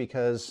 obviously,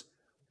 because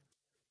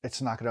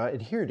it's not going to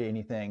adhere to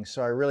anything.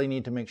 So I really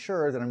need to make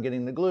sure that I'm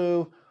getting the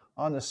glue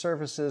on the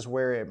surfaces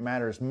where it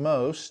matters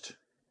most.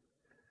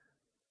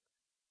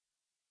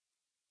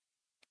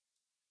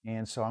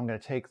 And so I'm going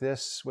to take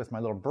this with my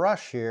little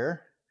brush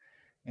here,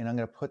 and I'm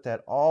going to put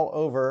that all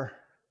over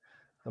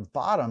the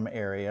bottom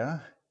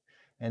area,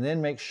 and then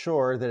make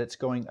sure that it's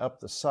going up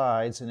the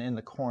sides and in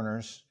the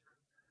corners.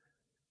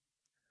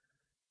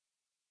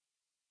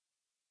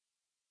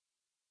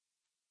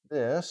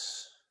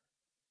 This,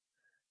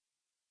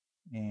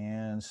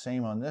 and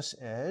same on this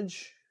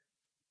edge.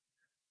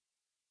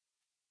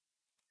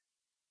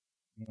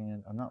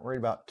 And I'm not worried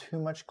about too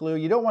much glue.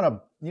 You don't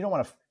want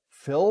to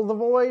fill the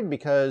void,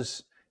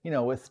 because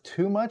with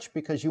too much,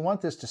 because you want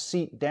this to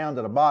seep down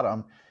to the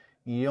bottom.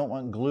 You don't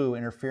want glue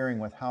interfering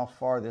with how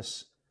far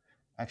this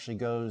actually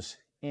goes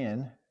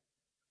in.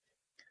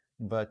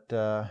 But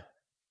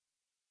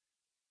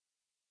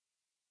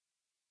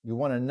you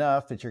want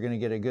enough that you're going to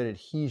get a good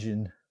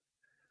adhesion.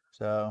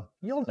 So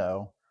you'll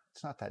know.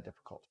 It's not that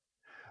difficult.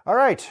 All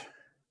right.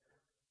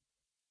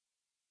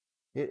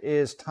 It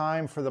is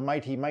time for the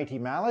mighty, mighty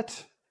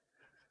mallet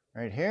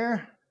right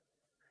here.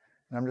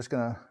 And I'm just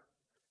going to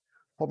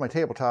hold my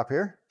tabletop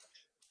here.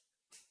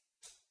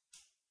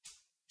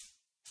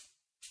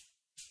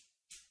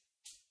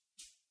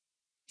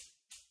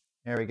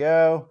 There we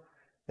go.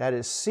 That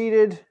is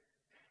seated.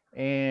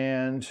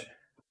 And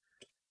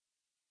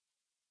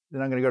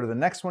then I'm going to go to the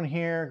next one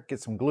here,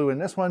 get some glue in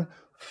this one.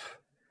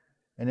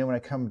 And then when I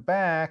come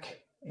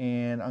back,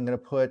 and I'm going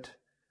to put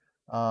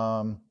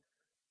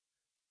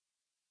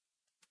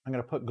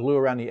glue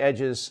around the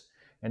edges,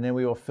 and then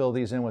we will fill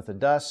these in with the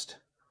dust.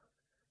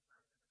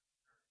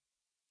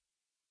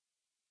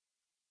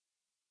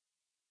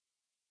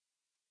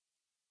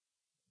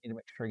 Need to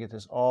make sure I get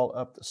this all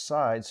up the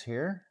sides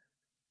here.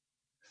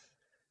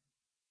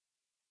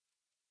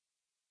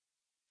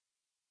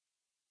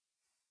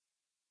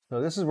 So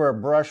this is where a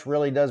brush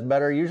really does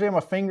better. Usually I'm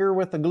a finger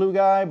with the glue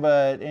guy,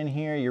 but in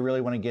here you really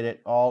want to get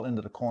it all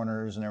into the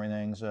corners and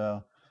everything.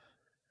 So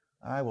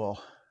I will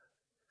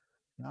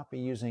not be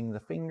using the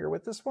finger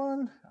with this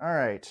one. All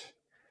right.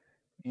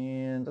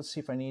 And let's see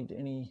if I need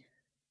any,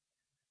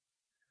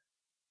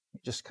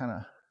 just kind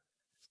of,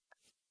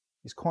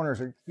 these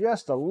corners are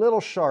just a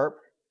little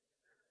sharp.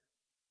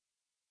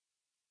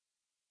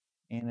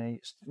 And I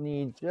just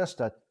need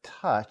just a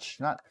touch.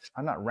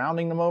 I'm not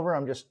rounding them over.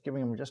 I'm just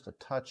giving them just a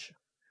touch.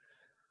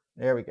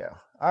 There we go.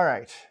 All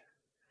right.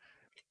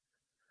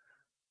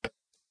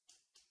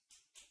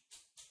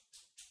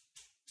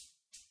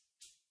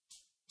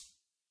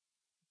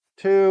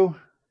 Two.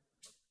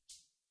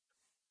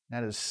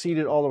 That is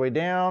seated all the way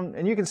down.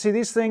 And you can see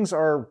these things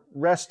are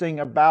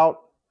resting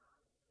about,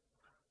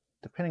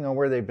 depending on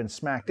where they've been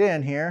smacked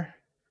in here,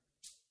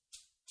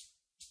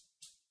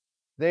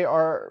 they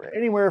are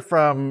anywhere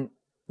from,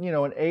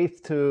 an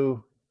eighth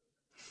to,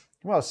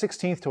 well, a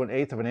 16th to an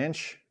eighth of an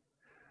inch.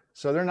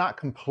 So they're not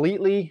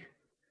completely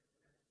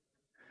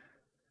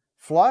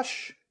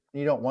flush.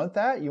 You don't want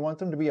that. You want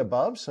them to be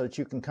above so that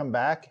you can come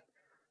back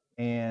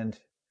and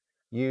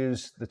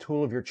use the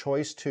tool of your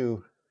choice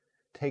to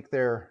take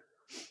their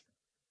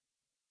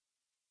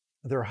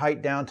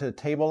height down to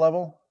table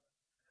level.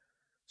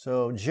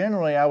 So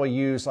generally I will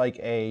use like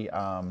a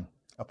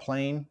a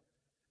plane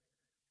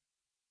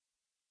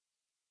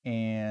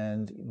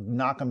and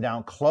knock them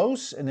down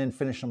close and then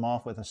finish them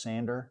off with a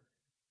sander.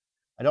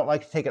 I don't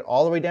like to take it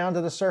all the way down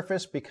to the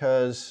surface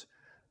because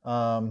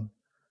give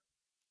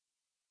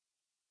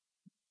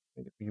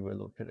it a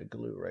little bit of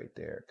glue right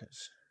there.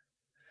 Because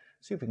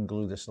see if we can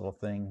glue this little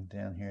thing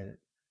down here.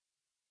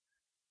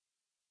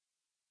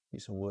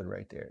 Piece of wood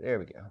right there. There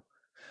we go.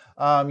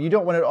 You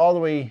don't want it all the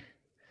way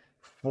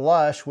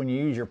flush when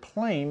you use your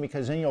plane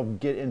because then you'll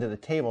get into the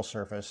table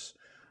surface.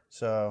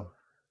 So,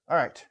 all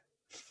right,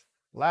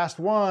 last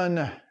one.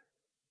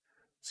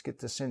 Let's get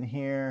this in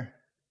here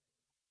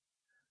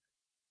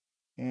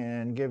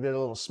and give it a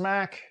little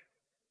smack.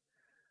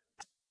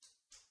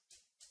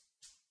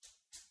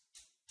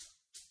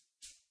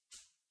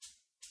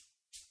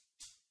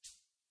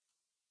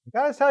 I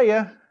gotta tell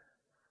you,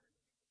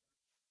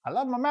 I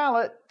love my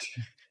mallet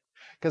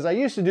because I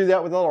used to do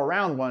that with a little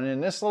round one,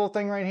 and this little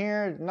thing right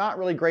here, not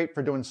really great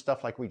for doing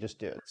stuff like we just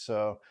did.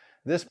 So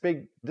this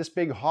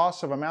big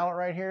hoss of a mallet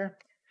right here,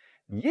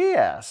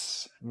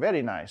 yes,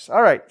 very nice.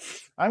 All right,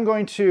 I'm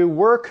going to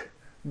work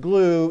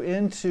glue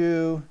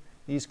into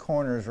these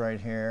corners right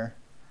here.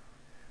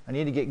 I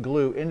need to get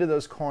glue into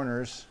those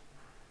corners.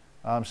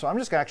 So I'm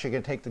just actually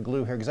going to take the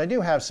glue here because I do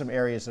have some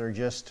areas that are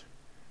just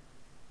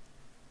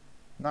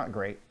not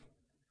great.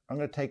 I'm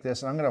going to take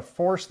this and I'm going to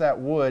force that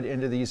wood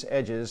into these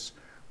edges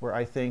where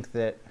I think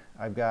that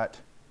I've got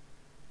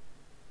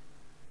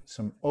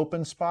some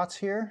open spots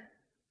here.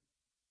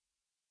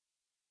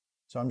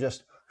 So I'm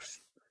just,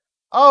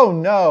 oh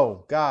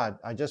no, God,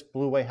 I just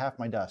blew away half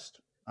my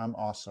dust. I'm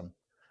awesome.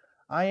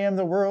 I am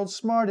the world's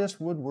smartest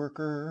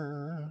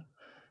woodworker.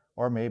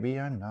 Or maybe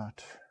I'm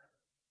not.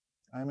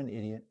 I'm an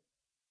idiot.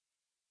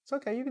 It's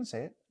okay, you can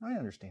say it. I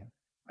understand.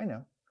 I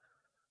know.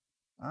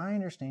 I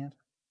understand.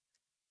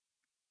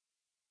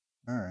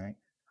 All right.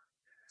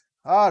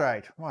 All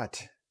right,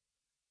 what?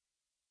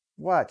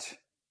 What?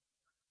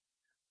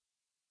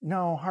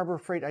 No, Harbor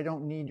Freight, I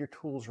don't need your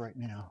tools right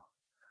now.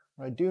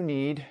 What I do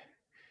need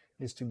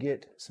is to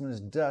get some of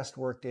this dust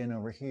worked in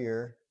over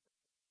here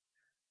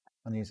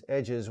on these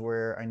edges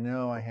where I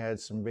know I had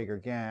some bigger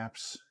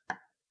gaps.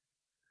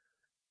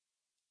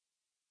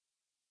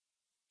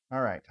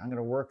 All right, I'm going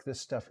to work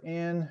this stuff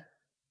in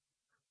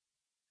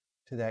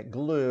to that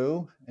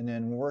glue and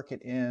then work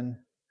it in,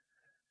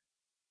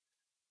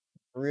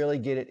 really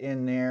get it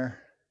in there.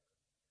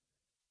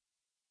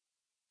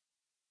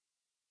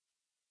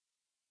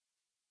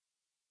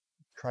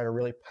 Try to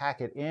really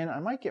pack it in. I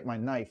might get my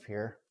knife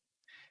here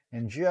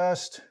and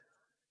just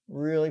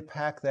really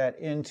pack that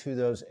into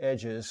those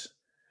edges.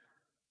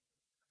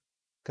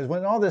 Because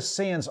when all this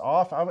sands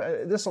off,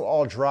 this will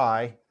all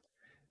dry.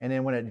 And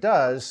then when it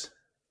does,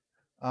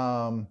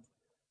 I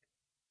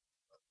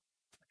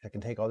can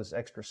take all this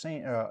extra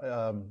sand,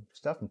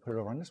 stuff and put it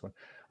over on this one.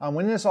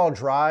 When this all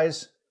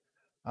dries,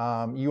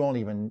 you won't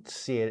even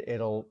see it.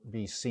 It'll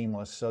be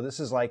seamless. So this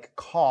is like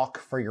caulk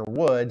for your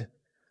wood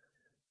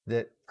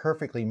that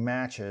perfectly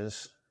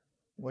matches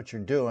what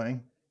you're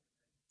doing.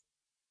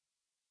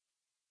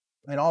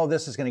 And all of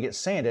this is going to get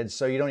sanded,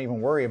 so you don't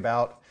even worry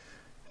about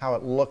how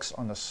it looks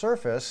on the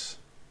surface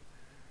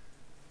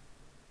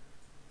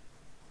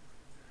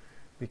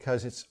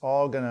because it's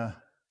all going to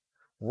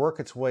work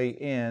its way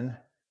in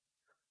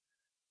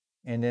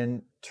and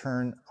then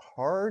turn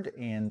hard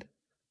and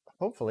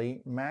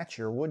hopefully match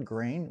your wood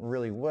grain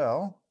really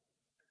well.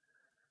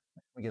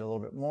 We get a little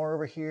bit more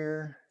over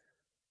here.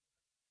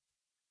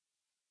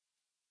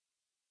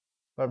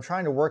 But I'm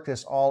trying to work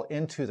this all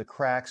into the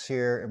cracks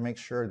here and make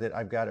sure that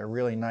I've got a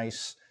really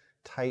nice,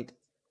 tight,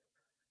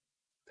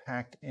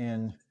 packed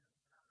in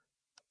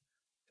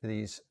to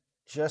these,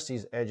 just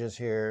these edges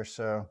here.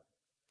 So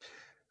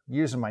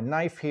using my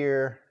knife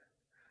here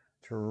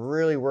to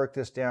really work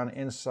this down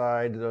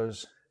inside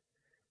those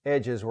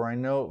edges where I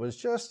know it was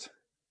just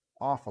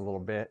off a little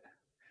bit.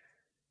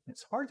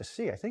 It's hard to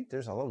see. I think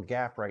there's a little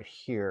gap right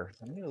here.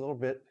 I need a little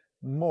bit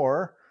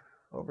more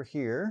over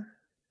here.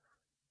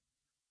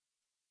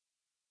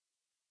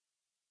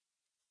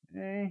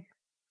 Okay.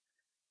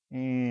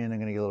 And I'm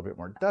going to get a little bit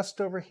more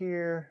dust over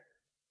here.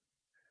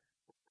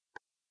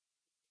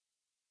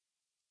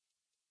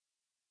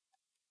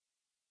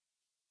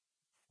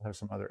 I have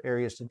some other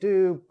areas to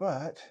do,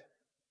 but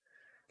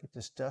get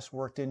this dust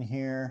worked in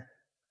here.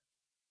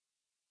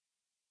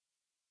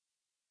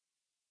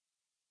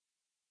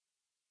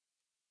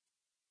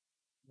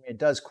 It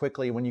does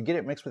quickly, when you get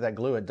it mixed with that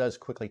glue, it does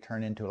quickly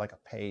turn into like a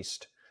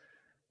paste.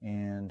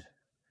 And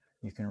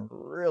you can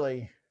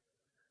really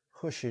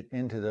push it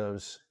into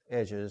those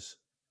edges.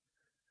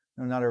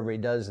 Not everybody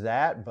does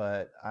that,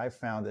 but I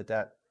found that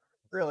that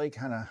really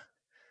kind of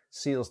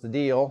seals the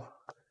deal.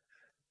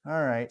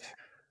 All right,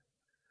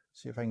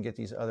 see if I can get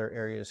these other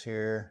areas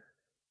here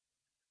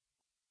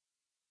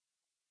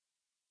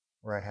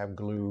where I have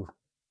glue.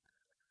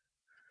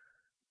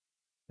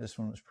 This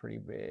one was pretty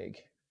big.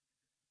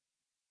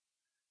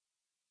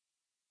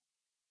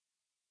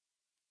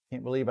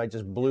 Can't believe I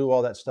just blew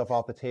all that stuff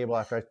off the table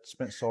after I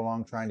spent so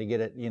long trying to get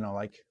it, you know,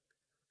 like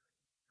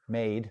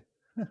made.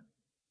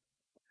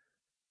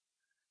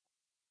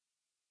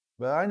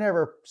 But I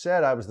never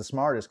said I was the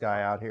smartest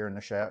guy out here in the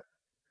shack.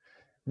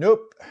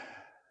 Nope,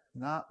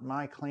 not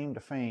my claim to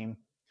fame.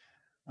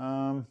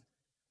 Looking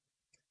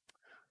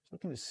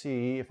to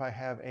see if I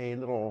have a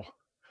little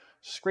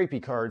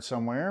scrapey card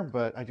somewhere,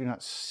 but I do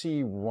not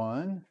see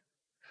one.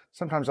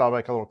 Sometimes I'll have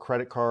like a little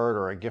credit card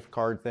or a gift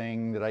card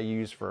thing that I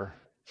use for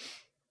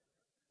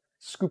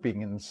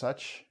scooping and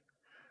such,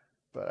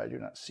 but I do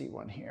not see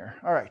one here.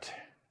 All right,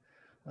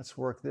 let's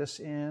work this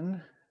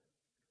in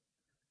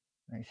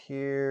right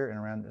here and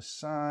around this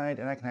side,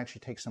 and I can actually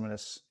take some of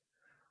this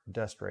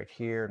dust right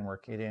here and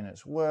work it in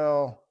as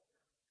well.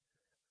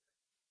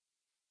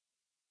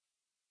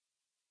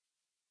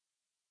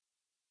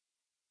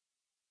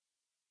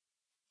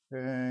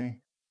 Okay.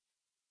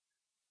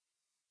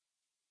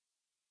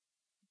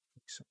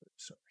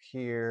 So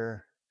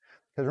here,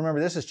 because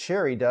remember this is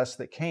cherry dust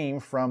that came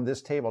from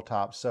this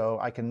tabletop, so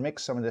I can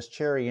mix some of this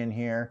cherry in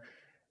here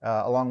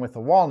along with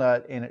the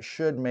walnut, and it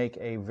should make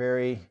a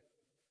very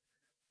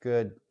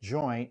good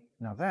joint.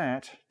 Now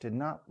that did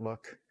not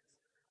look,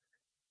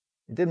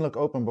 it didn't look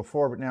open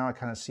before, but now I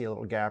kind of see a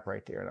little gap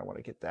right there, and I want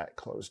to get that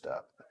closed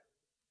up.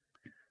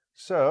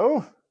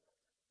 So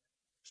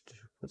let's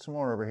put some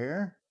more over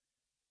here.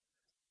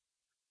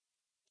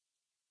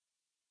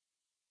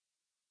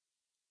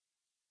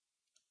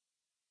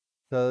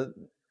 So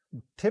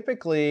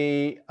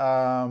typically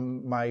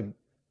my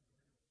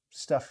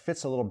stuff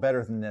fits a little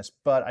better than this,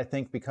 but I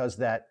think because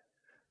that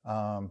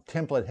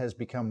template has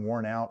become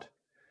worn out,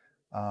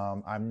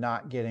 I'm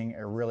not getting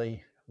a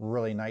really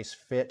nice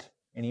fit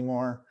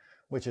anymore,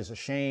 which is a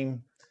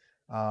shame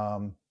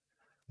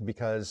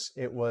because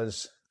it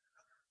was,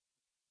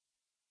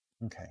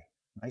 okay,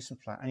 nice and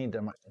flat. I need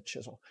to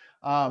chisel.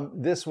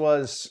 This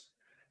was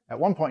at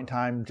one point in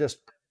time just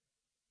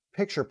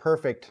picture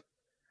perfect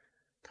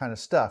kind of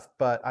stuff,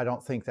 but I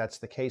don't think that's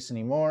the case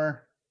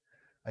anymore.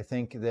 I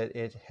think that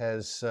it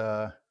has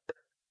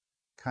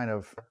kind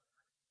of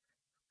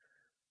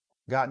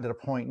gotten to the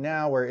point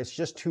now where it's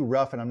just too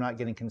rough and I'm not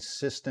getting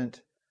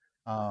consistent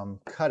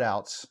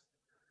cutouts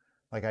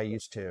like I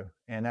used to,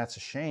 and that's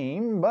a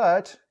shame.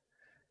 But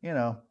you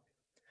know,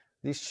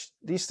 these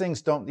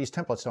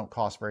templates don't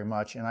cost very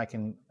much, and I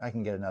can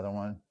get another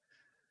one.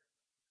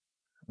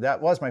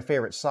 That was my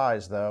favorite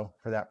size though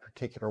for that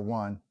particular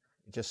one.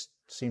 It just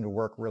seemed to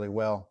work really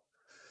well.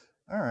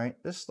 All right,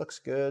 this looks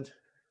good.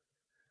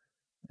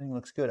 Everything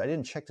looks good. I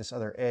didn't check this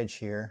other edge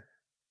here.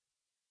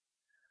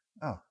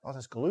 Oh, all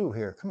this glue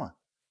here. Come on.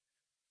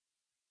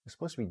 It's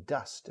supposed to be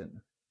dust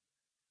and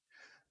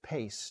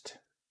paste.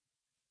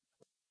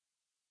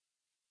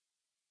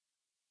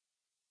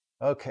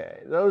 Okay,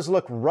 those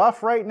look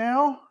rough right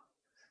now.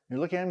 You're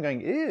looking at them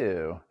going,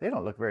 ew, they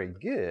don't look very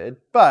good.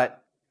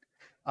 But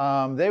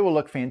they will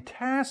look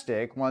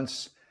fantastic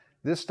once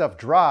this stuff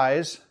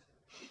dries.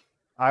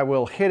 I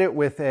will hit it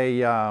with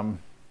a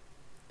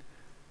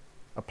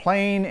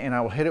plane, and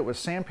I will hit it with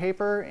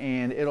sandpaper,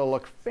 and it'll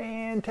look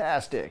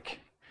fantastic.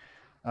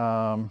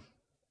 All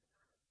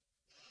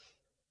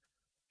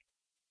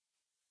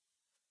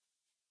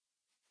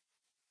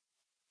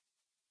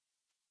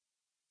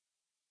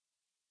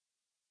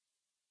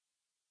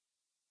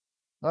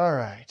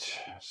right,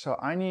 so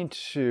I need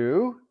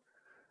to,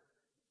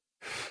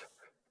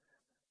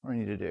 what do I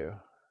need to do?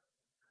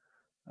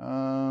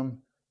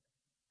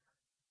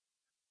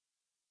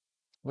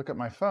 Look at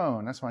my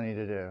phone. That's what I need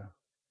to do.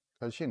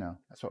 Because, you know,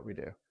 that's what we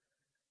do.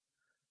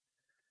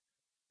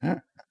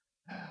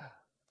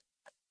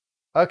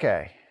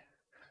 Okay.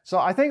 So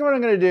I think what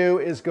I'm going to do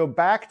is go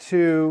back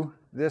to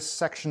this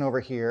section over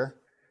here.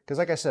 Because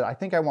like I said, I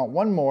think I want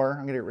one more.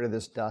 I'm going to get rid of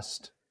this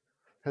dust.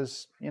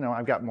 Because, you know,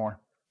 I've got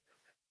more.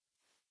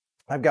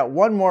 I've got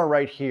one more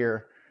right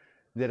here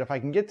that if I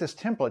can get this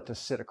template to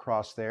sit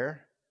across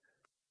there,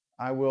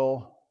 I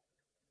will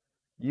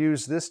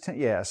use this.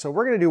 Yeah, so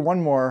we're going to do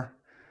one more.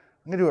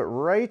 I'm going to do it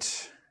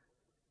right,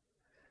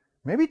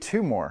 maybe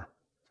two more,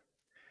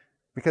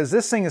 because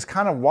this thing is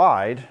kind of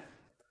wide.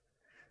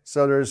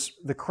 So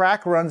the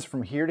crack runs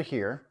from here to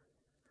here.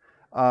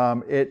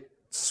 It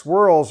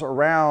swirls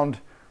around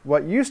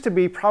what used to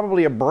be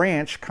probably a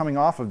branch coming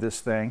off of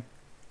this thing.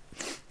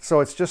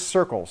 So it's just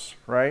circles,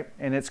 right?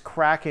 And it's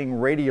cracking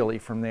radially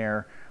from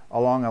there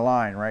along a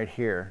line right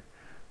here.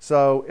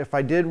 So if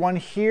I did one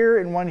here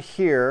and one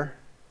here,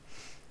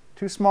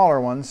 two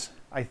smaller ones,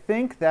 I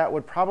think that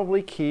would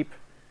probably keep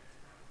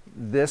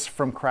this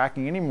from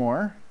cracking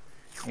anymore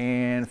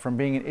and from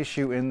being an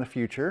issue in the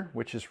future,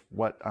 which is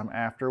what I'm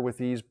after with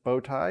these bow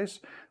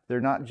ties.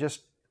 They're not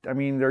just, I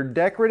mean, they're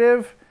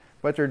decorative,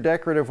 but they're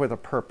decorative with a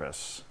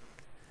purpose.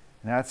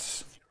 And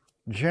that's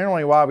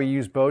generally why we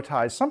use bow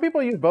ties. Some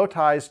people use bow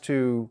ties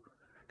to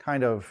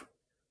kind of,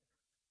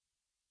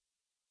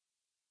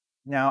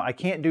 now I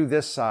can't do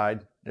this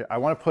side. I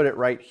want to put it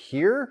right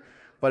here,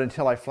 but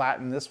until I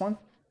flatten this one,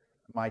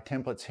 my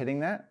template's hitting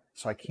that,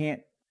 so I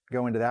can't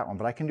go into that one,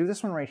 but I can do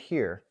this one right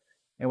here.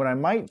 And what I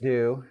might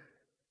do,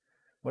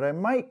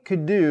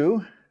 could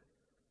do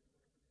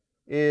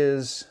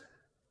is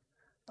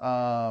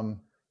do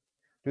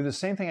the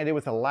same thing I did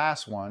with the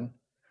last one,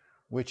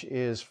 which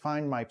is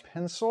find my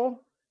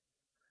pencil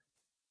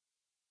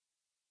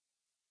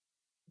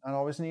Not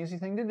always an easy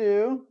thing to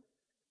do.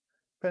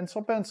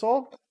 Pencil,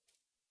 pencil.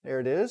 There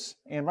it is.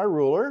 And my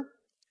ruler.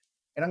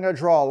 And I'm going to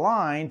draw a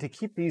line to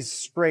keep these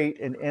straight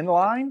and in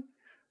line.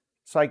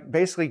 So I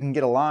basically can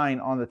get a line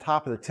on the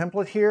top of the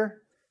template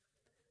here.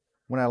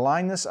 When I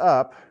line this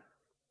up,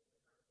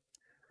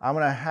 I'm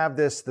going to have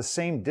this the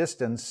same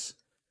distance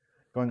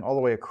going all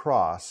the way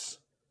across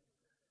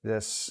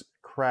this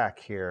crack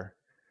here.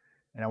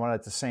 And I want it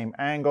at the same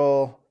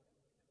angle.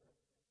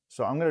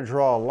 So I'm going to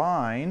draw a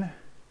line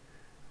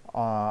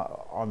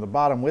on the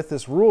bottom with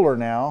this ruler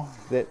now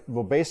that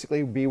will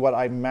basically be what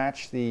I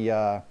match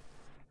the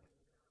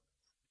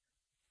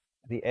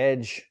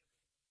edge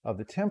of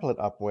the template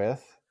up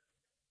with.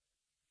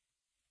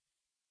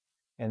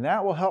 And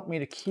that will help me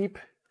to keep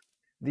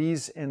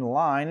these in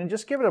line and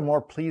just give it a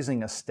more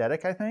pleasing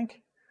aesthetic, I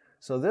think.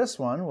 So this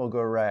one will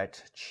go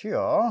right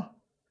here,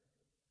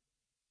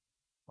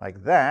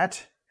 like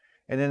that.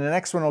 And then the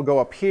next one will go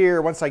up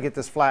here. Once I get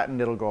this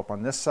flattened, it'll go up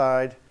on this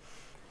side.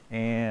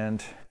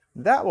 And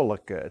that will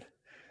look good.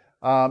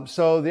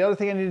 So the other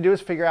thing I need to do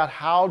is figure out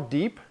how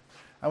deep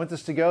I want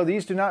this to go.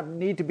 These do not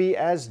need to be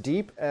as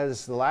deep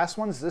as the last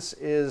ones. This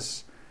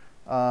is,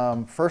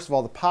 first of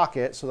all, the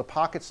pocket. So the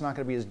pocket's not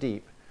going to be as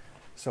deep.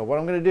 So what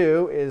I'm going to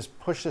do is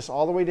push this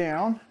all the way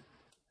down.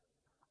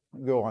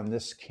 Go on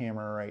this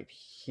camera right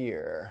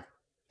here.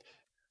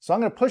 So I'm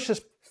going to push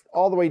this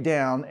all the way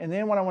down, and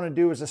then what I want to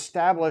do is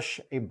establish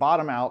a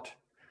bottom out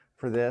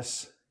for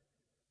this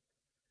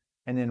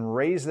and then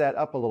raise that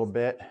up a little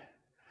bit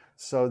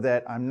so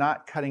that I'm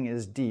not cutting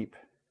as deep.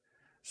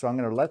 So I'm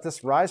going to let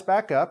this rise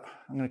back up.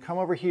 I'm going to come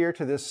over here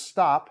to this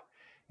stop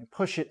and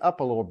push it up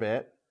a little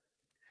bit.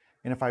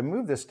 And if I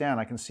move this down,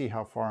 I can see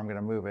how far I'm going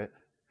to move it.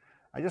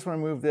 I just want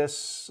to move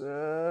this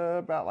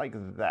about like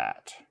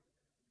that.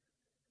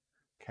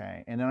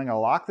 Okay, and then I'm going to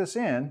lock this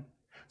in.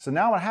 So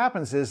now what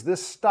happens is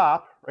this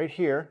stop right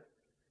here,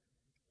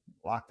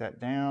 lock that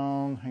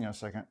down. Hang on a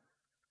second.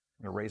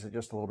 I'm going to raise it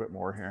just a little bit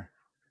more here.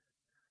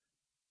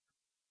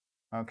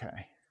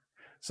 Okay,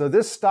 so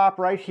this stop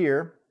right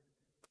here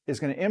is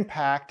going to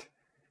impact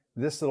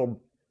this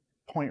little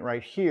point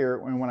right here.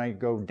 And when I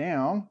go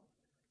down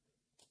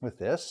with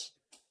this,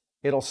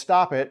 it'll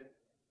stop it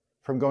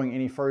from going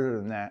any further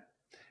than that.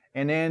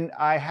 And then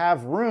I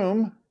have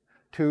room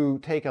to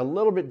take a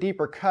little bit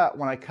deeper cut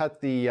when I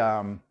cut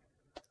the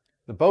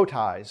bow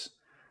ties.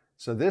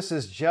 So this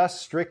is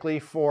just strictly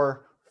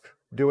for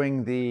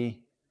doing the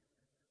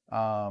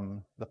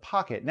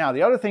pocket. Now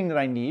the other thing that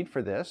I need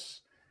for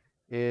this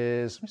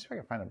is, let me see if I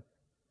can find a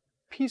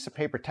piece of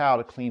paper towel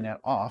to clean that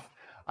off.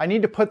 I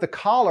need to put the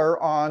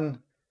collar on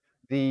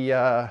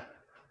the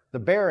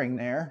bearing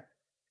there,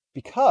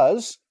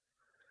 because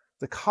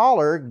the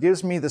collar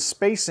gives me the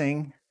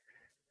spacing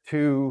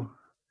to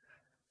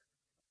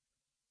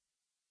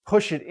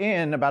push it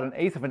in about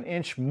 1/8 of an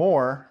inch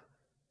more.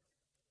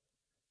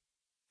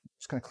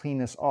 Just going to clean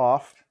this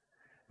off,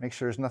 make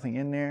sure there's nothing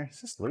in there.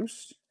 Is this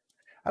loose?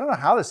 I don't know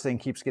how this thing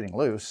keeps getting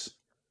loose.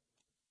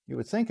 You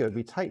would think it would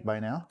be tight by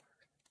now.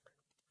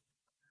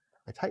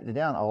 I tightened it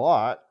down a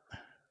lot,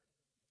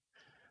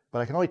 but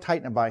I can only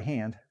tighten it by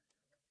hand.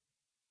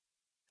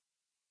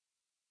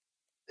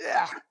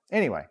 Yeah.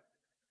 Anyway,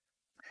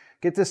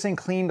 get this thing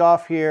cleaned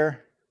off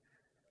here.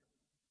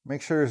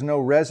 Make sure there's no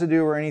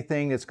residue or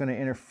anything that's going to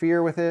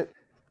interfere with it.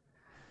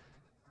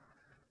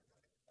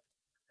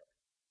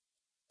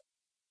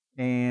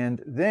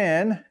 And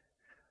then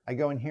I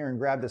go in here and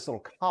grab this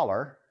little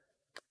collar.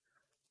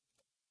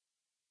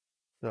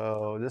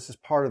 So this is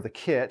part of the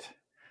kit.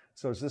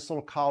 So it's this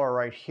little collar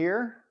right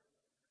here,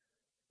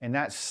 and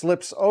that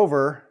slips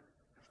over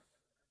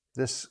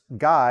this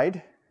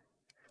guide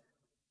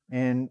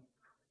and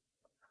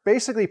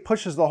basically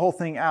pushes the whole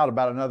thing out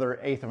about another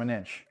 1/8 of an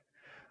inch.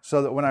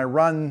 So that when I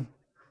run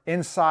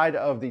inside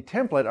of the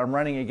template, I'm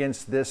running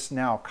against this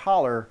now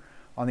collar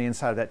on the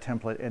inside of that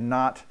template and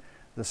not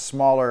the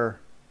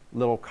smaller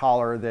little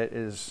collar that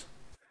is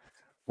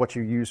what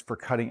you use for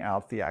cutting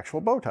out the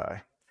actual bow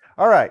tie.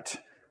 All right,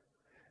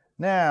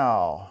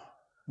 now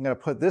I'm going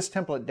to put this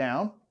template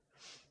down.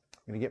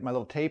 I'm going to get my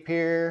little tape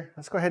here.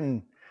 Let's go ahead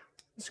and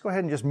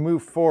just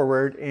move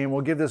forward, and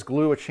we'll give this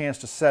glue a chance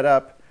to set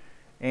up.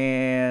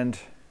 And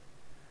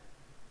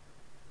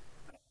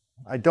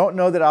I don't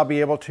know that I'll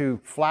be able to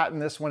flatten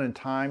this one in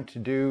time to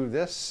do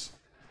this.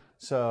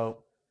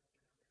 So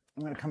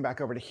I'm going to come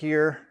back over to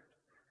here,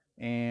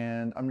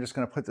 and I'm just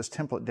going to put this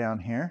template down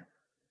here.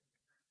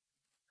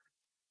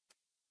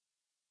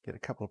 Get a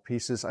couple of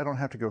pieces. I don't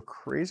have to go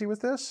crazy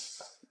with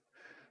this.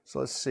 So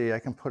let's see, I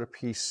can put a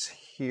piece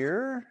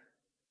here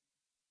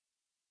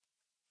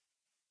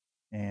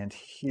and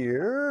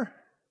here.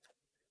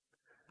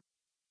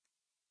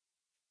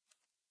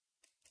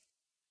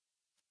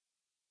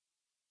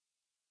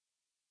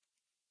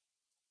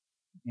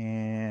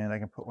 And I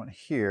can put one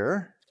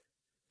here.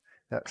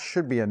 That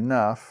should be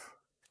enough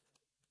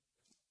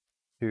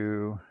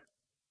to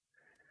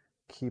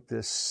keep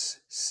this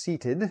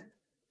seated.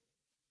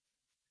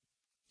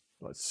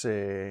 Let's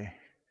see,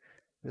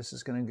 this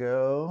is going to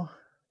go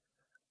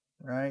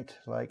right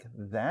like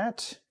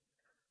that.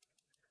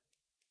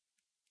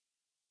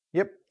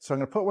 Yep, so I'm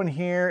gonna put one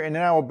here, and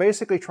then I will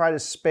basically try to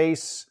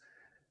space,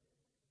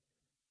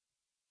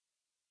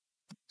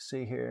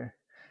 see here,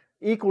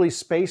 equally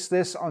space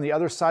this on the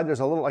other side. There's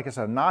a little, like I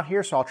said, a knot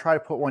here, so I'll try to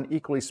put one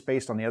equally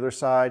spaced on the other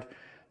side,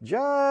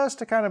 just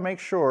to kind of make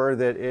sure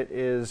that it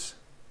is,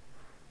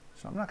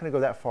 so I'm not gonna go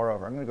that far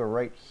over. I'm gonna go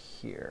right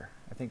here.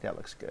 I think that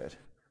looks good.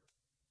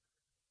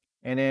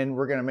 And then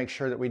we're gonna make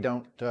sure that we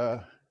don't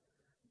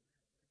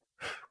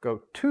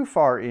go too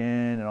far in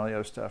and all the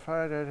other stuff.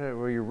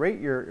 Will you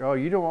rate your, oh,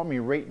 you don't want me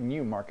rating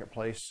you,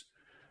 Marketplace.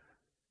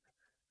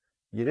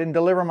 You didn't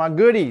deliver my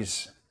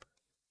goodies.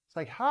 It's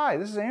like, hi,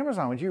 this is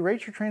Amazon. Would you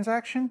rate your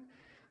transaction?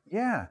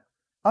 Yeah,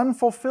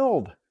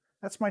 unfulfilled.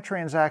 That's my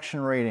transaction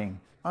rating,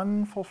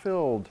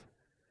 unfulfilled.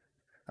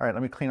 All right,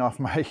 let me clean off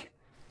my,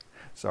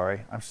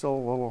 sorry, I'm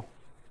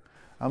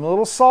a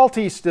little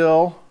salty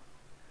still.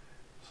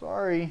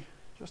 Sorry,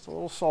 just a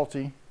little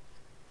salty.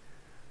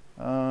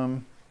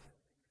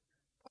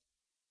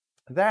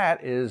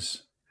 That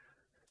is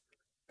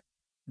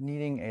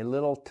needing a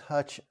little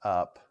touch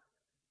up.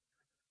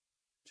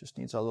 Just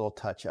needs a little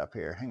touch up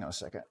here. Hang on a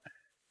second.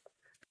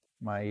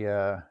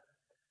 My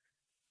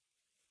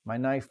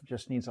knife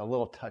just needs a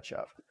little touch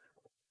up.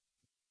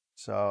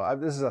 So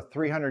this is a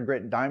 300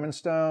 grit diamond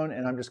stone,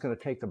 and I'm just going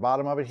to take the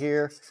bottom of it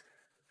here.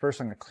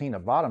 First, I'm going to clean the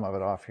bottom of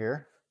it off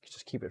here.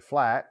 Just keep it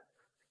flat.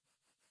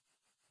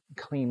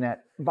 Clean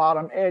that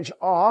bottom edge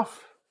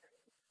off.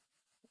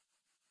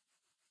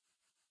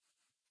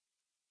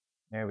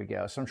 There we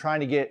go. So I'm trying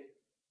to get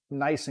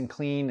nice and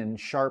clean and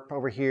sharp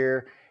over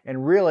here.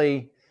 And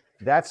really,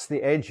 that's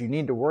the edge you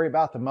need to worry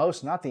about the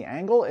most, not the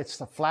angle. It's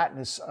the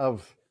flatness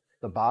of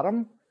the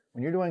bottom.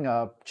 When you're doing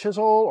a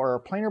chisel or a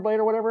planer blade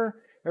or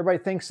whatever,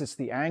 everybody thinks it's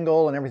the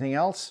angle and everything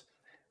else.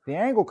 The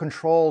angle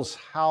controls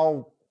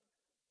how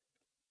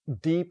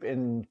deep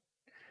and,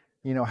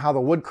 you know, how the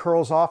wood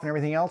curls off and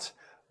everything else.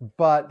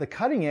 But the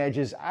cutting edge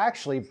is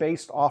actually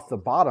based off the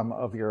bottom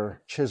of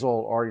your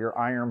chisel or your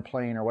iron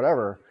plane or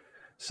whatever.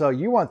 So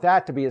you want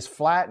that to be as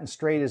flat and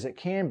straight as it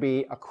can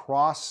be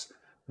across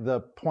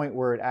the point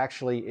where it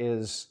actually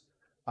is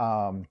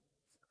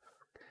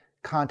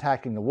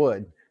contacting the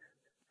wood.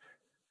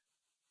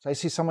 So I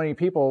see so many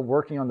people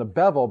working on the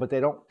bevel, but they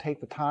don't take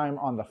the time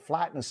on the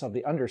flatness of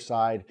the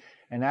underside,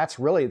 and that's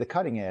really the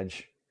cutting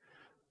edge.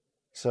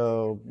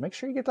 So make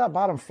sure you get that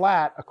bottom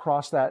flat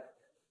across that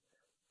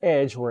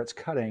edge where it's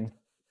cutting.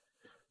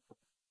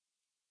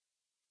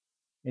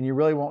 And you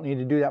really won't need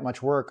to do that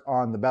much work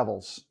on the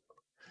bevels.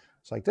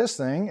 It's like this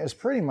thing is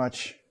pretty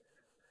much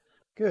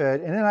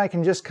good. And then I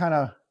can just kind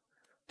of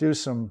do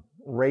some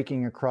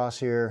raking across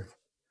here.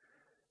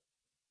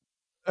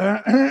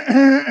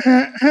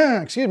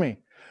 Excuse me.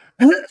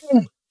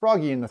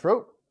 Froggy in the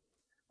throat.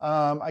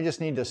 I just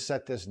need to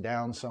set this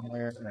down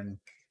somewhere and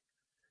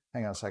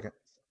hang on a second.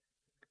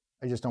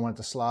 I just don't want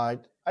it to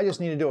slide. I just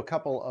need to do a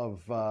couple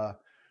of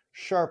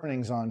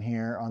sharpenings on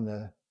here on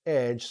the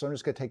edge. So I'm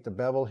just going to take the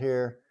bevel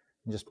here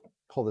and just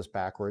pull this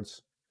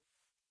backwards.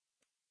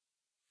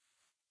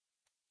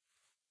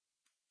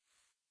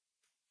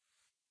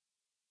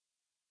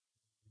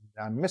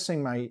 I'm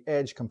missing my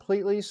edge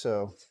completely,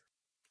 so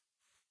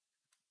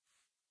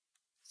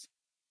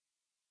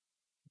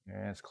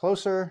and it's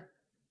closer.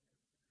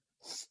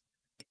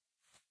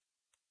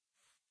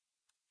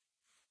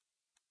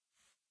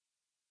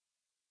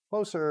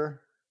 Closer.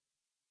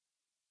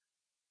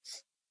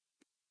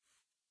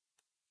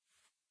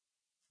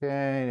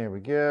 Okay, there we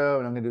go.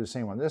 And I'm going to do the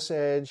same on this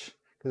edge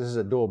because this is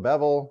a dual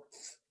bevel.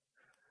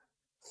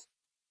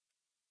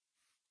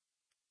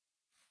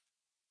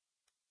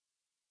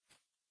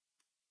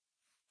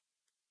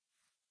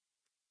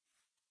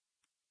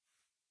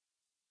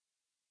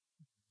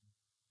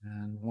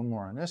 And one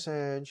more on this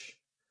edge.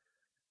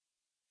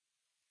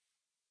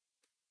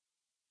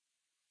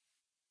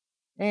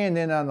 And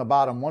then on the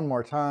bottom one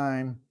more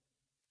time,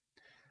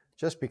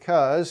 just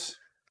because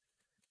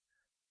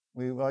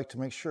we like to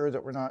make sure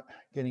that we're not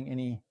getting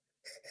any,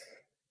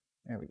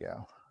 there we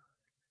go.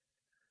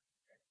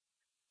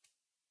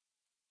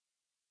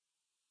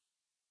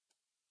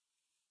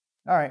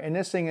 All right, and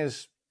this thing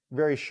is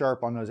very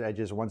sharp on those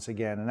edges once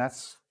again, and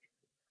that's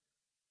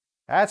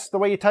the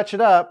way you touch it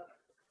up.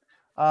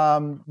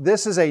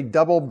 This is a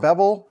double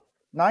bevel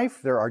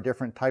knife. There are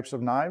different types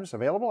of knives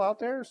available out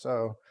there,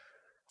 so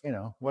you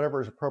know,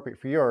 whatever is appropriate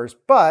for yours.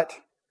 But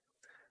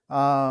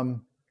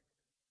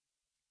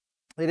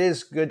it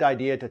is a good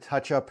idea to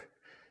touch up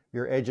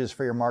your edges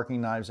for your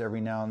marking knives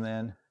every now and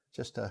then,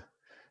 just to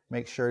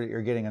make sure that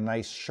you're getting a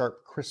nice,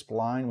 sharp, crisp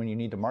line when you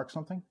need to mark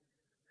something.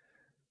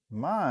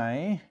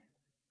 My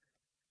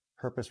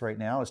purpose right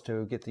now is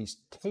to get these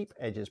tape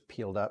edges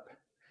peeled up.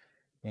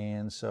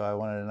 And so I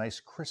wanted a nice,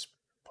 crisp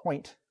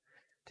point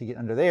to get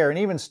under there. And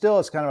even still,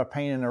 it's kind of a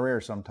pain in the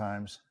rear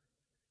sometimes.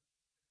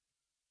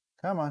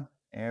 Come on.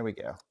 There we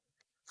go.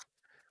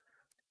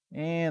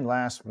 And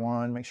last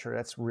one, make sure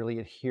that's really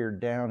adhered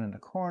down in the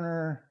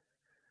corner.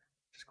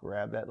 Just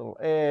grab that little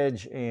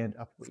edge and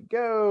up we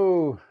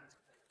go.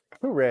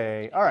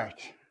 Hooray. All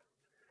right.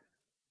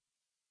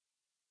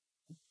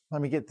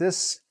 Let me get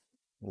this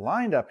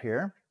lined up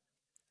here.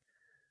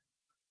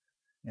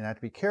 And I have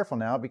to be careful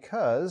now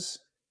because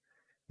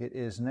it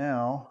is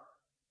now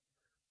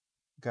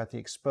got the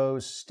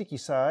exposed sticky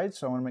side.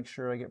 So I want to make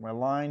sure I get my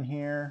line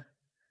here.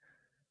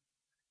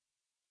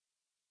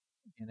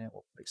 And then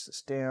we'll place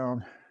this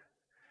down.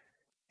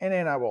 And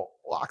then I will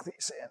lock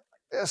these in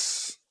like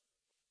this.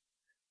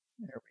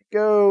 There we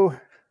go.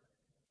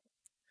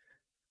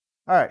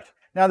 All right.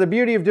 Now the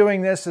beauty of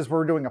doing this is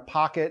we're doing a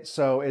pocket,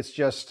 so it's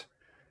just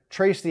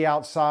trace the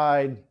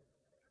outside.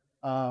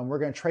 We're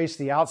going to trace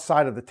the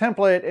outside of the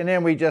template, and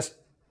then we just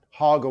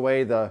hog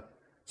away the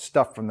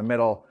stuff from the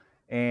middle,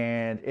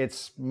 and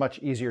it's much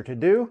easier to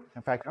do.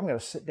 In fact, I'm going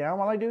to sit down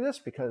while I do this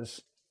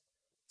because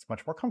it's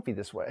much more comfy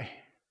this way.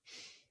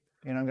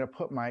 And I'm going to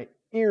put my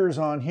ears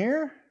on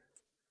here.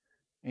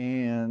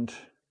 And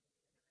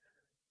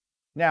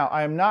now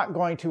I'm not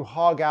going to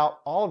hog out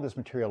all of this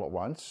material at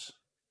once.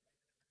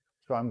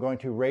 So I'm going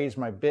to raise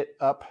my bit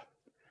up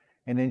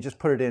and then just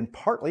put it in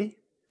partly.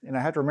 And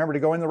I have to remember to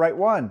go in the right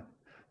one.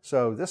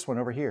 So this one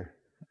over here,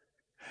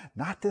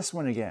 not this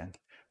one again.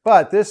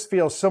 But this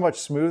feels so much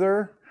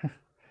smoother.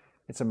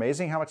 It's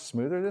amazing how much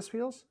smoother this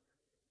feels.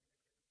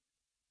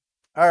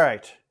 All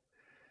right,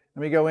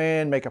 let me go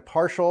in, make a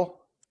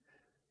partial,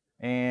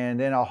 and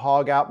then I'll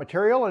hog out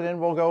material, and then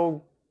we'll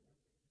go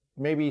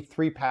maybe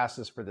 3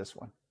 passes for this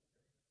one.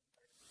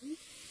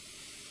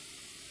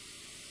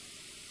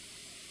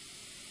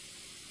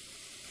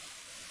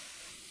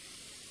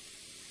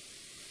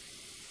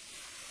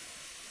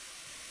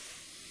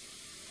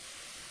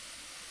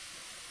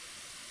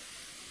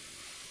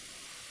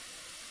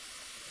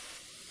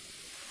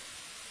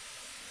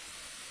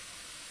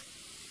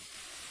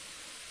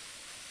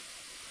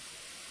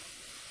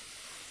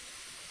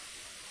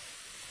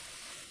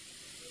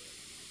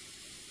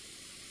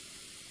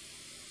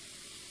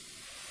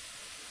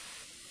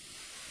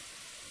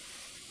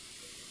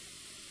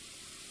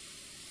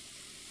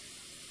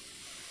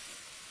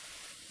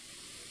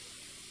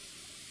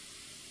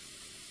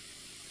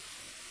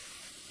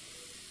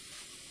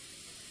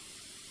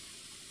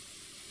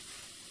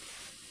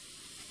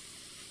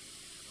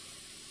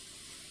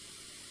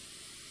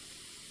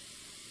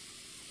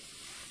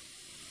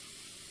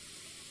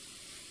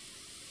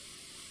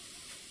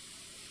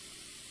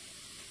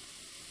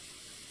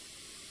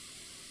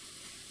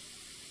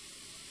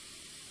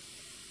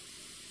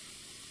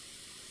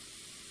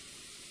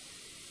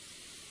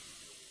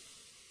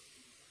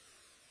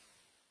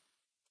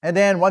 And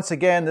then once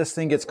again, this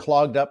thing gets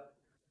clogged up.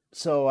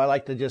 So I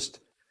like to just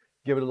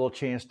give it a little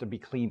chance to be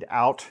cleaned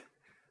out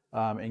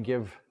and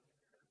give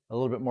a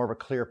little bit more of a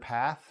clear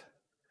path.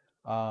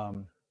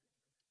 And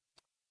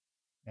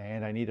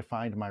I need to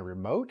find my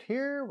remote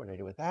here. What did I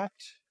do with that?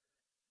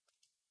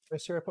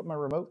 Where's where I put my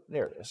remote?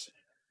 There it is.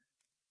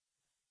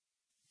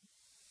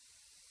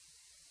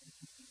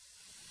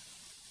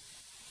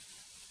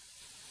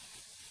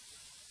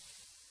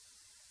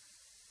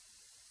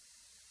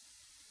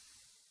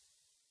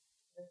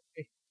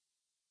 Okay.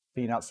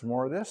 Clean out some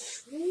more of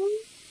this.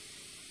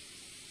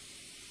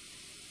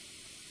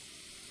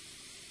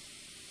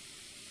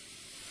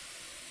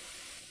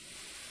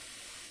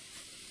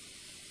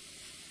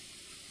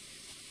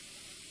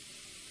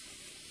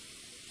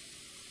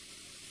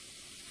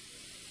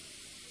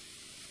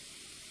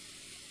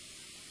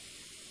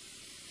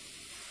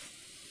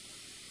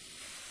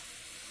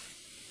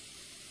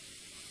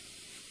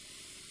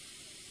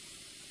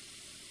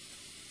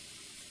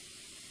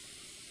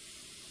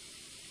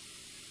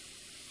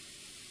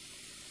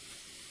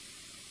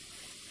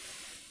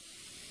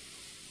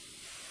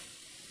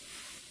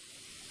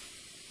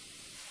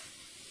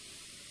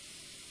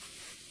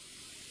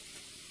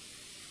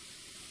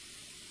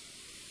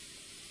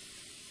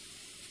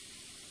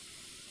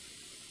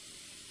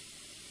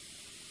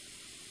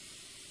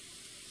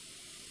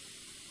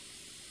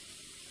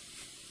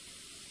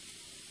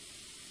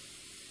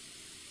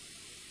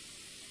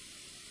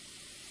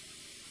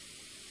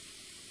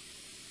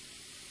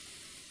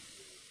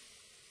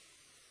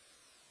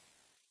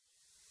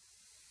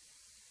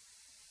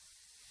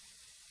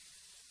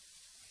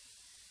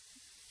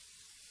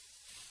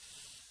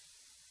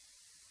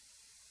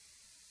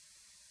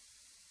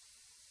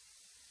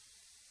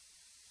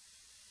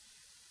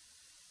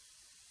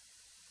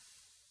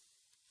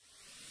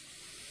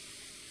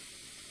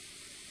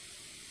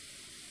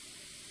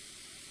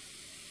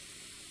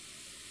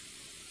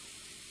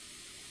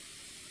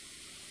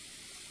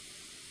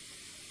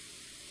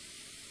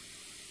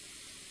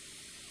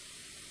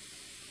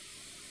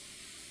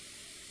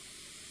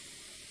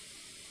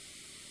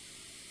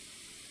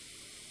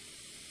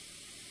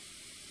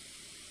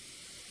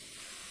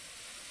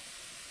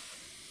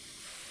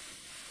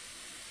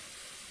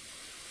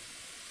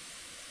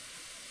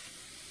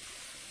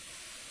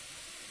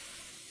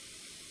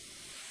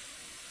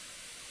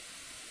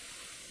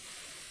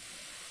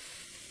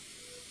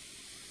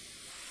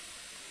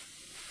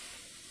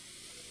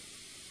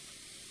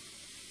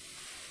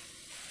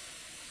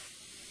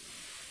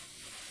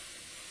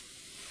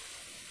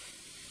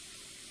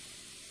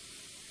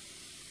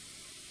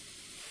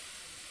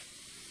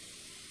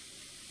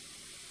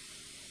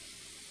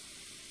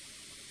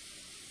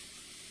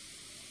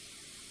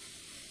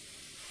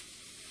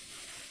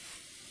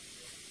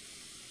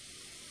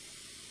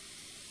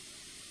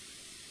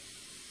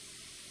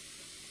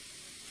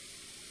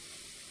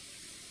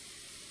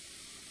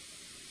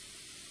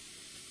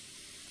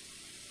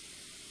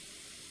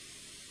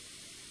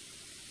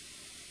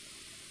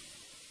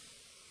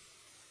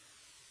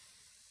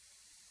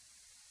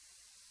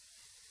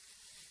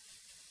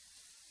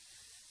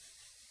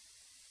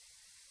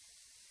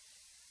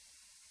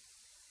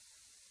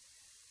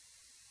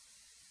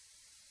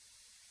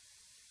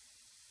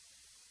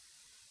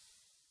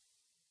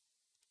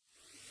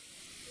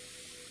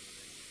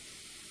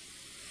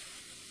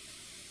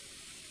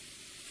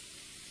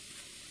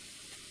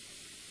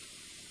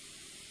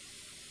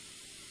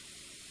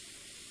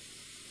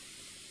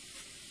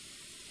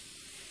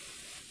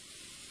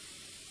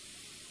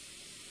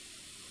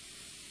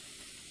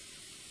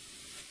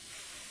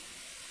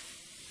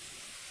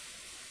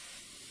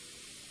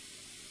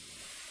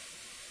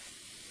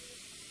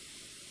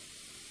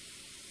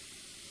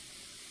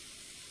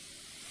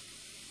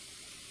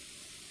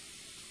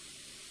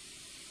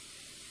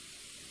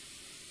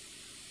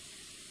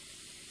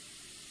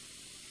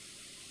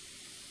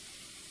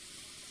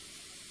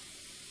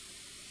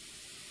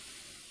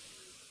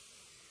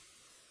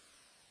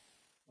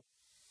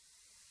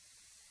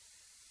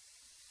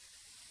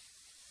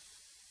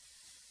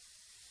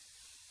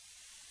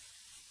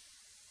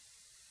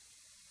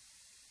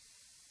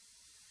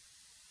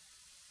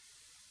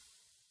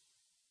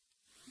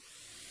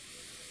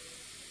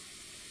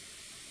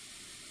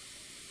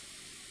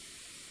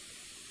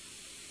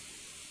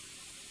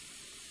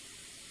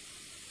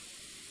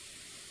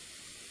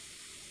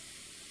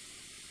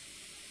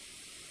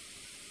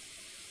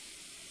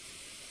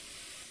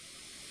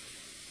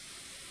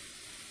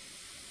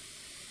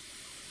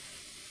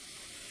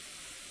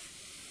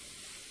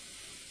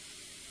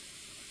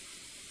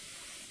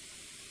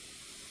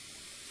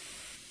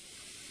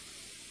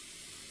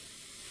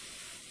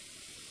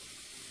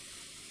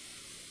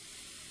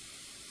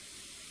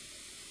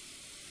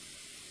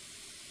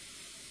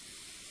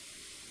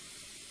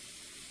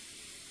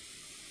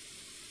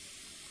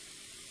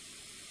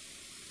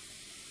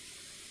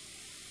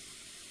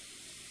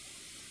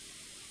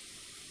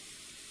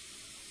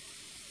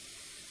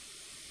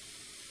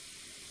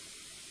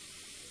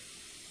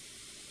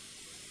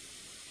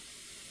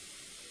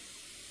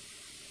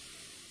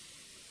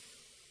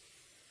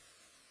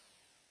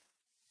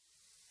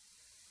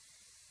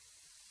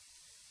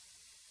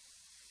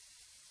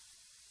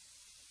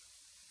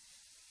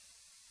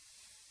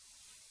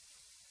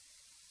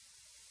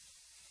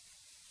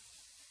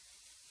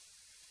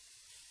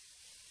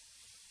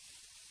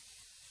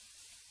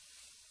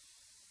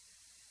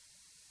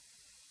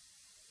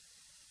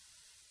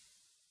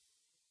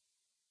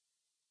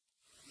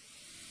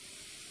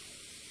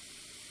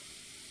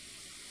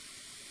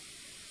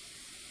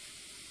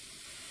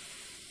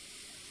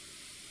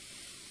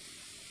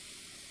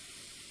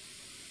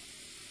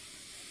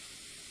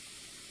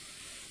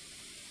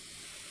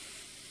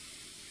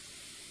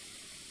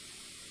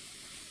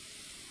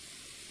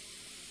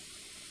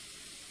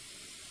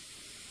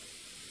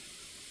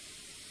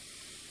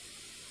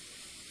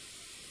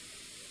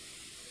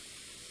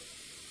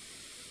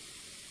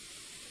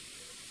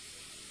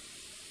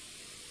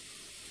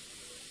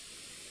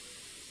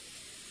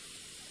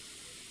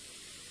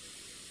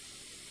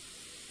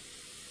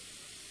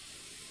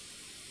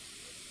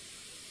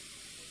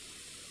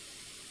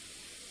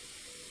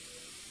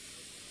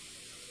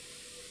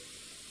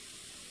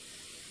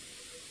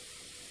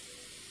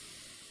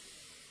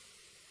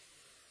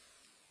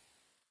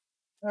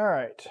 All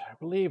right, I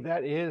believe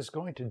that is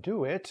going to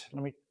do it.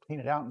 Let me clean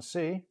it out and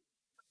see.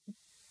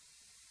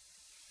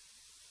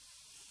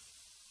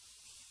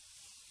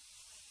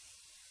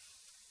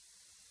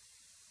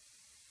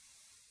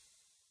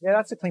 Yeah,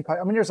 that's a clean pipe.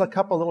 I mean, there's a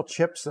couple little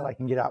chips that I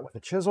can get out with a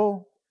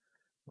chisel,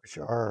 which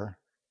are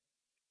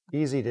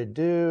easy to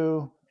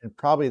do. And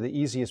probably the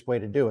easiest way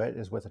to do it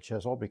is with a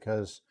chisel,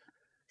 because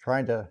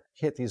trying to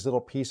hit these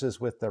little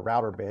pieces with the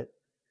router bit,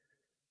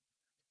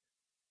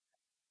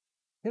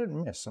 hit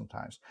and miss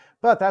sometimes.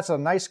 But that's a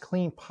nice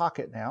clean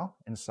pocket now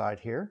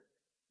inside here.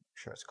 Make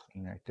sure it's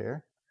clean right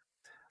there.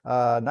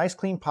 Nice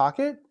clean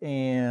pocket,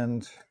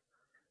 and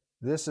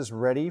this is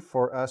ready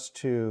for us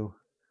to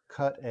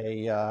cut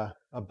a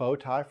bow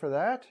tie for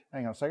that.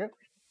 Hang on a second.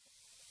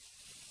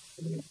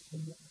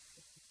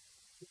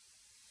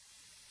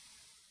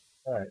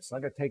 All right, so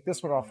I'm going to take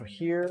this one off of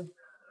here,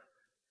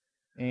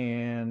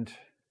 and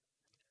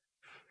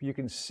you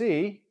can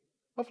see,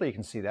 hopefully you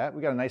can see that,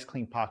 we got a nice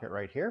clean pocket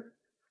right here.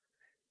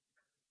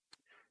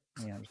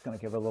 And I'm just going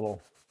to give a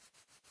little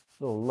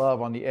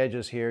love on the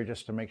edges here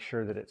just to make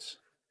sure that it's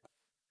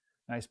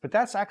nice. But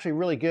that's actually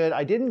really good.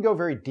 I didn't go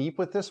very deep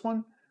with this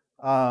one.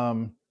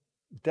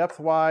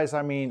 Depth-wise,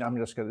 I mean,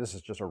 this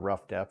is just a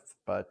rough depth,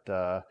 but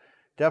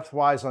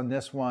depth-wise on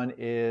this one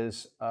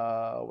is,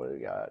 what do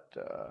we got?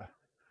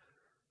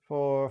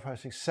 4, 5,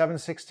 6,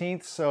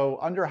 7/16, so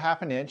under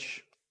 ½ an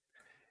inch.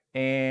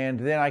 And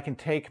then I can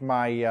take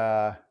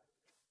my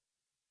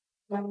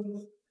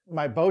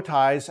my bow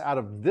ties out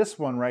of this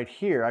one right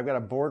here. I've got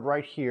a board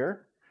right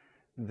here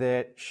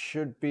that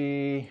should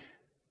be,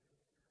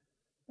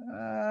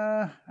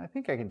 I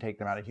think I can take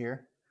them out of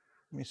here.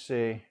 Let me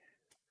see.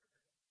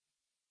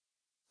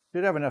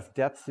 Should have enough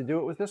depth to do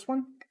it with this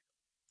one.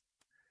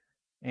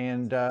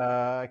 And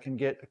I can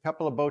get a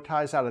couple of bow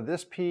ties out of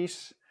this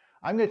piece.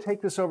 I'm going to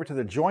take this over to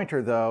the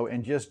jointer though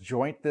and just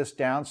joint this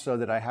down so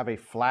that I have a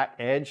flat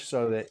edge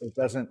so that it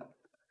doesn't,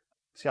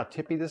 see how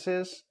tippy this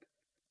is?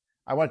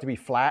 I want it to be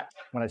flat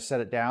when I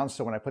set it down,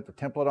 so when I put the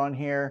template on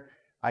here,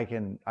 I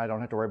don't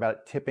have to worry about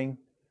it tipping.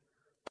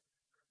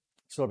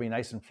 So it'll be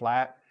nice and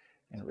flat.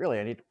 And really,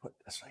 I need to put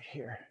this right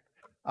here.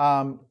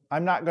 I'm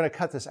not going to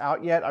cut this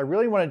out yet. I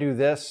really want to do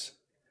this,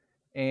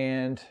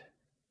 and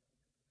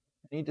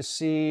I need to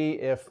see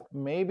if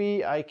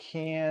maybe I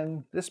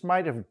can, this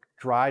might have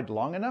dried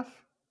long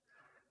enough.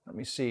 Let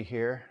me see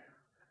here.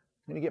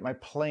 I'm going to get my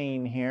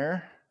plane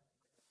here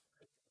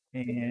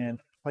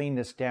and plane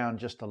this down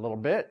just a little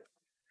bit.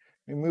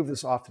 Let me move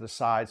this off to the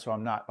side so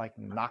I'm not like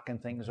knocking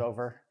things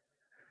over.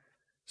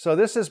 So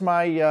this is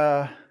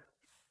my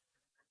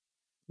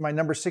my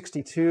number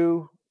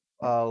 62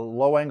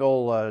 low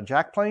angle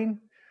jack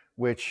plane,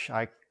 which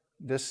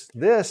this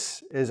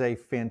is a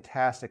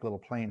fantastic little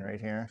plane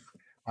right here.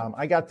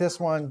 I got this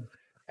one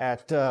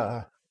at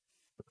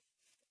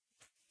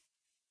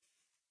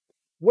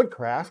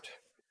Woodcraft.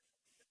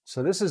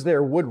 So this is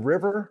their Wood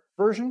River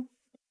version.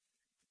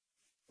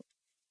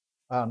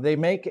 They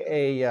make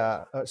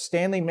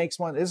Stanley makes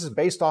one. This is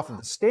based off of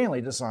the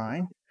Stanley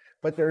design,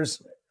 but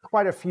there's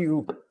quite a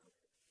few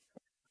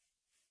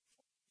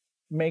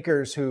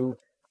makers who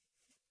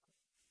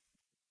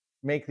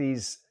make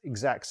these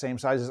exact same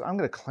sizes. I'm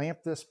going to clamp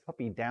this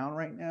puppy down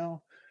right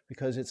now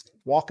because it's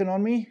walking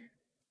on me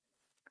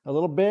a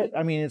little bit.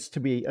 I mean, it's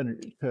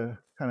to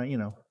kind of, you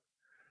know,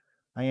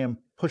 I am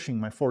pushing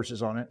my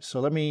forces on it. So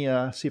let me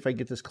see if I can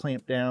get this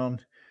clamped down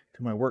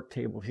to my work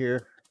table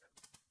here.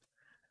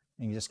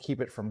 And you just keep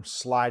it from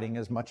sliding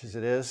as much as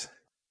it is.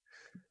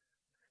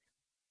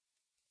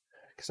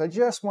 Because I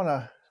just want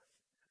to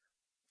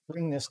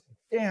bring this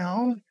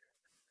down.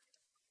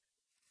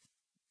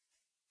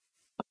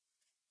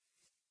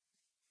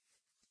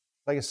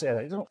 Like I said,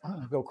 I don't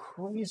want to go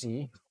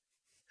crazy.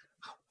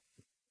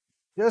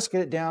 Just get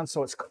it down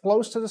so it's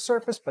close to the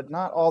surface, but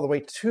not all the way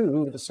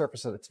to the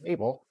surface of the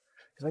table.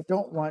 Because I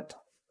don't want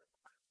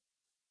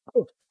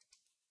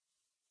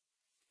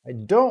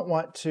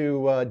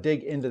to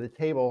dig into the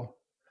table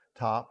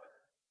top.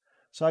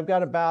 So I've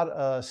got about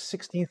a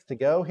 1/16 to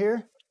go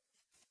here.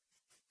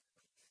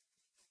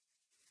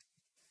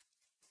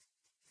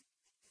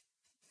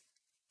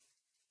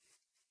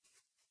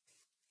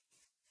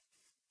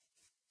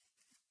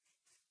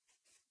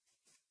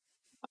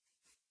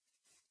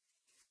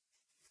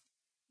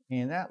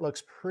 And that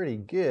looks pretty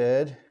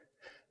good.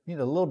 Need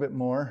a little bit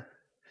more.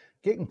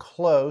 Getting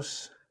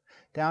close.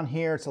 Down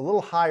here, it's a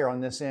little higher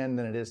on this end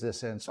than it is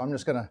this end. So I'm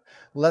just gonna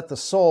let the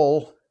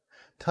sole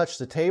touch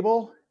the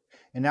table,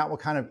 and that will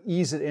kind of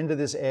ease it into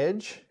this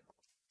edge.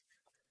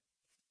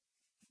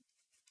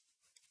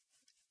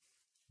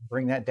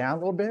 Bring that down a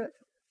little bit.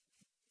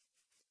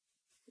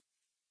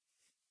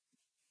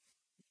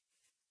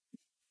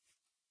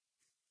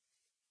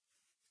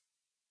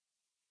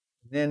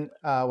 Then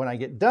when I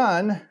get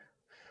done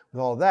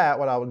with all that,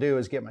 what I will do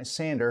is get my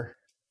sander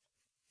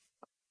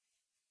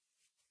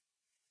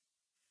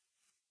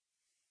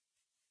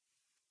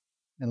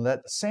and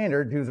let the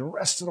sander do the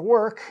rest of the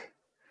work.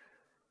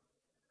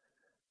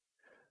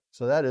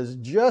 So that is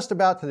just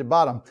about to the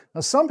bottom.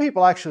 Now, some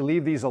people actually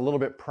leave these a little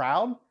bit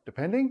proud,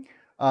 depending.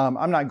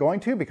 I'm not going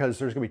to because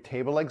there's going to be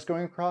table legs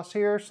going across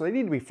here, so they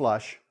need to be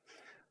flush.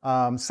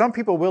 Some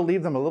people will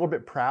leave them a little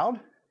bit proud.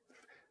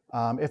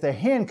 If they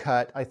hand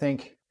cut, I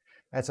think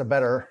that's a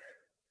better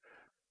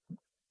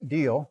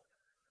deal.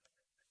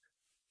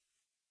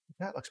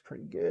 That looks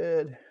pretty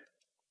good.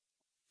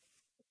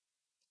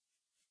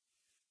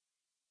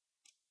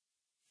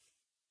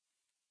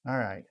 All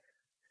right.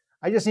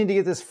 I just need to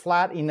get this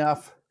flat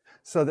enough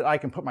so that I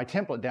can put my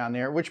template down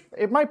there, which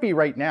it might be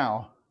right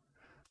now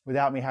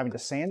without me having to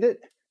sand it.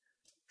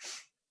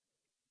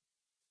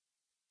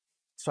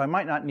 So I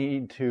might not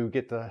need to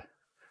get the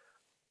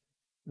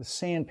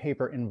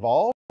sandpaper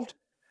involved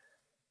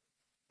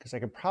because I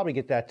could probably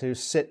get that to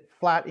sit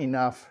flat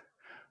enough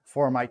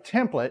for my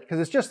template, because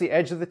it's just the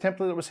edge of the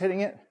template that was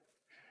hitting it.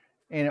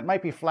 And it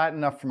might be flat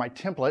enough for my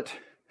template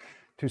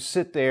to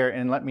sit there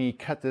and let me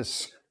cut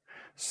this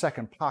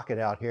second pocket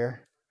out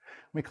here.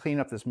 Let me clean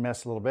up this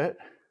mess a little bit.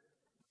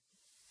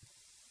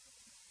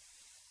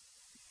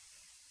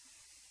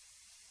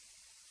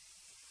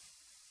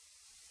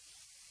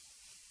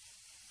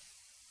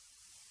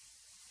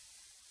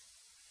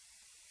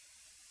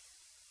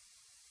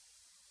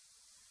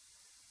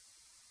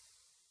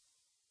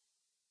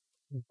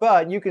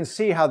 But you can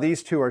see how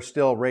these two are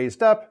still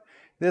raised up.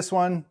 This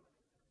one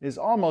is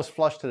almost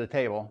flush to the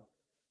table.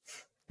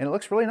 And it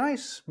looks really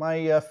nice.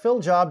 My fill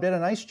job did a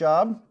nice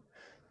job.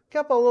 A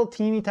couple of little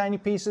teeny tiny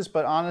pieces,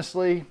 but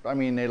honestly, I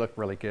mean, they look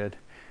really good.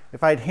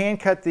 If I'd hand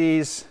cut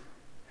these,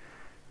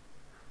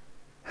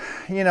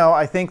 you know,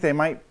 I think they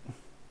might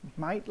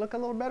look a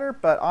little better,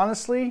 but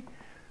honestly,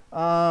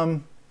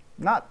 I'm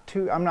not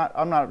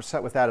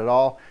upset with that at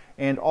all.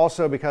 And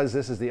also because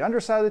this is the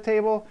underside of the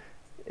table,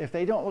 if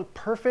they don't look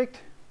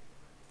perfect,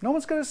 no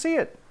one's going to see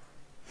it.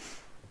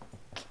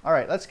 All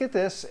right, let's get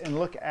this and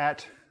look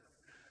at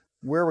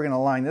where we're going to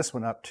line this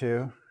one up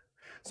to.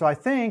 So I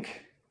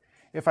think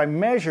if I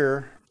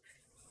measure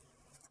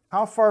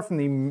how far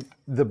from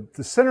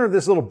the center of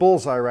this little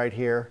bullseye right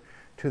here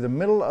to the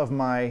middle of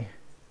my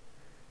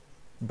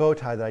bow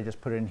tie that I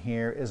just put in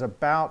here is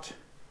about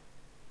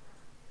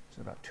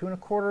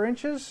 2¼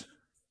 inches.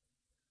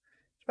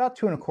 It's about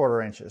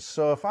 2¼ inches.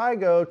 So if I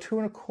go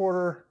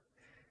 2¼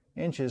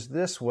 inches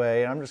this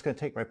way, I'm just going to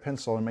take my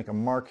pencil and make a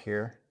mark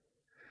here.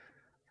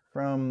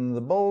 From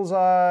the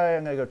bullseye,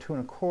 I'm going to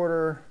go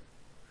 2¼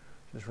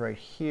 just right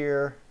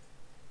here.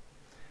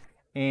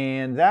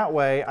 And that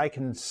way I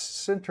can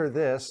center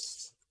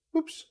this,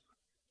 oops,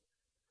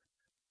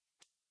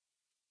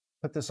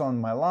 put this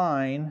on my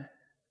line,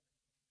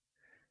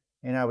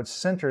 and I would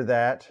center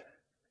that.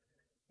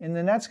 And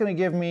then that's going to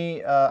give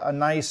me a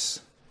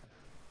nice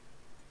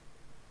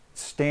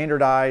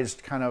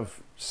standardized kind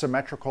of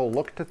symmetrical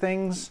look to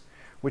things,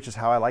 which is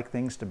how I like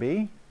things to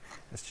be.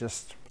 It's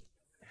just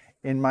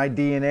in my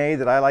DNA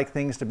that I like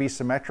things to be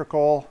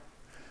symmetrical.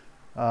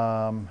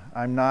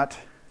 I'm not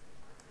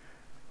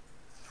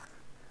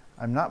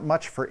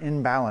much for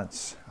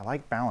imbalance. I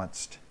like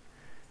balanced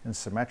and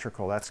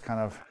symmetrical. That's kind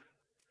of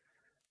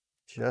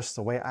just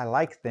the way I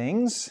like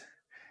things.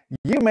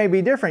 You may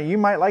be different. You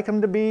might like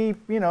them to be,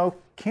 you know,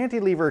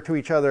 cantilever to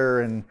each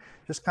other and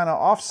just kind of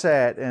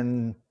offset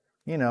and,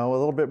 you know, a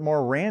little bit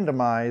more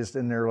randomized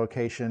in their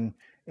location.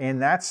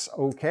 And that's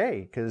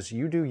okay, because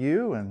you do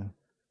you, and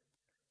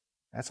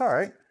that's all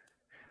right.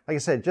 Like I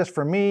said, just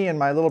for me and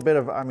my little bit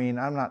of, I mean,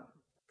 I'm not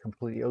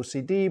completely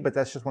OCD, but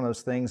that's just one of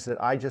those things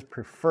that I just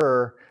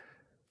prefer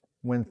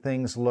when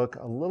things look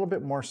a little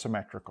bit more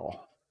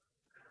symmetrical.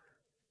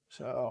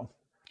 So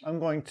I'm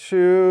going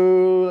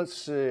to, let's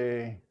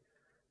see,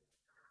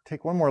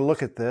 take one more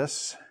look at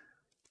this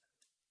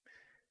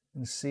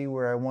and see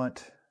where I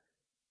want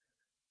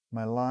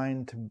my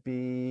line to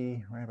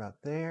be, right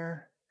about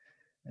there,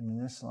 and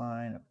then this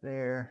line up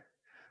there.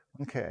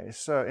 Okay,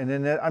 so, and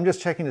then I'm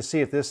just checking to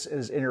see if this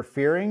is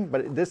interfering,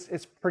 but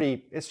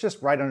it's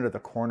just right under the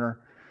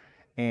corner.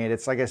 And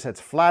it's, like I said,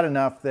 it's flat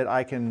enough that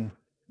I can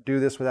do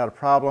this without a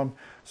problem.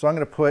 So I'm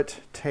going to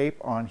put tape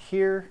on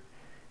here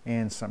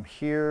and some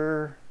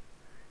here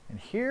and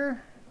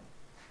here.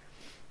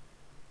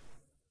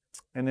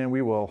 And then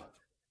we will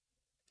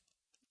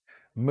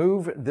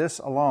move this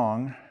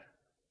along.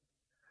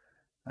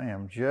 I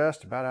am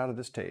just about out of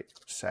this tape.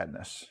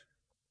 Sadness.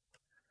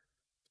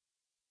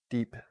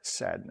 Deep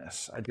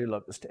sadness. I do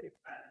love this tape.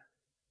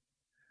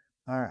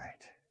 All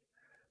right.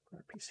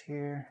 Put a piece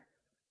here.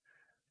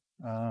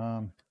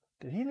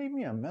 Did he leave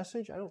me a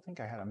message? I don't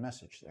think I had a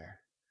message there.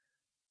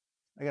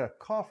 I got a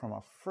call from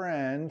a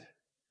friend,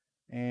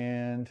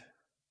 and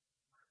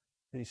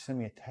did he send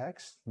me a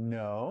text?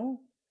 No.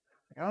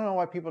 I don't know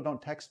why people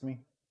don't text me.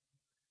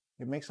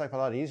 It makes life a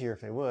lot easier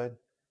if they would.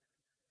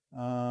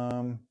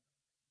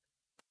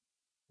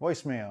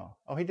 Voicemail.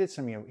 Oh, he did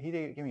give me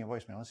a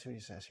voicemail. Let's see what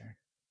he says here.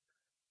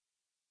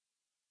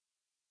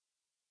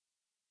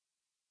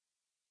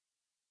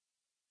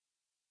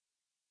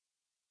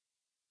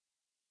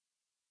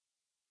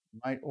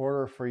 Might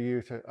order for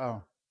you to,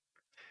 oh.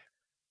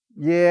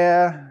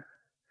 Yeah.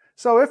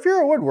 So if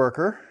you're a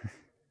woodworker,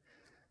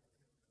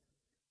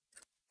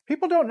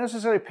 people don't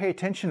necessarily pay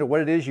attention to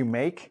what it is you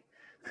make.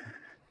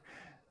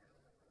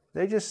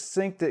 They just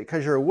think that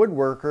because you're a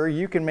woodworker,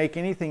 you can make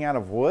anything out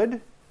of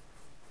wood.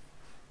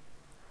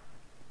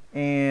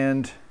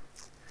 And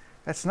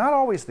that's not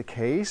always the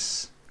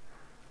case.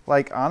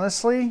 Like,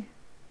 honestly,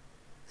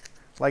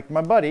 like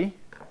my buddy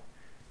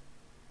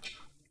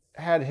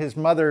had his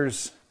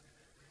mother's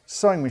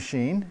sewing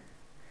machine,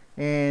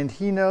 and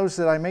he knows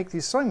that I make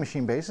these sewing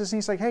machine bases, and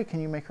he's like, hey, can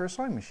you make her a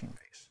sewing machine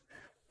base?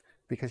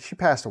 Because she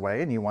passed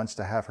away and he wants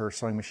to have her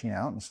sewing machine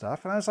out and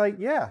stuff. And I was like,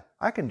 yeah,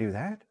 I can do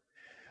that.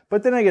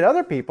 But then I get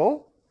other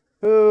people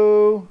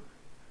who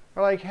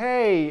are like,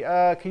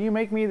 hey, can you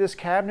make me this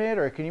cabinet,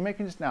 or can you make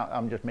me this? Now,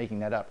 I'm just making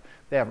that up.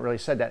 They haven't really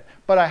said that.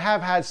 But I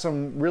have had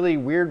some really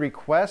weird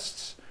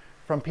requests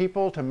from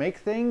people to make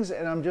things,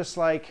 and I'm just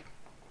like,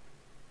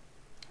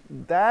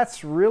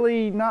 that's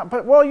really not,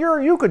 but well,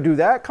 you could do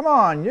that. Come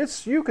on,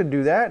 you could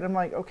do that. And I'm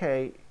like,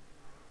 okay.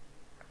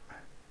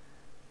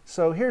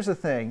 So here's the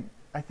thing.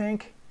 I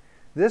think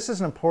this is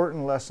an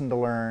important lesson to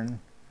learn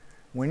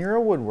when you're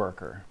a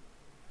woodworker.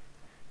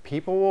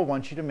 People will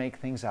want you to make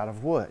things out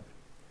of wood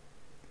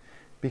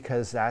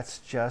because that's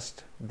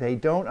just, they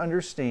don't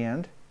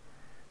understand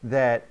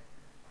that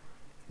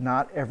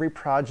not every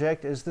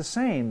project is the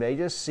same. They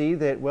just see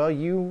that, well,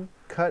 you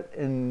cut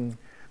and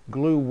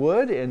glue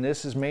wood and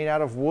this is made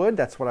out of wood.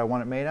 That's what I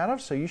want it made out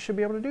of, so you should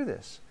be able to do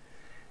this.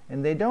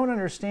 And they don't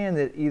understand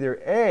that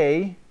either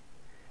A,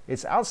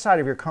 it's outside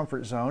of your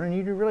comfort zone and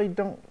you really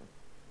don't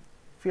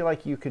feel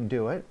like you can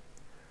do it,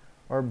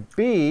 or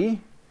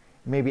B,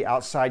 maybe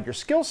outside your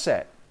skill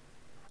set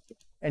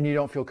and you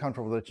don't feel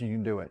comfortable that you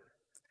can do it.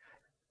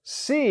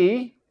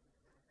 C,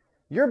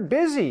 you're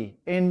busy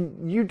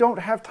and you don't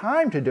have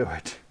time to do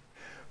it.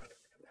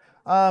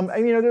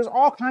 And, you know, there's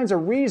all kinds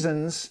of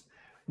reasons,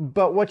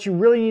 but what you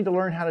really need to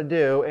learn how to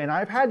do, and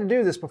I've had to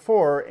do this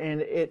before, and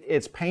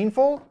it's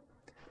painful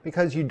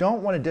because you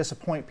don't want to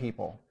disappoint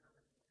people.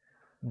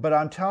 But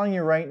I'm telling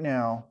you right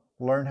now,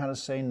 learn how to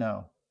say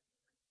no.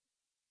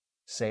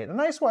 Say it in a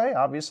nice way,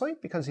 obviously,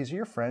 because these are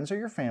your friends or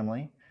your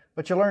family,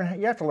 but you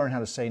have to learn how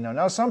to say no.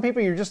 Now, some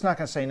people you're just not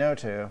going to say no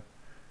to.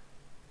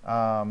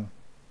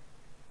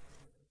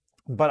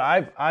 But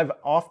I've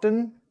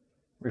often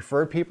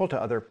referred people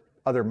to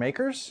other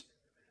makers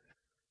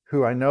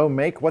who I know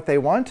make what they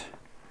want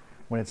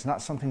when it's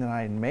not something that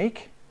I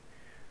make.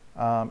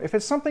 If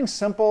it's something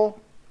simple,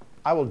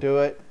 I will do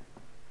it.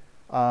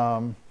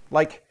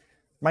 Like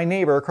my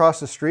neighbor across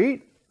the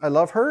street, I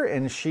love her,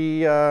 and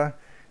she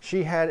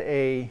had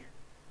a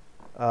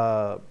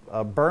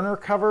burner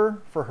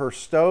cover for her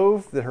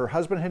stove that her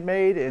husband had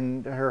made,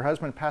 and her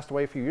husband passed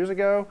away a few years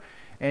ago.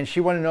 And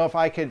she wanted to know if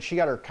I could, she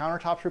got her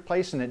countertops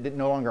replaced and it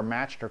no longer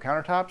matched her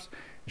countertops.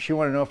 She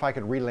wanted to know if I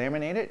could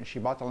re-laminate it, and she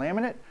bought the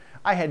laminate.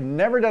 I had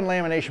never done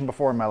lamination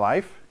before in my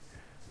life,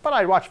 but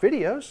I'd watched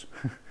videos.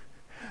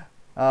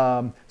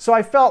 So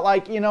I felt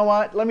like, you know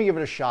what, let me give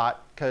it a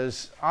shot,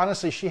 because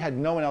honestly, she had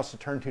no one else to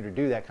turn to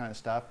do that kind of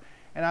stuff.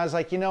 And I was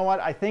like, you know what,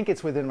 I think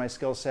it's within my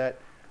skill set.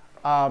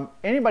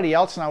 Anybody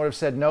else, and I would have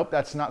said, nope,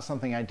 that's not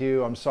something I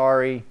do. I'm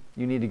sorry,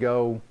 you need to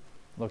go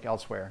look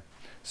elsewhere.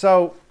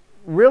 So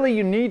really,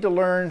 you need to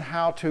learn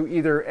how to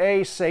either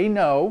A, say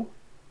no,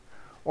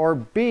 or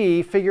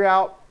B, figure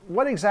out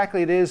what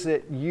exactly it is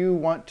that you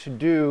want to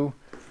do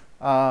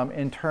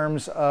in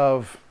terms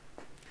of,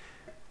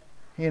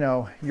 you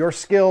know, your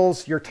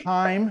skills, your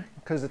time,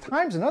 because the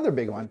time's another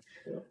big one.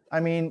 I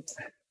mean,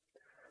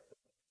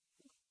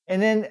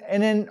 and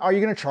then are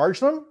you going to charge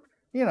them?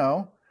 You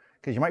know,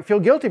 because you might feel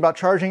guilty about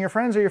charging your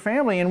friends or your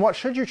family, and what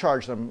should you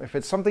charge them? If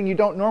it's something you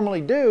don't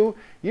normally do,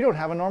 you don't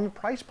have a normal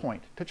price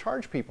point to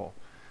charge people.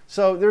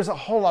 So there's a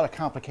whole lot of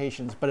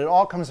complications, but it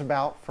all comes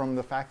about from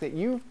the fact that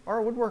you are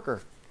a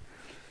woodworker.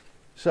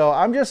 So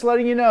I'm just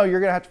letting you know,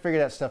 you're going to have to figure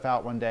that stuff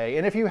out one day.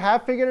 And if you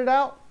have figured it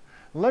out,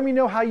 let me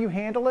know how you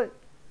handle it.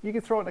 You can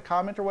throw it in a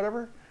comment or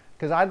whatever,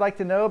 because I'd like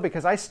to know,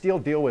 because I still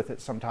deal with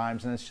it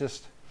sometimes, and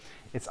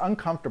it's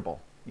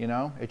uncomfortable, you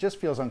know? It just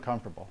feels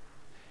uncomfortable.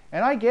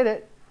 And I get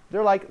it.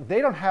 They're like, they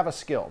don't have a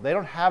skill. They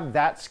don't have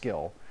that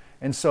skill.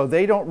 And so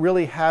they don't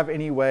really have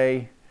any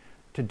way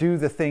to do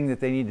the thing that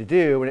they need to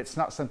do, and it's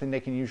not something they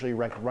can usually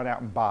run out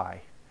and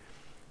buy.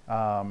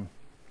 I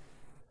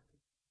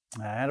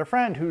had a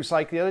friend who's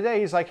like, the other day,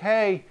 he's like,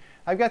 hey,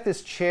 I've got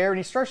this chair, and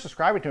he starts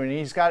describing to me, and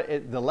he's got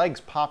it, the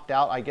legs popped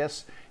out, I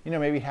guess, you know,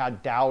 maybe it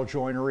had dowel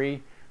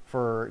joinery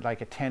for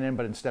like a tenon,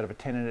 but instead of a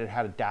tenon, it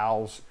had a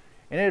dowels,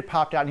 and it had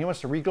popped out, and he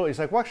wants to reglue it. He's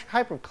like, what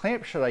type of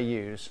clamp should I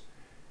use?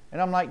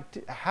 And I'm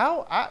like,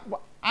 how?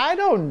 I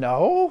don't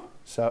know.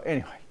 So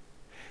anyway,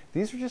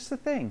 these are just the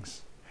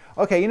things.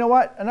 Okay, you know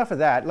what? Enough of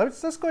that.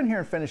 Let's go in here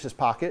and finish this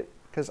pocket,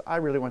 because I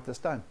really want this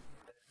done.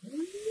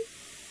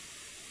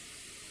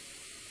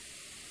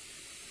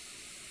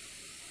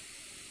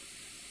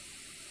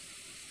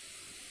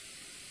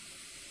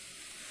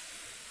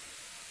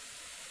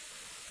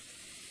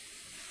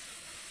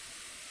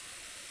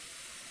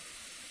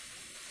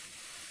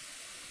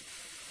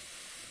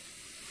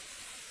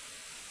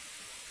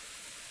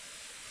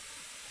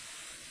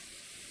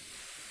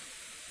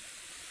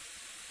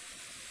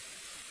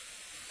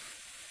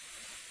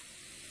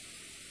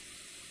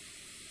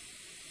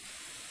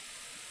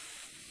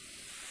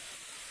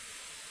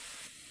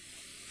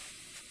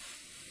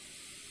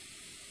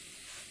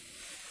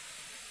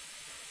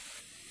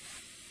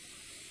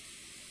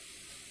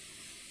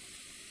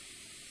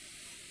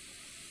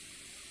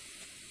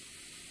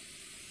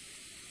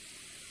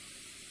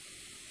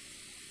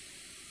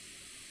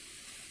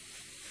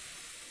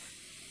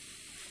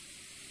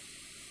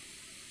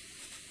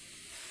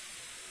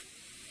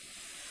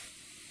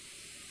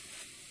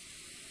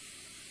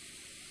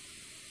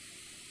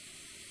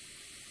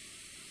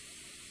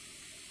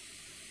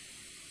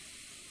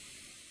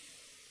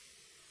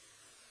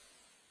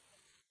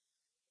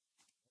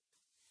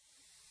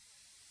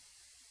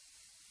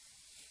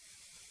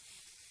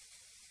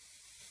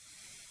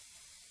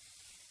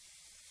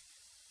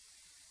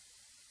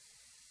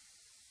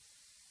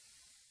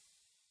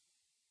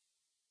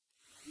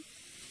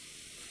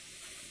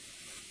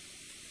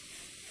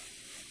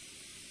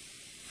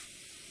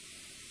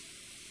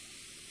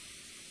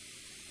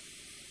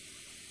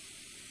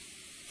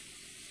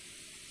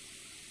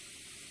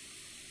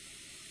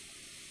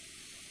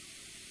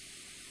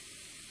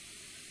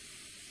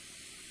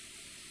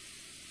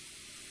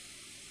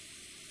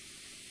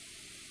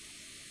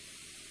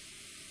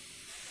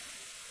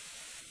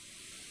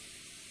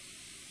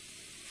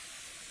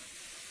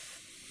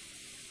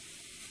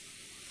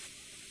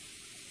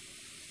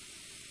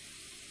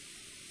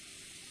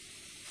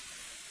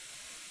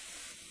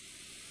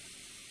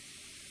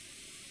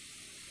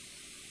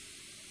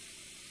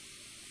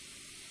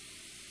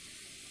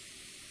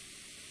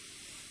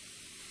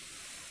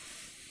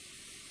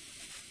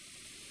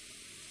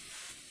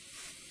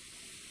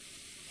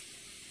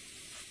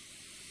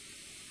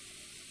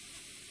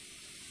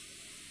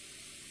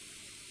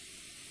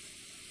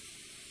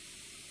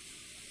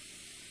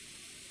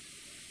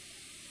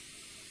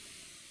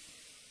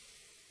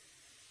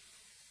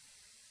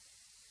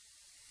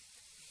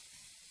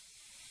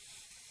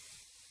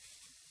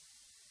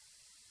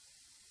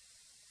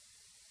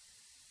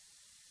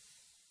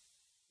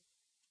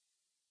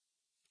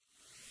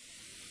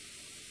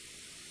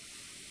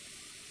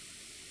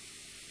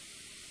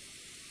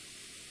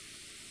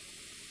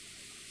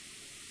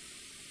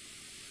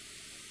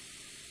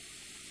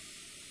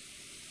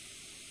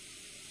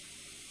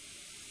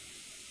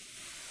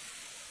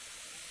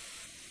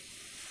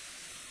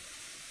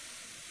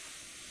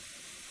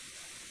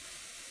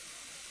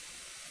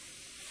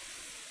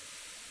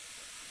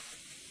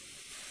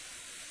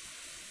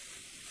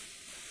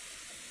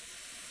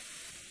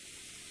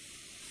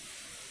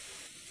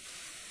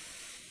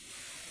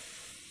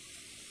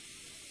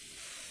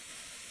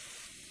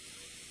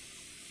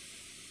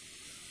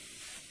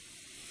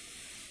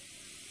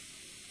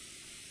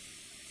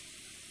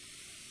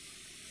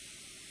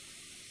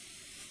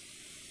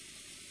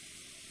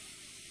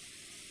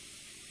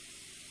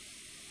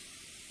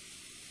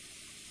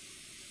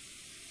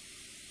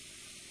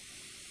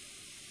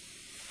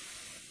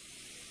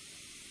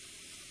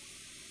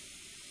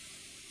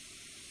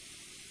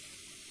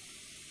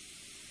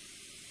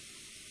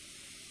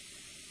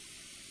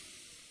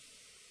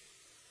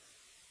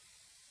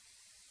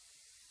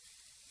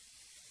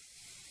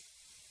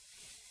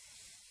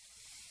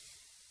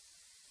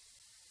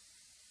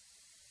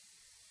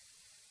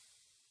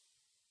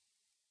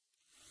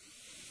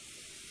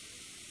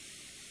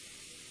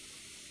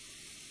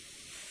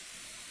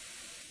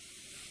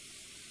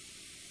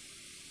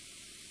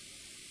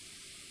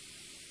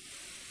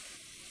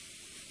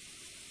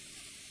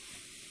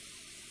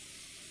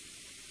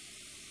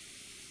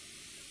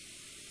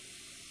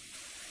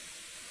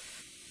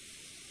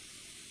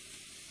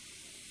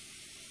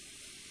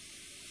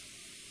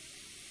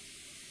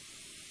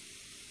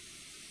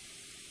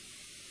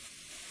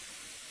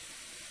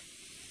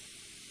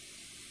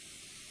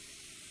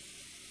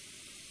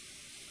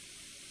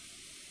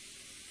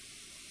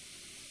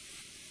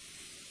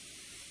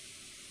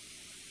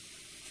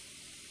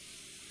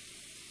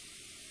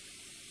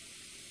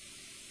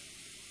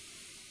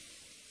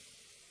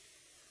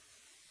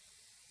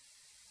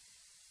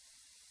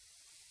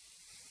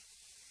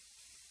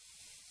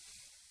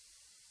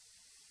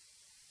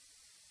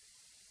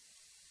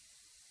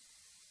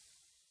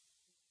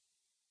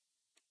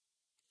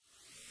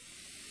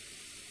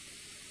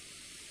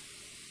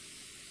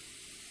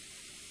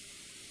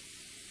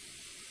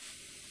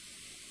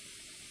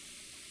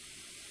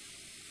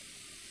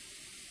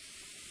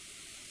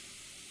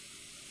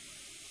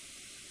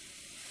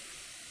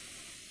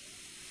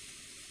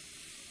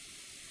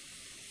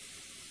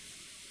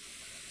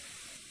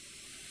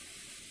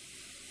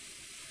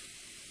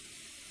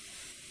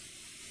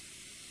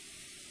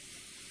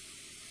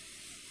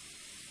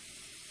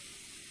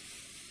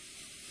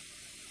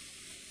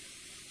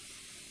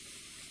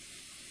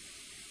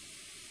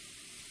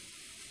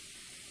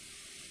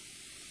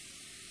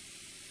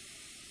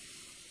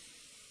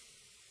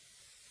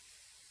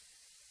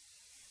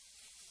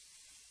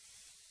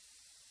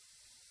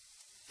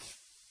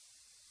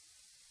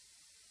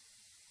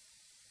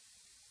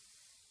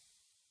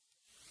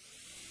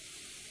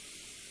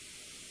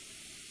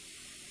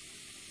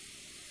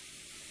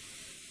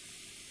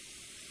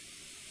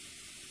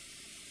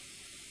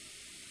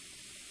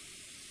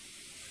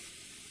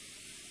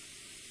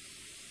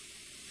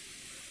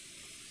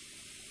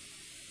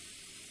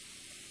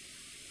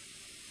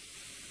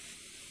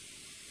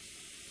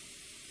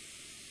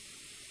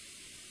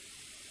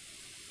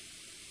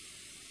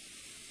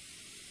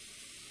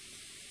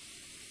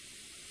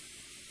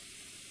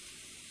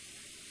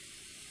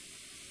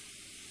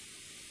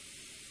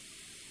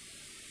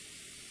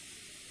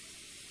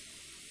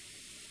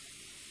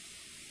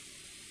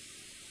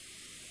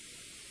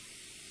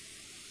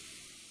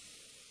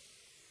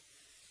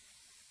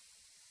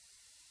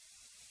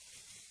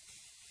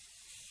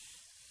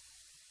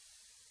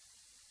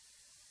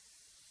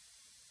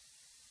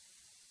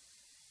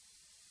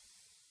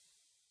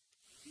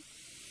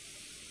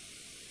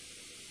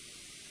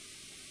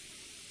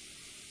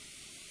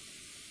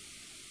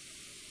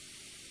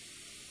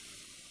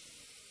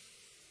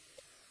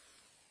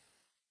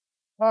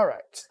 All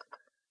right.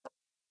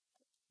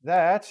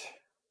 That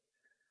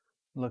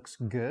looks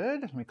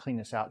good. Let me clean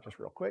this out just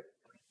real quick.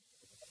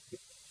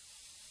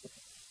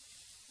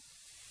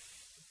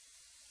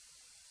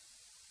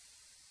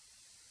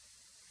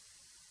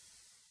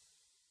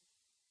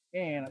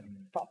 And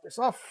pop this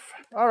off.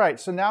 All right,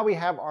 so now we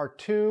have our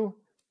two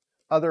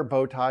other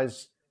bow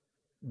ties,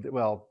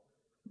 well,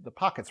 the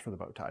pockets for the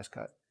bow ties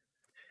cut.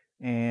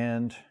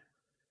 And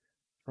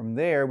from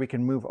there, we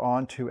can move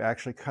on to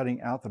actually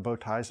cutting out the bow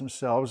ties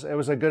themselves. It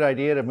was a good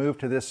idea to move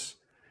to this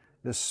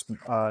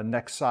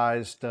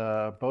neck-sized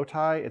bow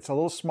tie. It's a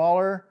little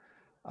smaller,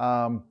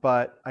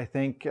 but I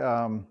think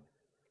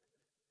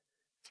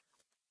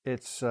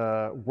it's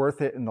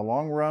worth it in the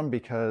long run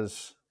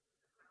because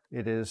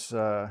it is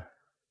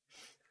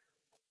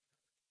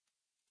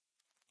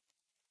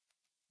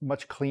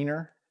much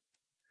cleaner.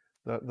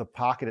 The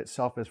pocket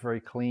itself is very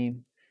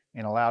clean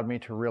and allowed me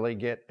to really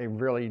get a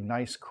really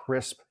nice,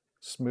 crisp,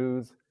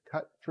 smooth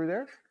cut through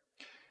there.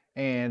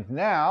 And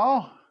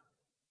now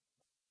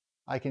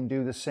I can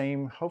do the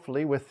same,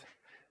 hopefully, with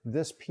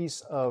this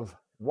piece of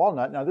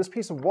walnut. Now, this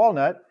piece of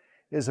walnut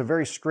is a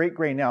very straight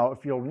grain. Now,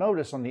 if you'll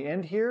notice on the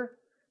end here,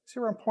 see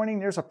where I'm pointing?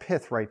 There's a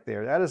pith right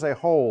there. That is a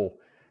hole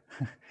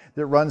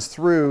that runs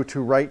through to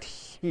right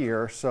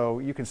here. So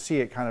you can see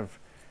it kind of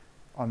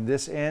on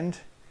this end,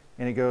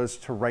 and it goes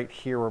to right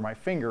here where my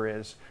finger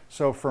is.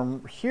 So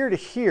from here to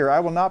here, I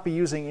will not be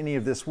using any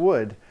of this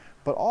wood,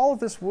 but all of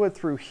this wood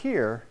through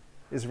here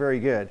is very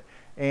good.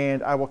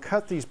 And I will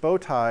cut these bow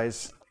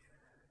ties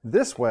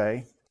this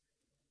way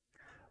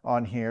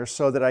on here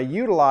so that I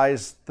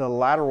utilize the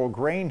lateral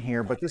grain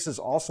here, but this is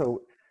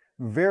also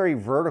very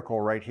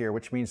vertical right here,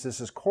 which means this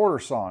is quarter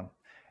sawn.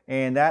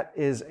 And that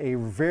is a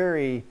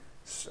very,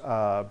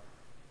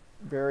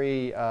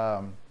 very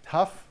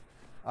tough,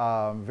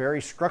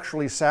 very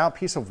structurally sound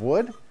piece of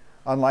wood.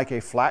 Unlike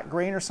a flat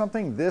grain or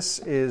something, this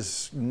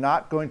is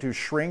not going to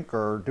shrink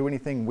or do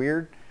anything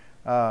weird.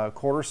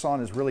 Quarter sawn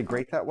is really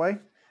great that way,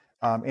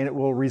 and it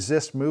will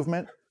resist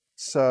movement.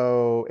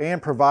 So, and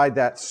provide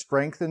that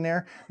strength in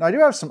there. Now I do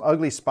have some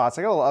ugly spots.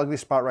 I got a little ugly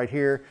spot right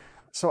here.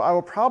 So I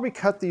will probably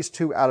cut these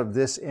two out of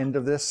this end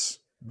of this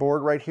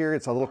board right here.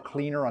 It's a little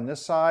cleaner on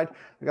this side.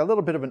 I got a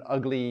little bit of an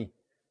ugly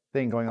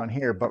thing going on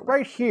here, but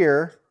right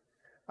here,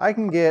 I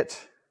can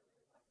get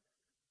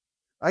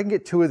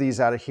two of these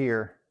out of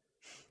here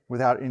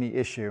without any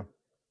issue.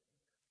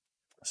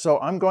 So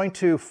I'm going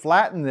to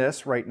flatten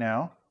this right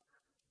now.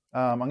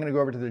 I'm going to go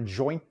over to the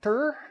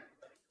jointer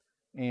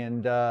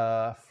and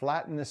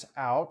flatten this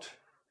out.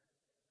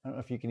 I don't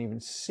know if you can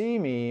even see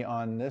me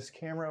on this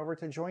camera over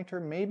to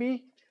jointer,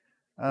 maybe.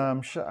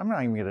 I'm just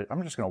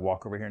gonna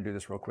walk over here and do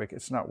this real quick.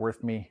 It's not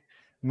worth me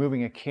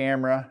moving a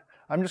camera.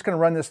 I'm just gonna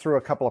run this through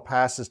a couple of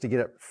passes to get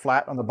it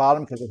flat on the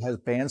bottom because it has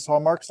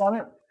bandsaw marks on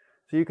it.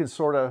 So you can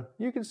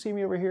you can see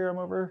me over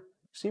here.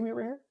 See me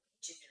over here?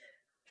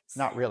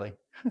 Not really.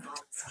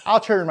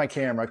 I'll turn my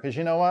camera because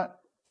you know what?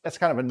 That's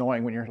kind of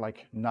annoying when you're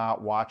like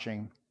not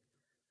watching.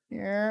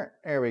 Yeah,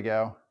 there we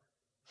go.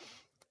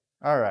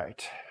 All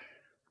right.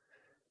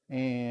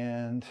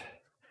 And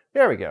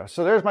there we go.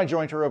 So there's my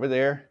jointer over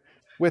there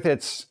with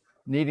its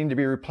needing to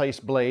be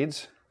replaced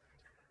blades.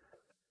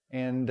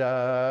 And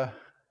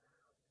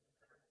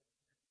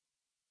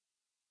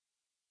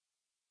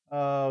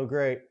oh,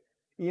 great.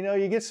 You know,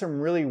 you get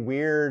some really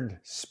weird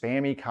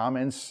spammy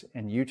comments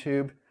in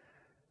YouTube,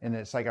 and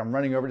it's like I'm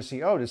running over to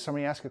see, oh, did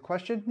somebody ask a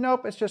question?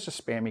 Nope, it's just a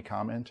spammy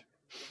comment.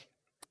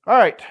 All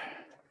right.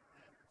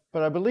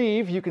 But I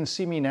believe you can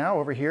see me now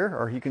over here,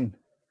 or you can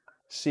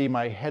see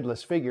my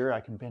headless figure. I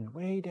can bend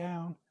way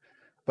down.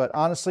 But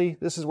honestly,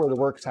 this is where the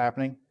work's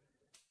happening.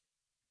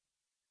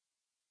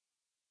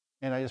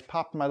 And I just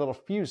popped my little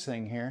fuse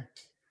thing here.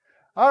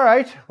 All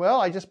right, well,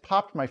 I just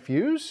popped my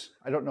fuse.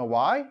 I don't know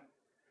why,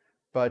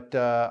 but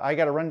I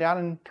got to run down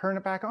and turn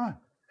it back on.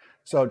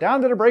 So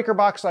down to the breaker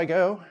box I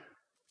go.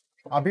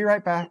 I'll be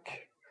right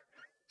back.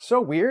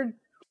 So weird.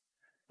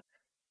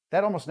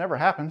 That almost never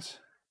happens.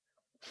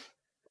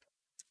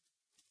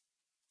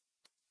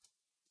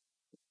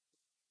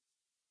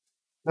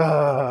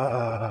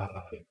 The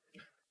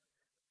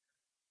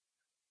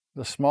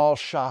small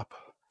shop,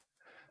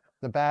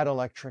 the bad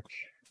electric.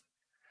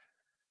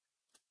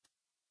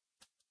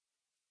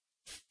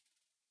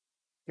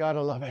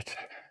 Gotta love it.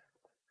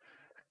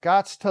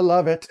 Gots to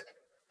love it.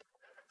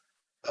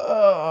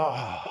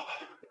 Well,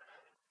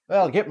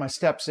 get my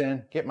steps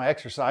in, get my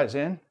exercise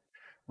in,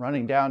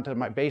 running down to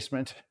my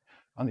basement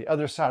on the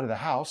other side of the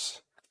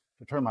house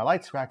to turn my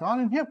lights back on,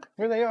 and yep,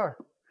 here they are.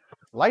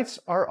 Lights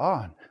are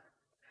on.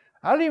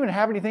 I don't even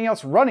have anything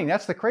else running.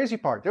 That's the crazy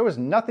part. There was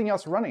nothing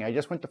else running. I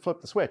just went to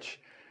flip the switch.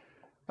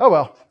 Oh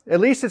well, at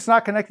least it's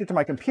not connected to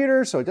my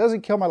computer, so it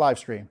doesn't kill my live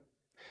stream.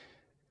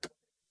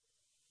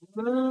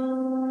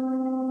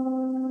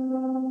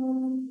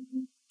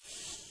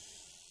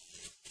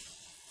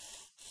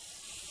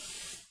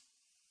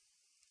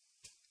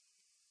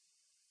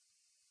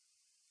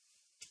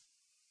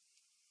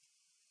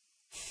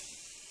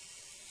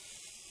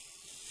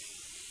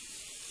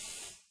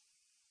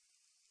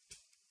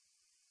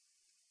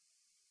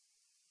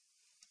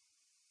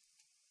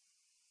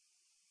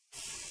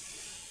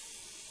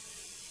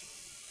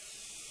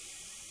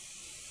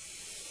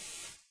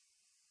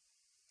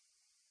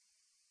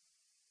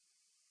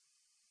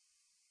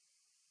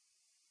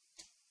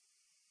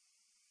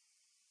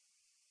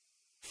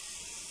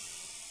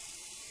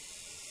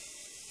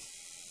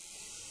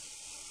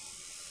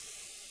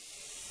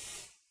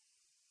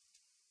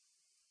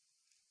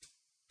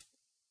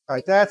 All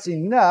right, that's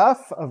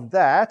enough of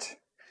that.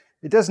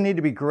 It doesn't need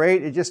to be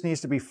great. It just needs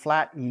to be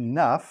flat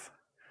enough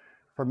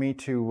for me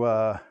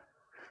to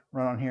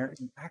run on here.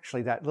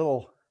 Actually, that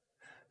little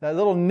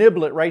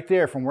niblet right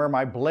there from where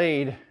my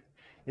blade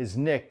is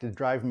nicked is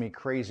driving me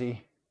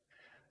crazy.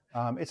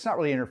 It's not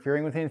really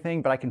interfering with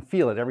anything, but I can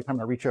feel it every time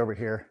I reach over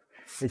here.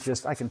 It's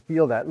just, I can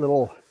feel that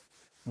little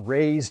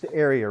raised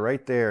area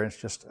right there. It's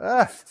just,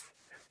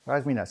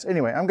 drives me nuts.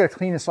 Anyway, I'm gonna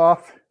clean this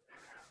off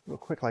real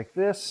quick like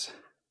this.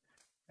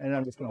 And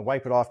I'm just gonna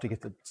wipe it off to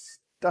get the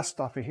dust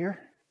off of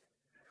here.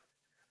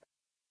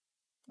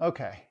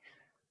 Okay,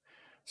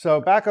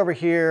 so back over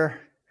here,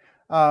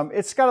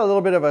 it's got a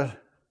little bit of a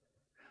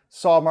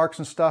saw marks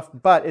and stuff,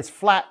 but it's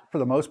flat for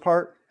the most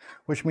part,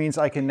 which means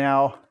I can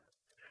now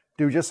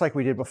do just like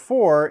we did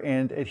before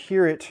and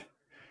adhere it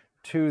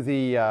to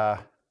the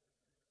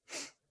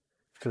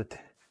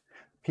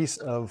piece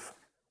of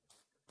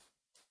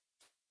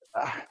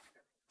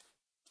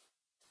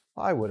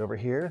plywood over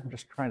here. I'm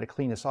just trying to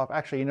clean this off.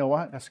 Actually, you know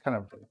what? That's kind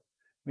of, let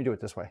me do it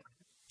this way.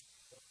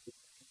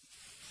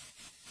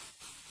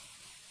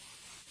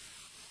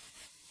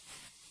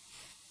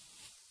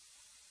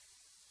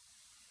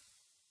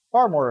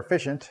 Far more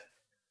efficient.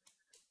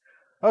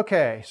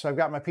 Okay, so I've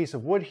got my piece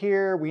of wood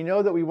here. We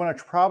know that we want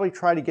to probably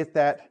try to get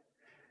that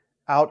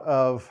out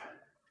of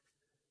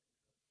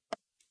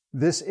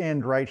this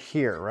end right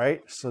here,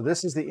 right? So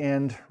this is the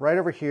end right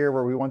over here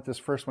where we want this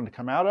first one to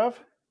come out of.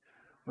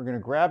 We're going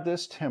to grab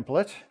this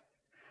template,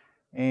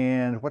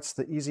 and what's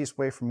the easiest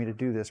way for me to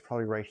do this?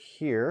 Probably right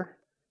here.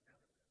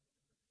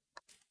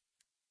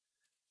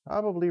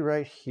 Probably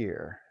right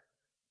here.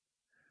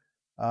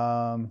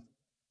 Go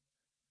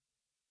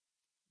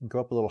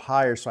up a little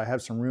higher so I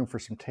have some room for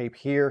some tape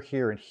here,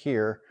 here, and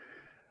here.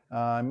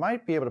 I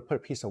might be able to put a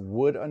piece of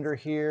wood under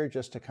here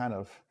just to kind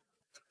of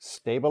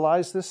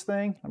stabilize this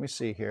thing. Let me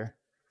see here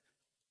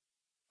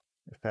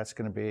if that's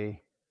going to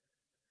be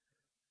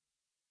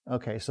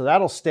okay. So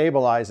that'll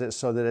stabilize it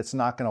so that it's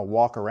not going to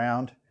walk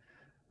around.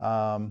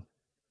 And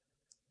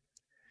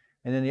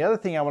then the other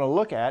thing I want to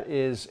look at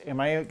is,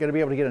 am I going to be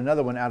able to get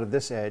another one out of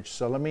this edge?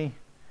 So let me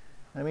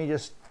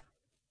just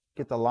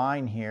get the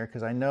line here,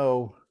 because I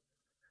know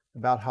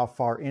about how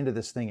far into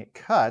this thing it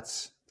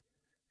cuts.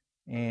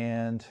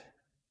 And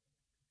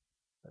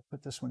I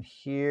put this one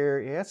here.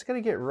 Yeah, it's going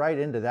to get right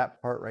into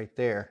that part right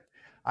there.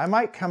 I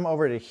might come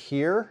over to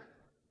here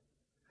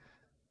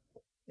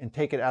and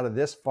take it out of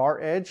this far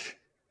edge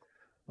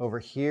over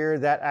here.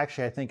 That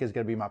actually I think is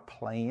going to be my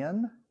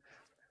plan.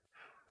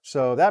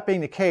 So that being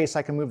the case,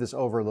 I can move this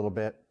over a little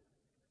bit.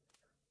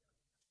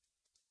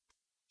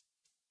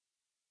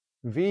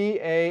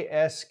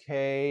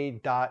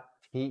 VASK.TECH.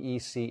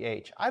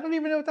 I don't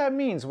even know what that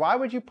means. Why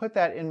would you put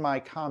that in my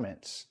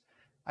comments?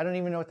 I don't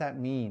even know what that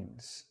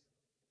means.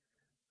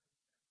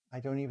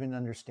 I don't even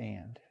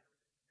understand.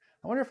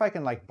 I wonder if I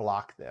can like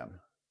block them.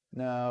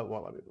 No, it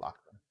won't let me block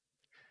them.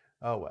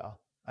 Oh well,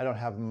 I don't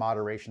have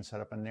moderation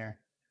set up in there.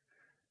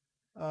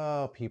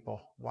 Oh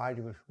people, why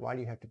do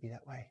you have to be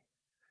that way?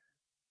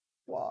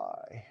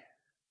 Why?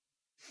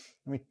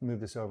 Let me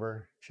move this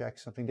over, check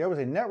something. There was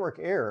a network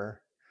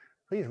error.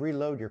 Please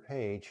reload your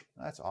page.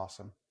 That's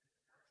awesome.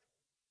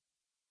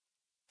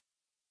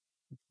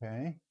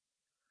 Okay.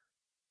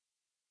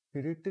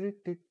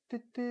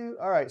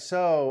 All right,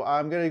 so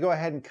I'm going to go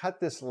ahead and cut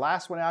this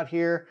last one out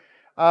here.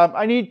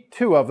 I need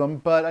two of them,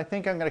 but I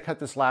think I'm going to cut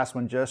this last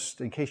one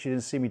just in case you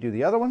didn't see me do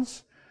the other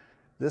ones.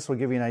 This will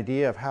give you an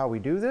idea of how we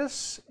do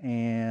this,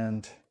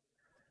 and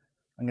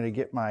I'm going to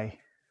get my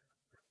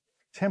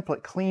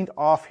template cleaned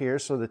off here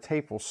so the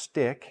tape will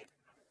stick,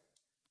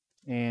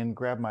 and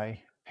grab my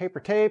paper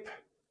tape,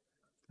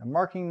 a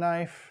marking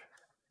knife,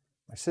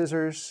 my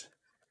scissors,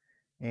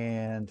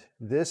 and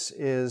this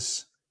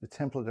is the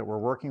template that we're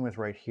working with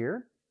right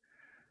here.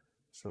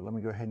 So let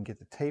me go ahead and get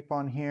the tape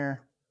on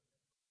here.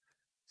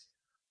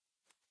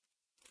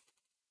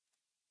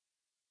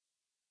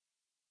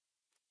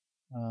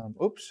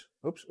 Oops.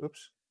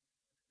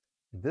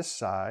 This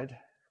side,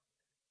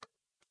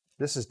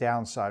 this is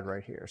downside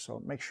right here.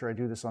 So make sure I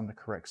do this on the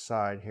correct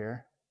side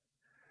here.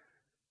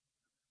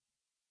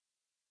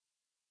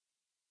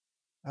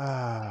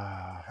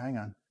 Hang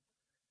on.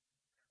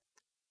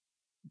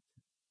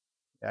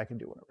 Yeah, I can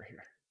do one over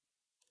here.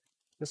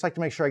 Just like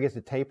to make sure I get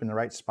the tape in the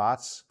right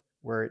spots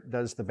where it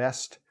does the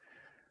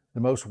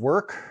most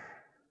work.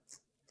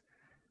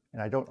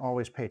 And I don't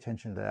always pay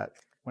attention to that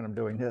when I'm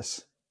doing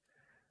this.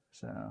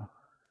 So,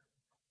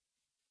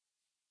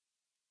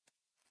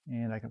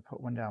 and I can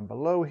put one down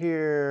below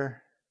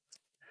here.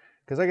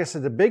 Because like I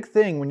said, the big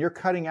thing when you're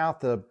cutting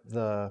out I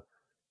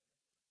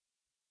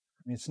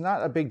mean, it's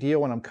not a big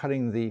deal when I'm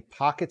cutting the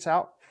pockets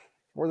out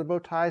for the bow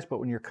ties, but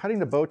when you're cutting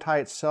the bow tie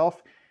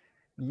itself,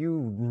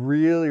 you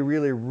really,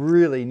 really,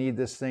 really need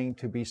this thing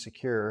to be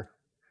secure.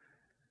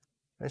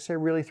 Did I say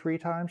really 3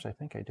 times? I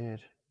think I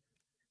did.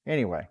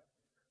 Anyway,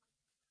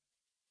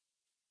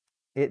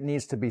 it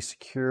needs to be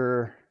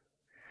secure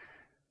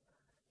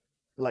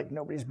like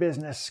nobody's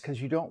business,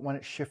 because you don't want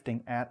it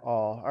shifting at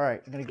all. All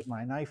right, I'm going to get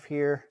my knife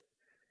here,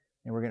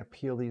 and we're going to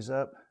peel these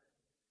up.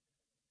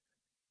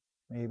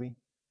 maybe.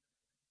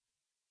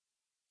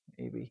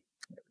 Maybe.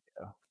 There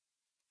we go.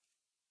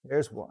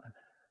 There's one.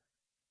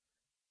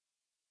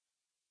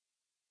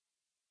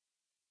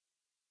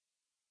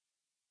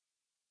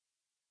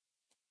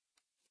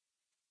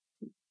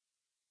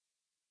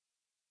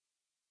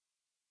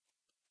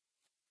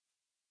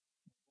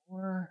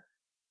 More.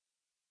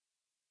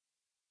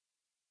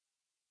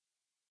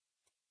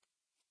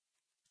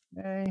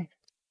 Okay.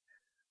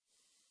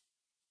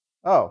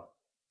 Oh,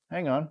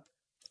 hang on.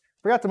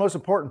 Forgot the most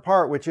important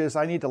part, which is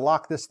I need to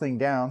lock this thing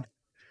down.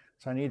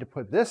 So I need to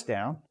put this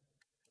down.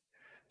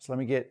 So let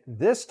me get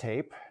this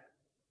tape.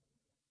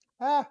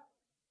 Get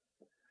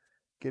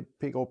a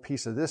big old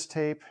piece of this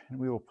tape, and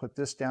we will put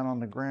this down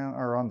on the ground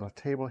or on the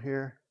table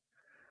here.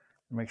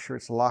 Make sure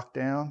it's locked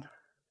down.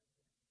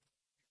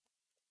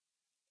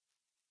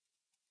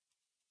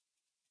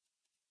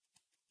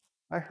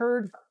 I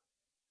heard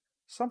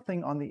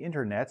something on the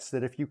internets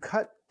that if you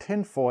cut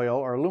tin foil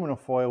or aluminum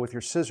foil with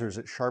your scissors,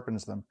 it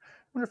sharpens them. I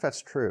wonder if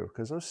that's true,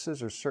 because those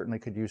scissors certainly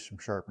could use some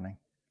sharpening.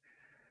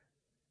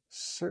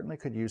 Certainly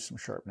could use some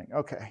sharpening.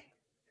 Okay.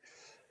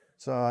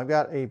 So I've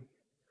got a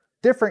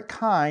different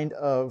kind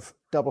of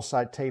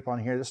double-side tape on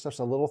here. This stuff's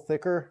a little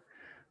thicker,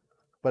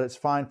 but it's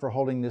fine for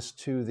holding this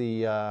to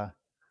the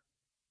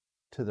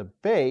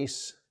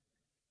base.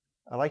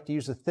 I like to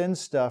use the thin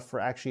stuff for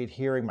actually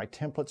adhering my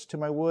templates to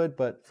my wood,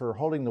 but for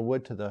holding the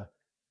wood to the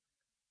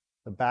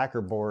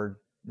backer board,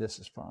 this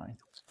is fine.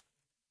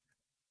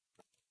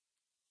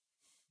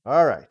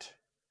 All right.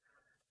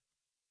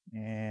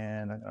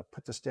 And I'm going to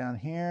put this down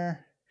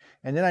here.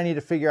 And then I need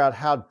to figure out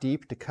how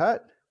deep to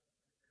cut.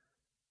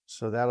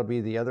 So that'll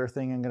be the other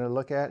thing I'm going to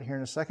look at here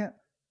in a second.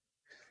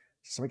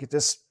 So let me get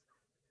this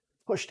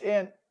pushed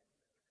in.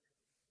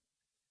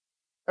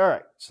 All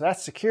right, so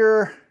that's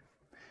secure.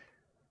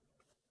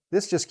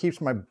 This just keeps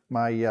my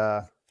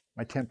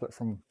template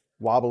from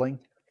wobbling.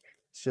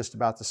 It's just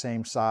about the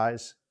same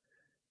size.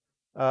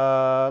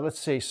 Let's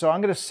see, so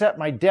I'm going to set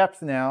my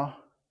depth now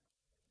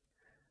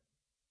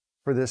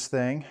for this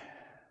thing.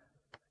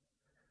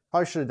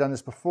 Probably should have done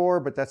this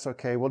before, but that's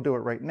okay. We'll do it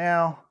right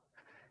now.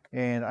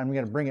 And I'm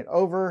going to bring it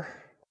over.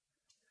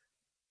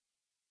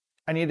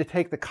 I need to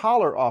take the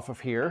collar off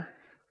of here.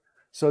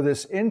 So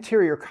this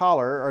interior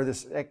collar, or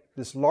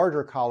this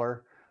larger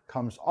collar,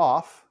 comes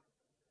off.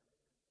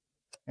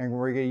 And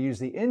we're going to use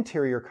the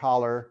interior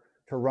collar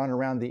to run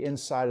around the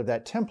inside of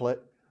that template,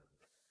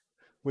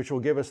 which will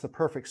give us the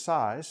perfect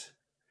size.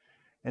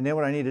 And then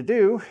what I need to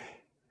do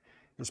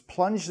is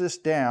plunge this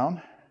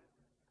down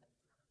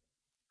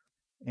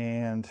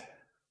and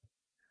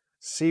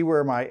see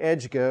where my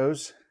edge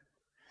goes.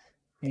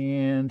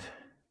 And,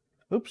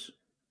 oops,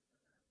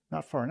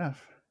 not far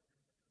enough.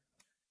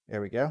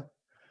 There we go.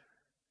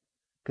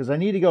 Because I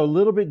need to go a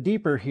little bit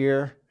deeper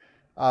here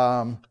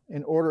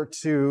in order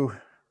to,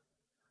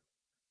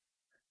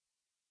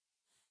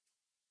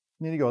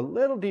 need to go a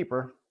little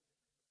deeper.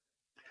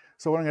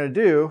 So what I'm going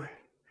to do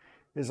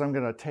is I'm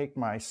going to take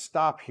my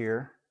stop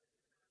here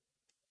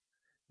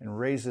and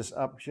raise this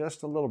up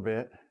just a little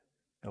bit.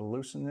 I'll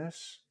loosen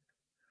this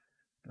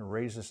and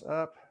raise this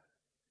up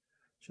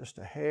just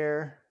a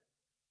hair.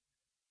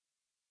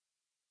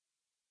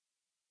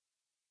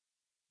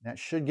 That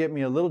should get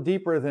me a little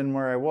deeper than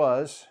where I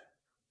was,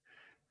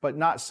 but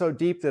not so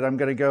deep that I'm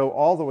going to go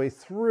all the way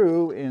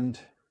through and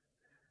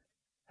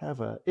have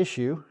an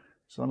issue.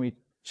 So let me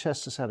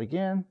test this out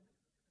again.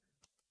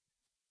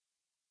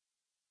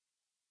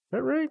 Is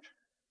that right?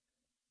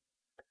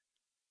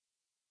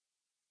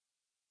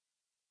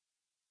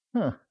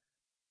 Huh.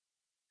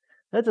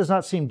 That does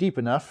not seem deep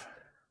enough.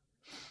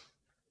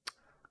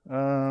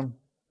 It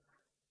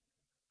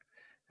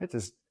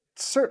does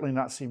certainly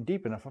not seem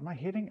deep enough. Am I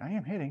hitting? I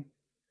am hitting.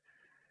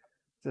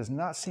 It does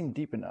not seem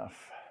deep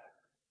enough.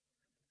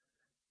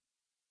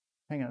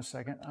 Hang on a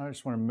second. I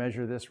just want to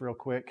measure this real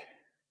quick.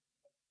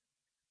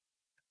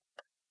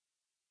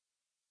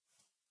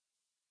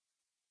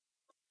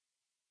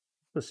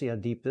 Let's see how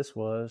deep this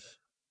was.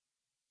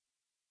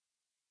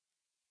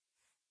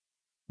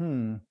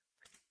 I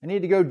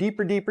need to go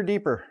deeper, deeper,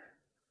 deeper.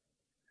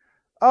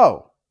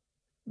 Oh,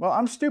 well,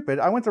 I'm stupid.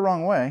 I went the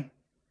wrong way.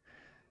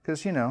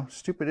 Because, you know,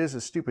 stupid is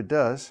as stupid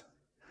does.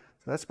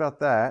 So that's about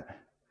that.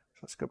 So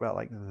let's go about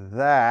like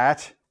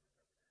that.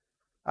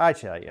 I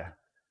tell you,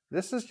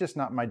 this is just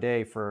not my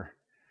day for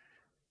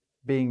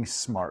being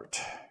smart.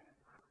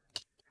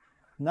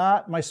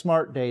 Not my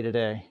smart day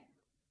today.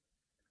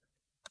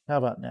 How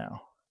about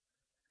now?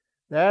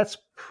 That's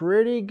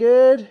pretty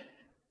good.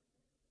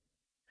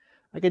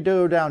 I could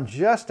go down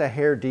just a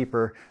hair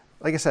deeper.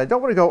 Like I said, I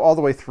don't want to go all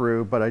the way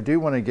through, but I do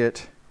want to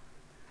get...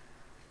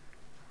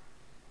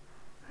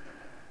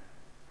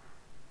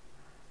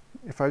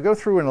 If I go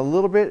through in a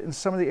little bit in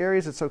some of the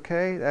areas, it's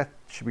okay. That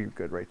should be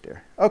good right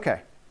there.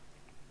 Okay.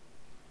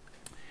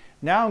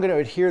 Now I'm going to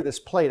adhere this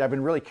plate. I've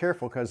been really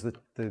careful because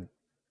the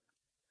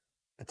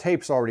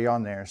tape's already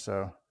on there.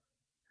 So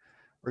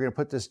we're going to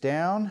put this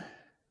down.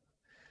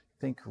 I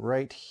think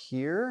right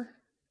here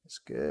is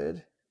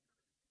good.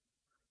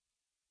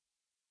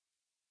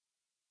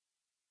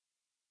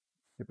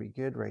 Should be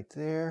good right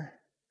there.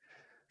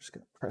 Just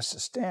going to press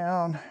this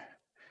down.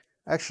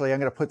 Actually,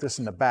 I'm going to put this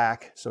in the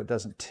back so it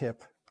doesn't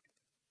tip.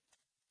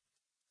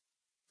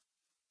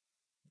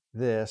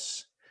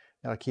 This.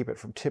 That'll keep it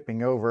from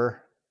tipping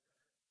over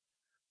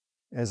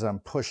as I'm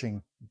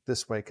pushing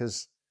this way,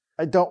 because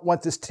I don't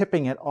want this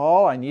tipping at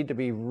all. I need to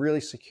be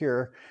really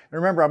secure. And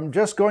remember, I'm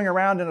just going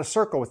around in a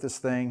circle with this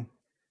thing,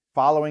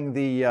 following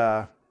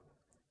the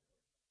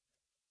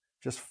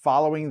just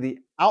following the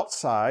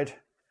outside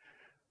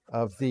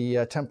of the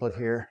template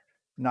here,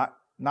 not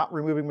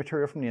removing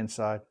material from the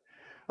inside.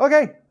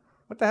 Okay,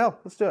 what the hell?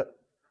 Let's do it.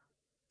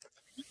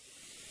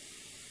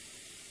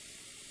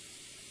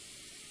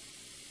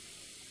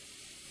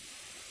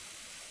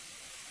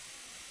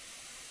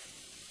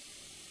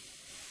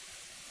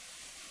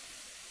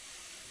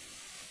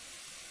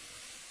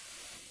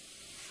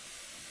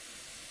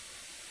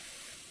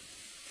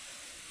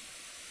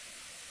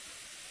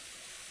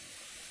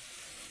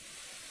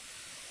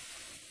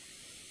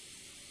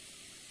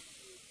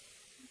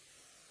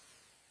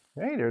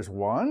 Okay, there's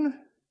one.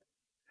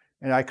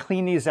 And I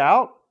clean these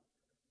out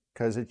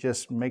because it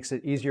just makes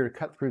it easier to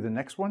cut through the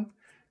next one.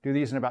 Do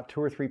these in about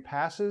 2 or 3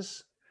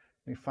 passes.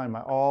 Let me find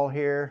my awl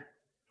here.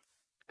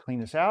 Clean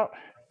this out.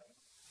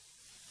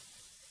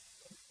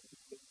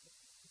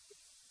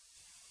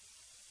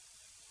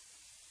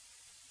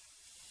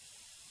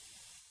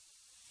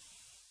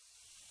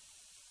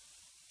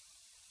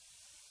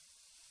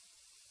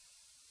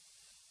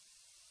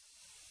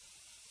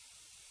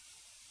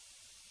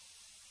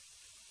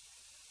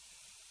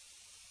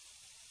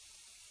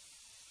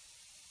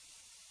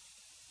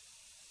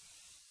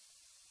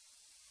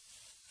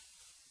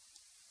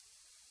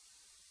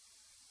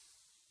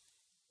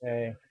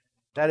 Okay.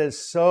 That is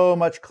so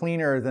much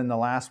cleaner than the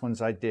last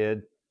ones I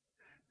did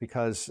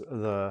because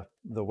of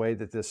the way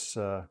that this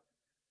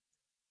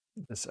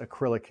this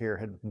acrylic here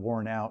had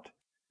worn out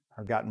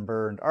or gotten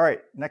burned. All right,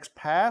 next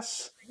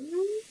pass.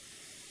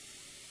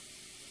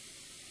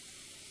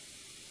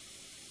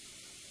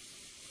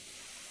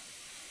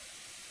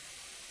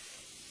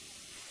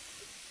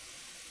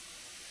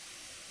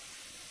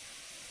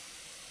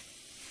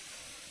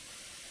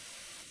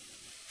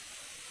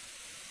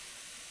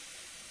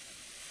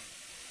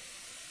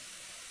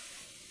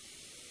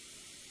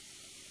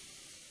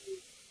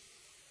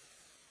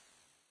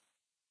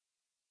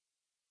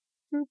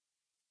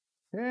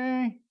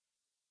 Okay.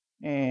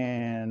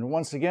 And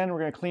once again, we're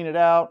going to clean it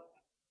out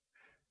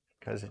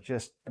because it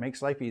just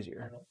makes life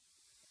easier.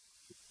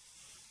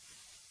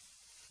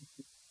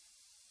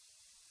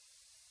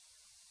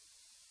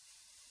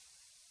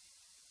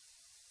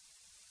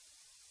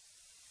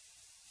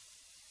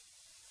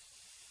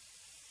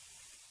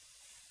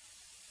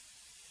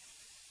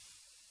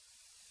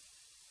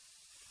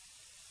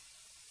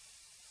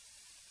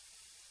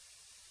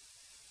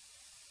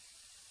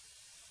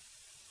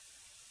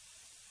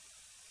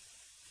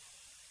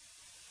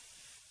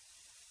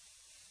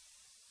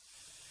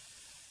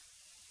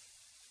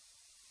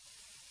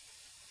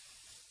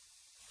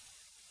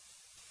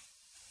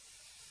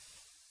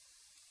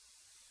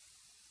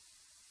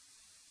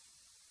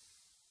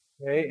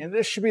 Okay, and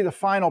this should be the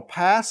final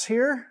pass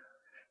here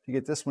to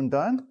get this one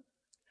done.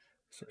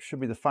 So it should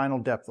be the final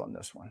depth on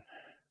this one.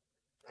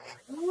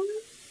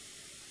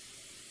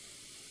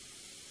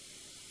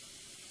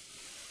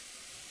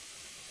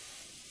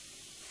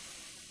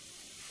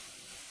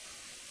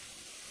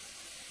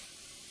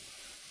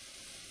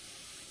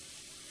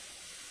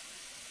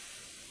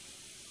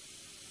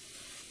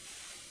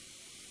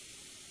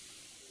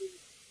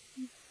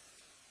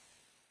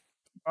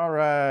 All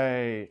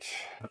right,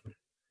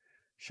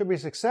 should be a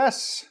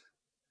success.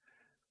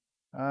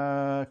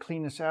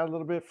 Clean this out a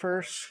little bit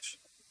first.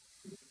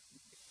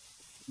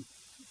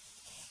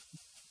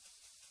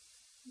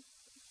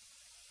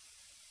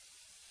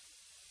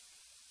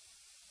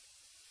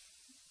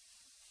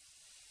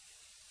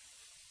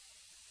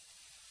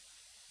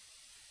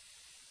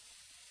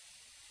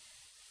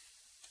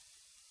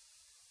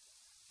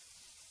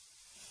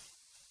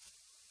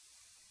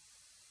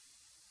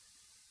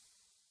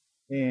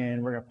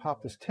 And we're going to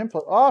pop this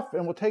template off,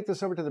 and we'll take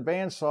this over to the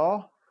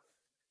bandsaw,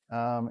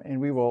 and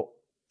we will,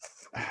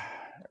 there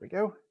we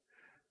go.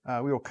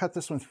 We will cut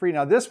this one free.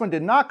 Now this one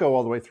did not go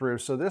all the way through,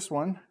 so this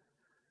one,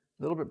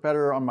 a little bit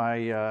better on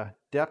my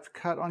depth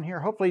cut on here,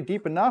 hopefully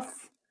deep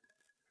enough.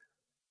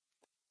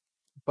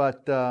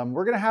 But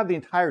we're going to have the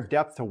entire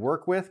depth to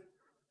work with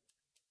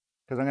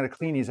because I'm going to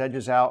clean these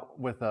edges out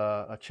with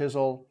a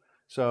chisel,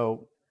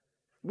 so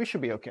we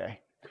should be okay.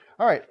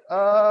 All right,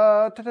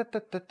 I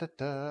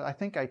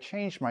think I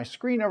changed my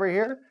screen over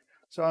here,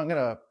 so I'm going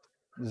to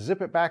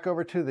zip it back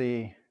over to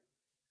the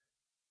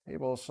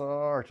table saw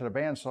or to the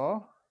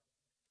bandsaw.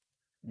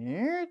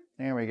 Yeah,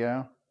 there we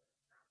go.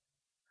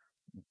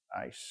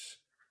 Nice.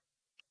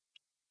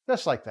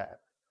 Just like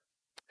that.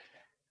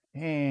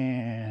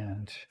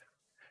 And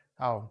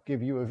I'll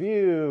give you a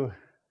view,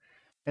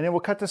 and then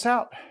we'll cut this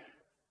out.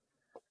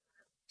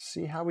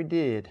 See how we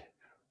did.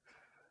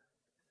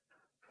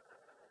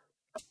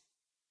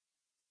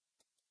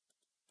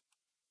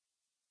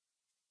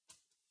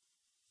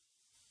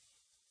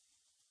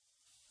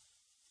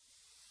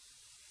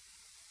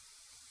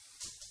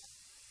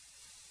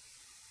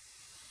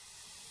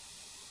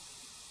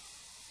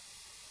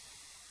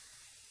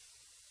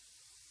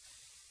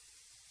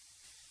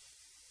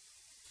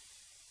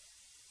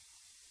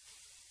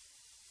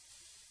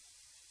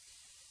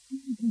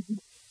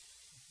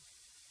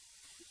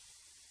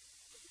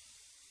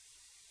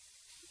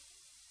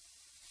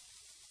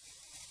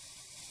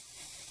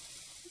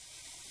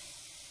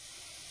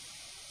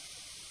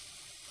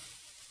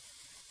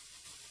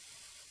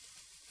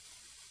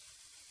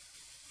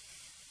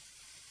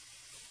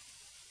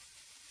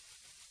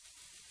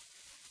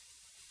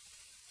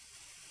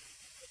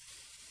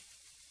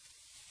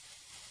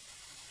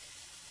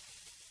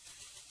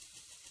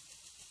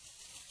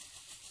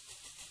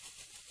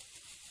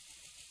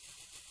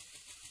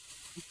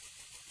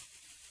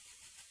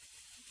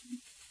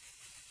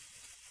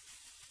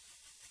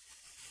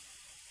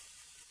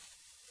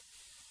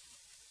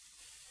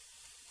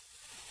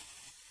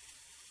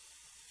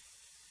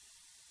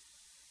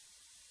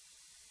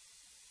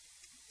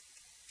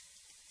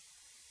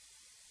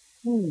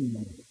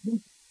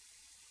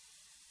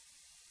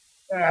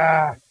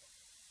 Ah,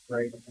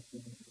 great.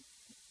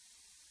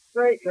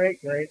 Great,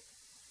 great, great.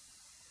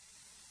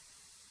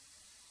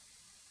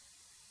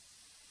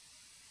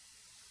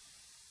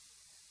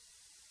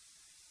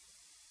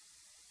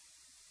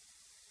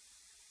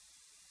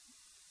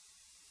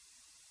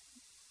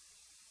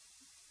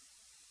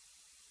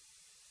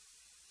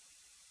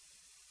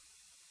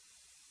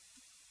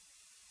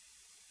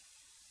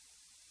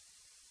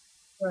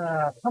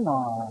 Come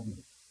on.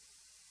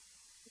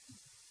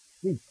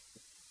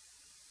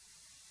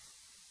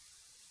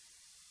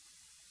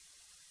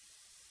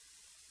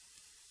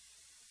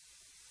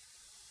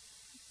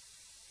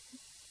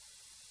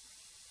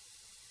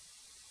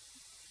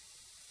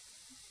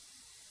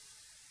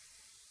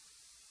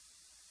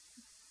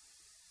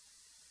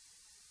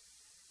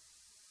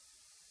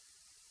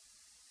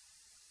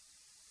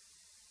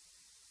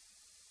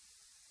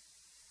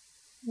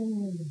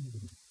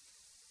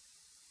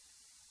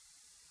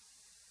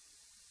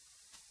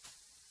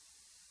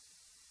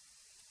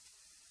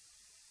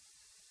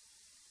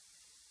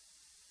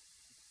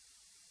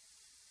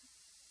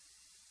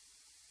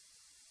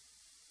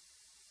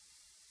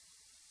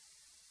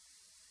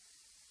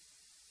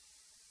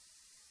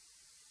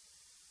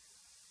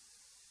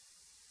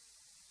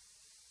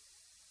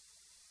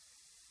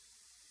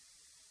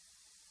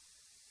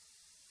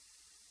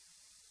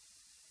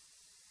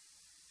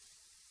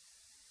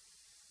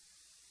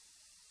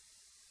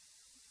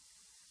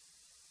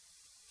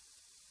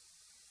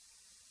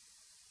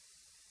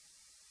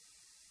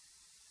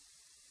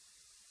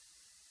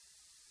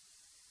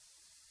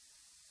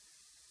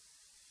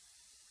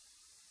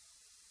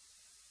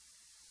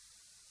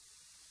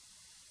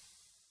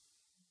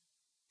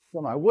 So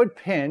my wood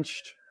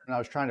pinched and I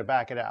was trying to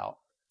back it out.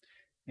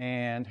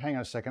 And hang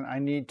on a second, I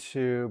need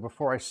to,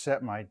 before I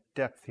set my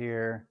depth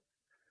here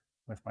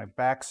with my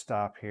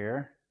backstop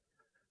here,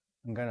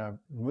 I'm gonna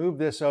move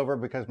this over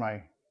because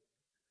I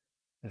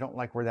don't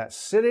like where that's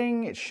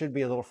sitting. It should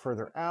be a little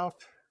further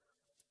out.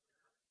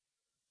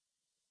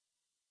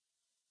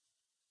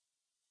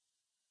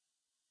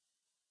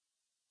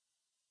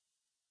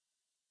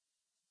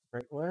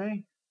 Right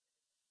way.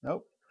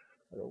 Nope.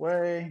 Other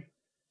way.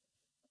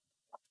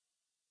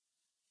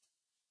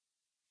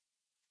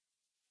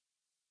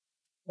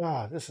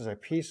 Ah, this is a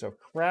piece of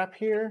crap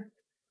here.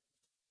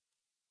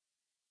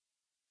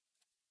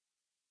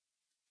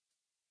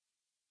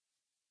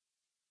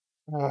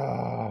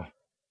 Ah,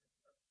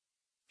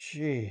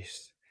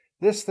 jeez.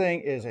 This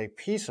thing is a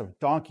piece of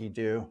donkey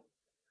do.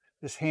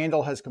 This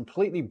handle has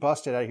completely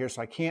busted out of here,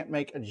 so I can't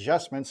make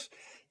adjustments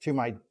to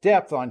my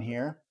depth on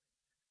here.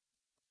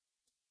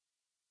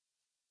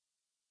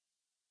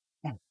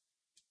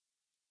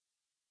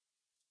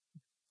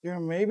 Yeah,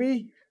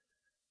 maybe.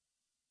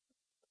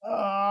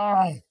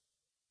 I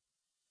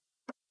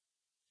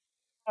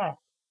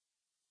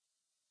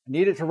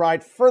need it to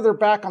ride further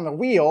back on the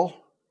wheel,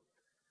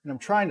 and I'm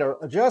trying to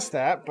adjust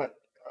that, but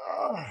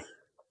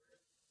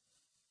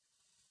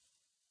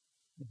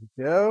there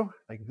we go,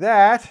 like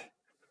that.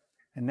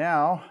 And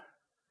now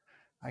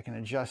I can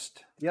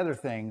adjust the other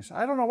things.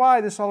 I don't know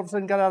why this all of a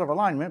sudden got out of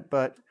alignment,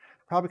 but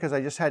probably because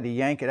I just had to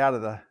yank it out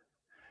of the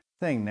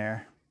thing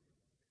there.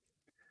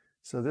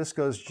 So this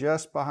goes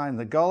just behind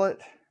the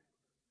gullet.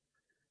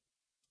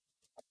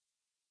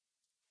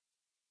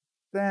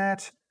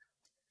 That.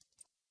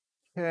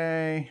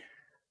 Okay.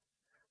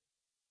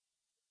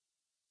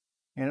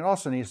 And it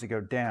also needs to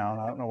go down.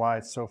 I don't know why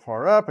it's so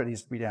far up. It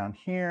needs to be down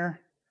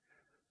here.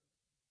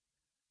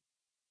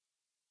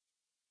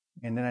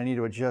 And then I need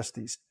to adjust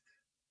these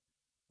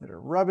that are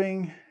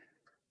rubbing.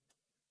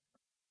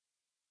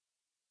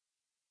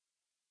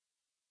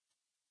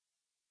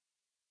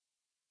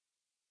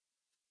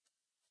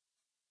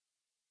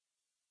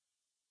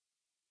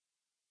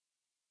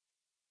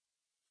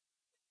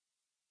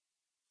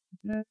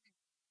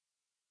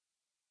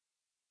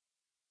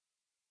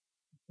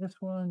 This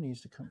one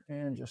needs to come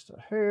in just a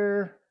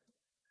hair.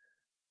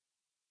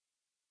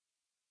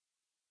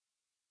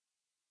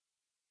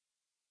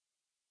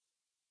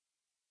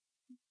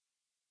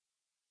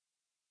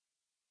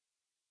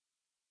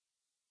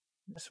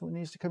 This one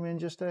needs to come in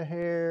just a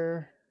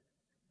hair.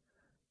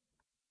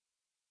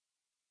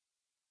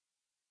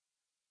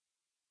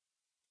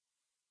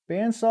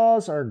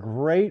 Bandsaws are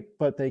great,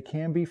 but they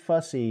can be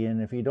fussy,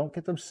 and if you don't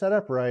get them set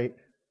up right,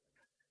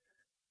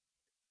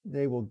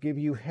 they will give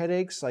you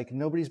headaches like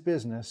nobody's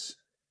business.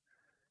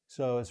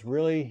 So it's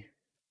really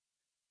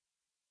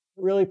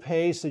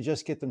pays to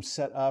just get them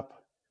set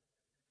up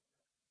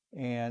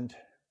and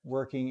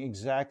working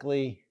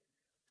exactly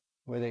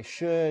where they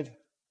should.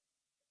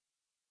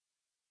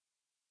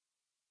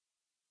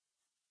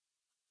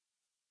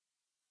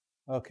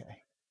 Okay,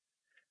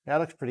 that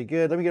looks pretty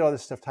good. Let me get all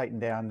this stuff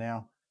tightened down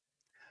now.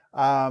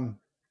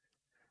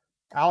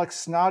 Alex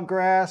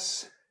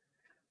Snodgrass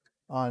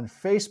on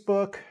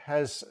Facebook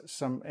has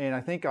some, and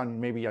I think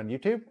maybe on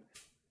YouTube,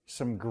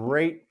 some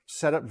great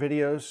setup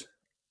videos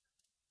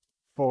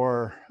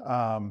for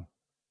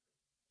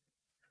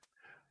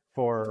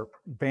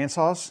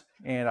bandsaws,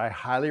 and I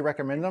highly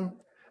recommend them.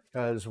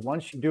 because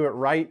once you do it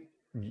right,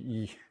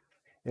 it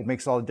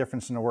makes all the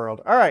difference in the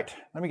world. All right,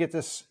 let me get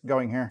this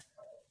going here.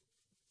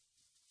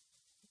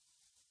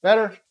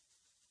 Better?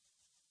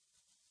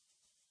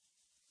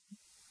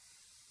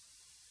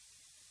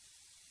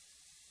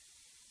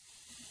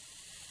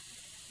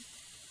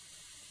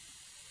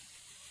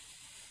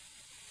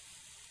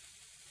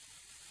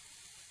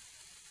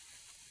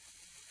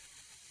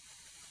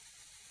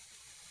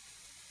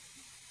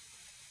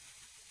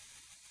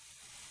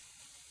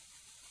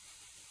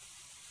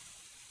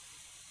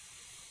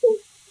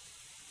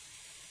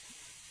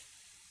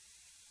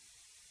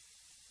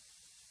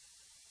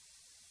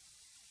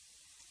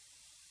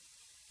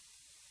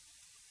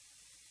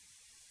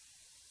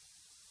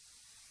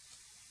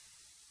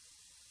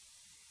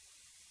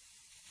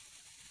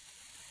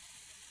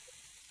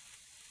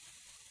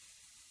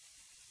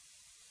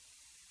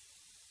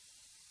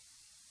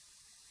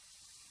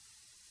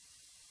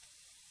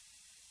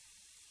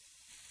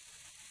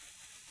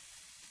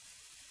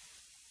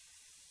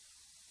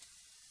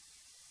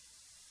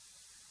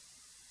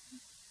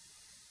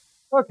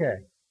 Okay,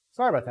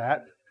 sorry about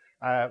that.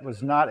 It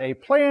was not a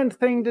planned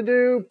thing to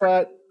do,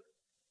 but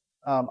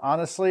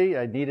honestly,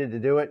 I needed to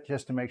do it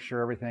just to make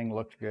sure everything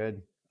looked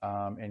good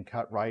and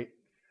cut right.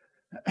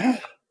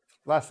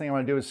 Last thing I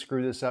want to do is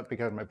screw this up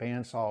because my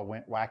bandsaw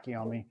went wacky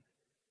on me.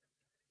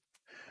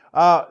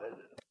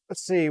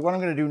 Let's see, what I'm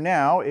going to do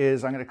now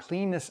is I'm going to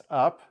clean this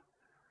up.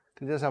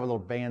 It does have a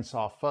little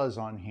bandsaw fuzz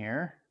on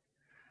here.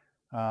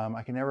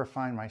 I can never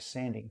find my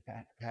sanding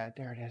pad.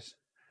 There it is.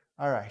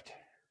 All right.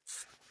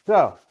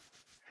 So,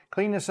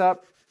 clean this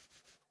up.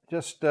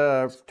 Just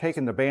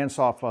taking the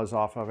bandsaw fuzz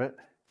off of it.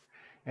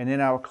 And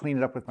then I'll clean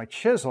it up with my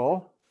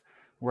chisel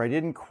where I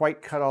didn't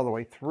quite cut all the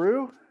way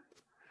through.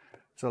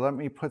 So let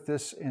me put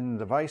this in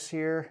the vise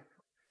here.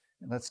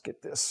 And let's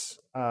get this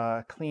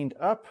cleaned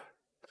up.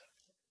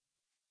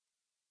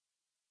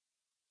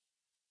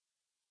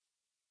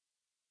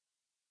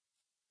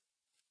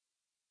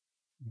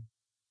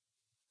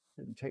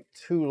 Didn't take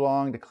too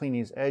long to clean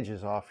these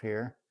edges off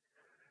here.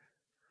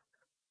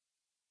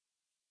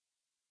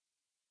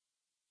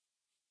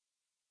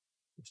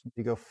 Just need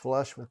to go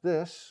flush with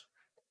this.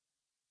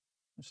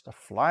 Just stuff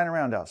flying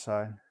around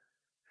outside.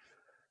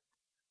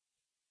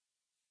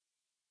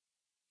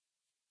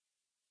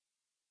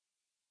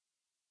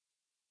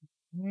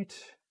 Right.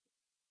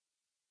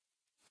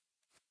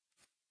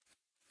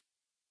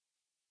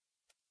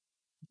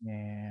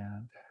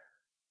 And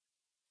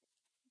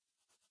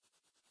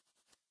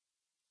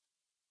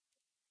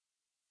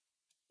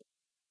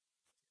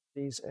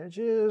these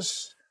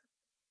edges.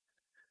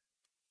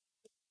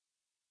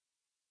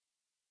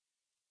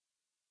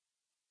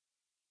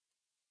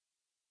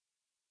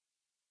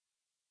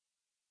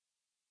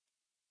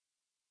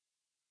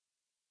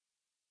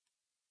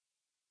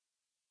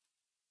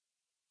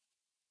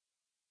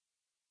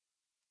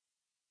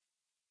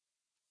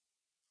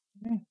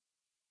 Okay.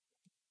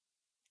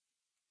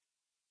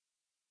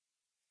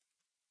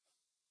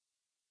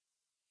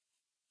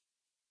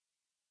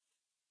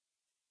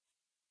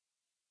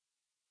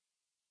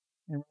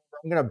 And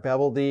I'm going to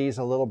bevel these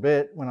a little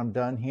bit when I'm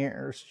done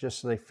here, just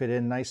so they fit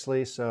in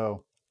nicely.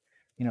 So,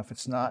 you know,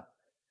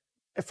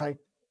 if I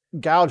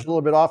gouge a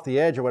little bit off the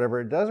edge or whatever,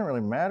 it doesn't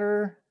really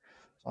matter.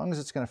 As long as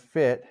it's going to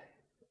fit,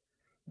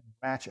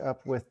 match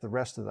up with the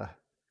rest of the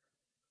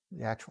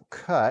actual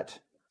cut.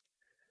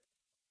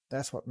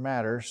 That's what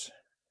matters.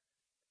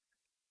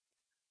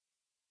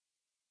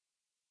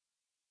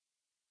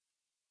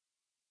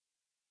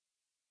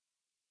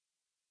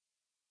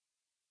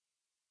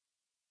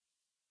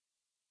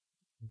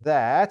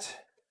 That's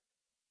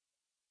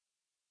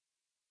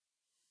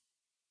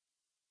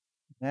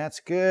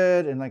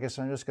good. And like I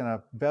said, I'm just going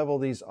to bevel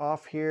these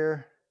off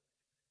here.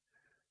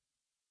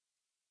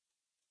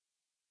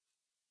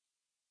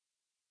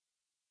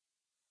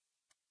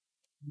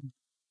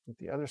 With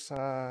the other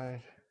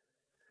side.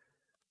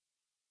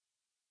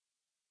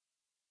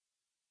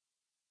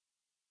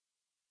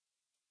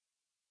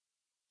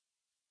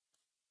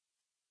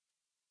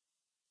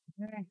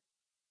 Okay.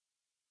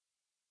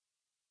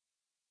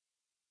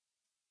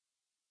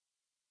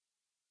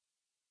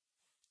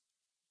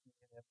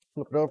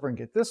 Flip it over and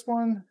get this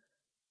one.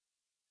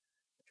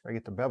 Try to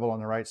get the bevel on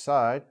the right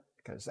side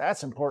because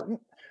that's important.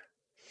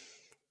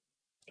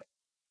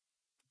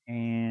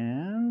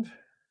 And is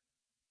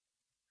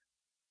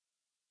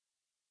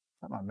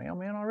that my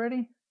mailman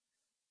already?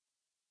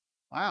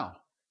 Wow.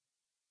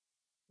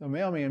 The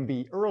mailman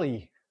be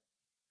early.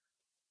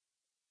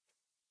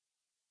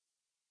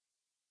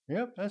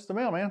 Yep, that's the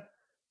mailman.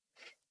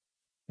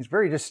 He's a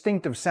very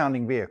distinctive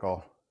sounding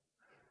vehicle.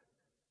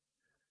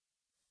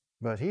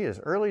 But he is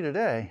early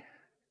today.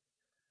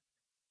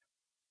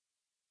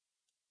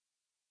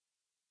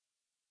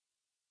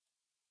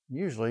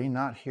 Usually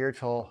not here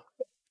till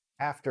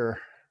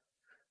after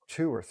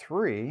 2 or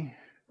 3.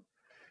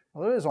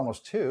 Well, it is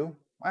almost 2.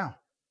 Wow.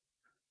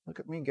 Look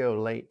at me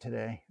go late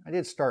today. I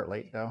did start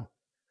late though.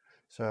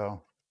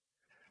 So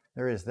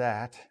there is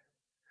that.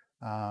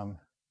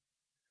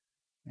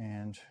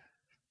 And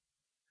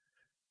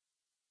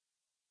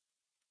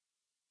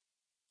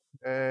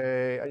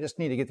I just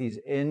need to get these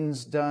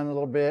ends done a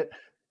little bit.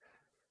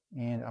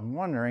 And I'm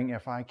wondering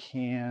if I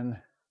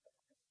can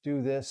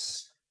do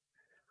this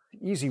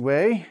the easy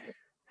way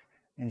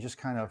and just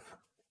kind of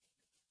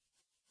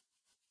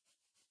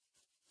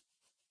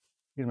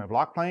use my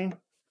block plane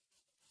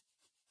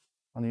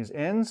on these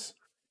ends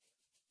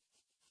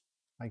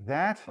like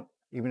that.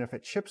 Even if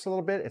it chips a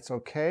little bit, it's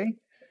okay.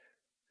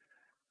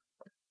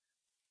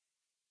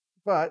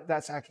 But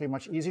that's actually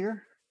much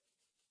easier.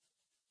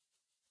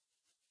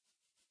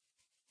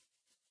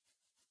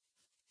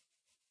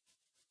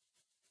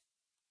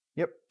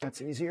 Yep,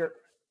 that's easier.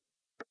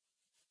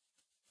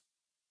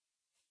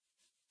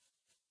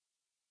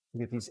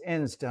 Get these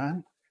ends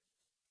done.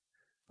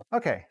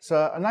 Okay,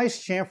 so a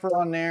nice chamfer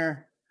on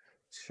there.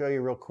 Show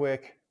you real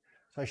quick.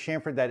 So I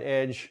chamfered that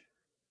edge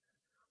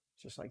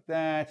just like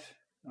that.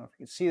 I don't know if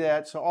you can see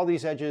that. So all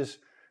these edges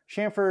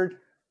chamfered.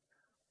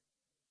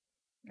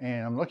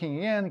 And I'm looking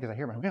again because I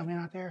hear my mailman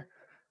out there.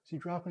 Is he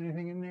dropping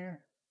anything in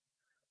there?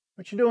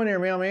 What you doing here,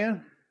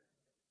 mailman?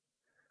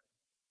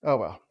 Oh,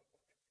 well.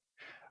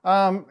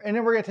 And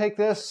then we're going to take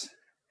this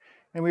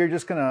and we're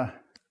just going to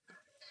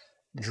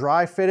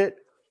dry fit it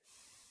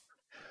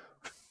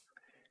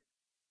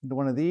into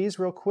one of these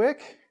real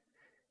quick.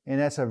 And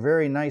that's a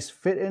very nice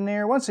fit in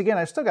there. Once again,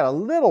 I still got a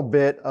little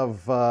bit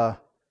of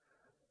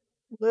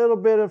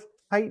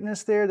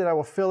tightness there that I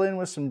will fill in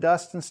with some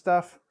dust and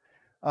stuff.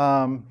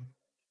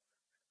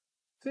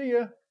 See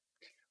ya.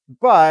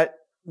 But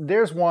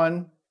there's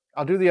one.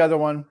 I'll do the other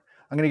one.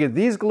 I'm going to get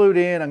these glued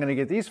in. I'm going to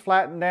get these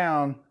flattened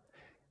down.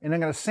 And I'm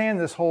going to sand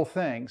this whole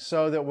thing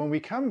so that when we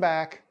come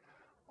back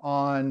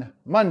on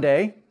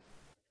Monday,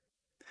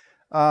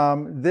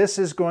 this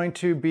is going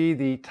to be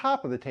the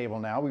top of the table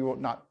now. We will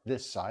not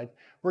this side.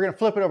 We're going to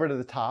flip it over to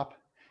the top.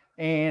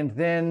 And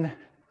then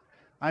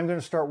I'm going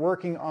to start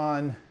working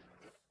on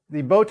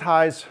the bow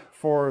ties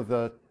for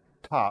the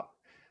top.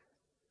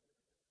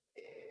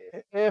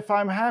 If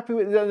I'm happy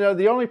with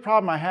the only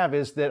problem I have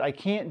is that I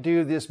can't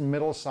do this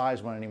middle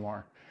size one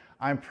anymore.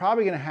 I'm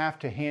probably going to have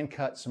to hand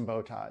cut some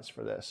bow ties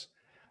for this.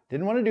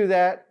 Didn't want to do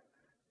that,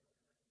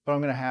 but I'm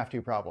going to have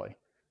to probably.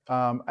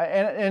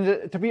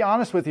 And to be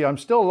honest with you, I'm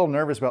still a little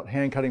nervous about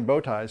hand cutting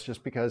bow ties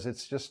just because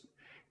it's just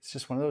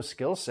one of those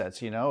skill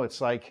sets, you know.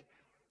 It's like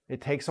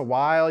it takes a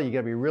while. You got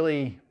to be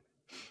really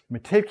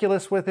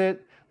meticulous with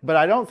it. But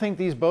I don't think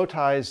these bow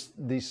ties,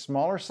 these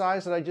smaller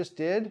size that I just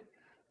did,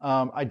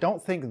 I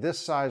don't think this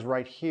size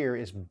right here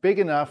is big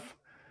enough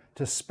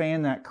to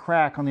span that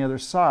crack on the other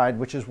side,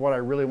 which is what I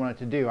really wanted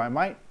to do. I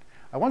want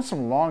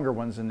some longer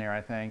ones in there,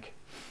 I think.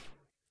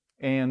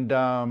 And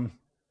I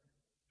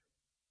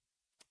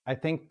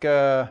think,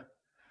 you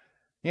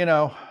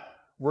know,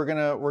 we're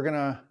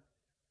gonna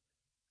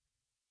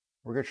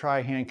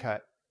try hand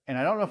cut. And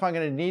I don't know if I'm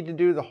gonna need to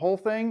do the whole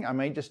thing. I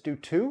may just do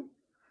 2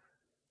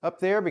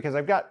 up there because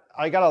I got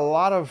a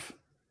lot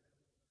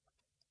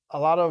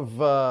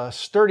of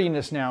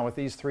sturdiness now with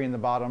these 3 in the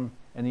bottom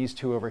and these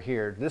 2 over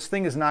here. This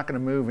thing is not going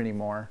to move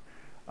anymore.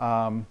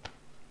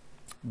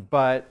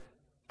 But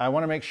I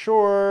want to make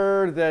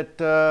sure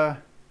that,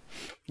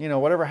 you know,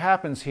 whatever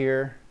happens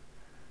here,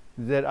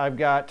 that I've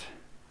got,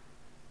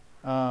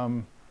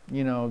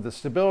 you know, the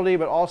stability,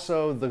 but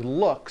also the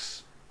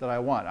looks that I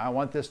want. I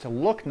want this to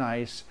look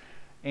nice.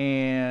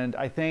 And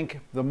I think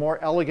the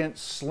more elegant,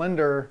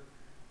 slender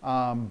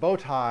bow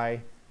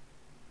tie,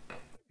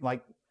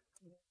 like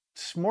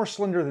more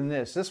slender than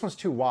this. This one's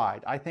too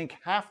wide. I think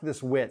half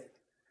this width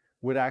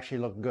would actually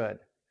look good.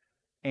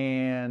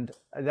 And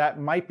that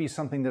might be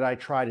something that I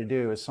try to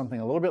do, is something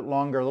a little bit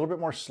longer, a little bit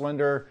more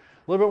slender,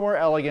 a little bit more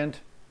elegant,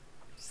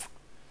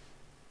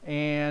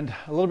 and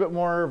a little bit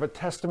more of a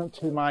testament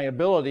to my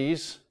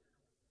abilities.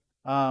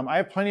 I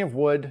have plenty of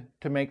wood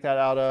to make that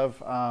out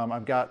of.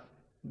 I've got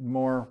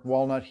more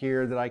walnut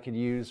here that I could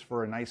use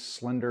for a nice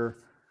slender,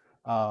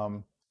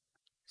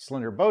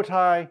 slender bow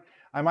tie.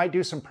 I might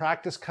do some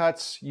practice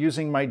cuts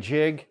using my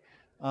jig.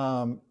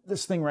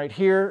 This thing right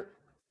here,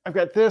 I've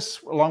got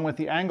this along with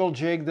the angle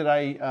jig that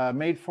I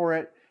made for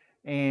it.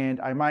 And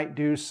I might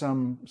do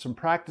some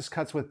practice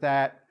cuts with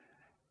that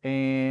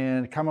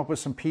and come up with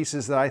some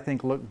pieces that I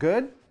think look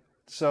good.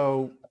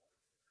 So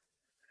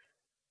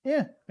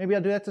yeah, maybe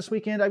I'll do that this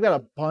weekend. I've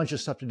got a bunch of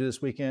stuff to do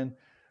this weekend.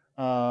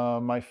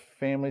 My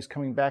family's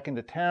coming back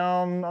into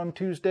town on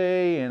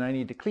Tuesday and I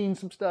need to clean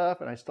some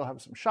stuff and I still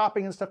have some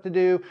shopping and stuff to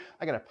do.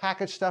 I got to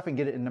package stuff and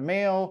get it in the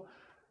mail.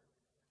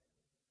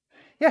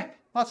 Yeah,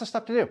 lots of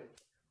stuff to do.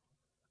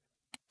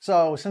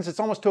 So since it's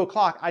almost 2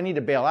 o'clock, I need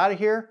to bail out of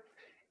here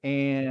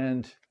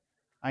and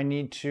I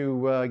need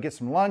to get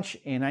some lunch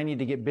and I need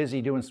to get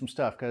busy doing some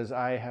stuff because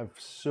I have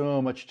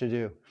so much to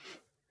do.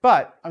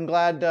 But I'm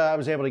glad I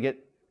was able to get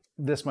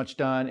this much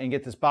done and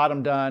get this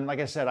bottom done. Like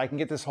I said, I can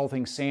get this whole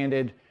thing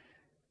sanded,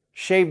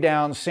 shaved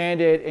down,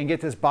 sanded, and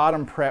get this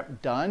bottom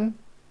prep done.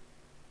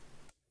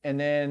 And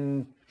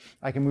then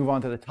I can move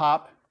on to the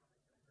top.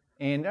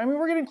 And I mean,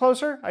 we're getting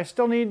closer. I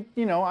still need,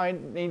 you know, I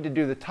need to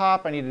do the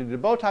top. I need to do the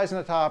bow ties in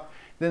the top.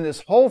 Then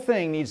this whole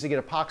thing needs to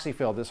get epoxy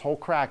filled. This whole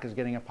crack is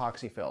getting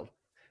epoxy filled.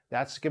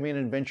 That's going to be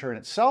an adventure in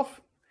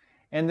itself.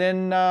 And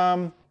then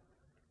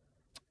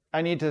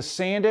I need to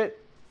sand it,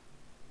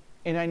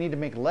 and I need to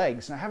make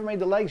legs. And I haven't made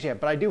the legs yet,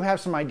 but I do have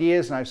some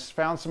ideas, and I've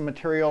found some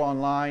material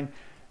online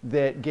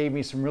that gave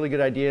me some really good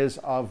ideas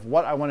of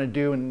what I want to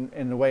do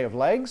in the way of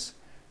legs.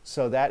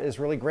 So that is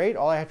really great.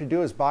 All I have to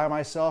do is buy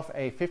myself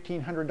a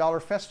 $1,500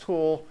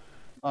 Festool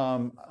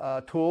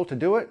tool to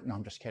do it. No,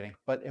 I'm just kidding.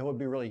 But it would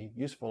be really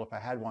useful if I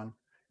had one.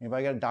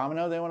 Anybody got a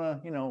domino they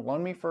want to,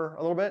 loan me for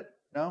a little bit?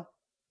 No?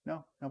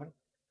 No? Nobody?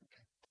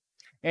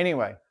 Okay.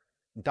 Anyway,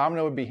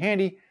 domino would be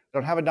handy.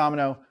 Don't have a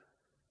domino.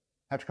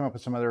 Have to come up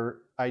with some other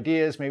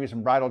ideas, maybe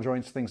some bridle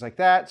joints, things like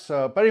that.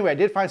 So, but anyway, I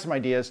did find some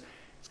ideas.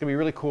 It's gonna be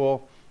really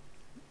cool.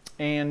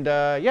 And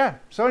yeah,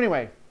 so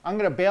anyway, I'm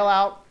gonna bail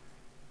out.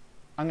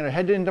 I'm gonna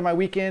head into my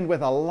weekend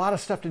with a lot of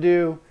stuff to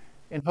do,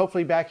 and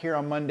hopefully back here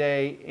on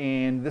Monday,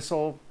 and this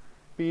will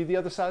be the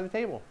other side of the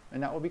table,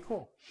 and that will be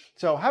cool.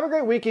 So have a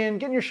great weekend.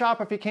 Get in your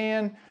shop if you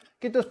can.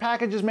 Get those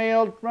packages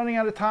mailed, running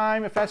out of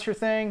time if that's your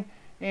thing.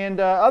 And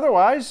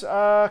otherwise,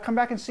 come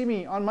back and see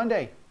me on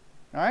Monday.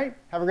 All right?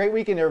 Have a great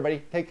weekend,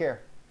 everybody. Take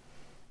care.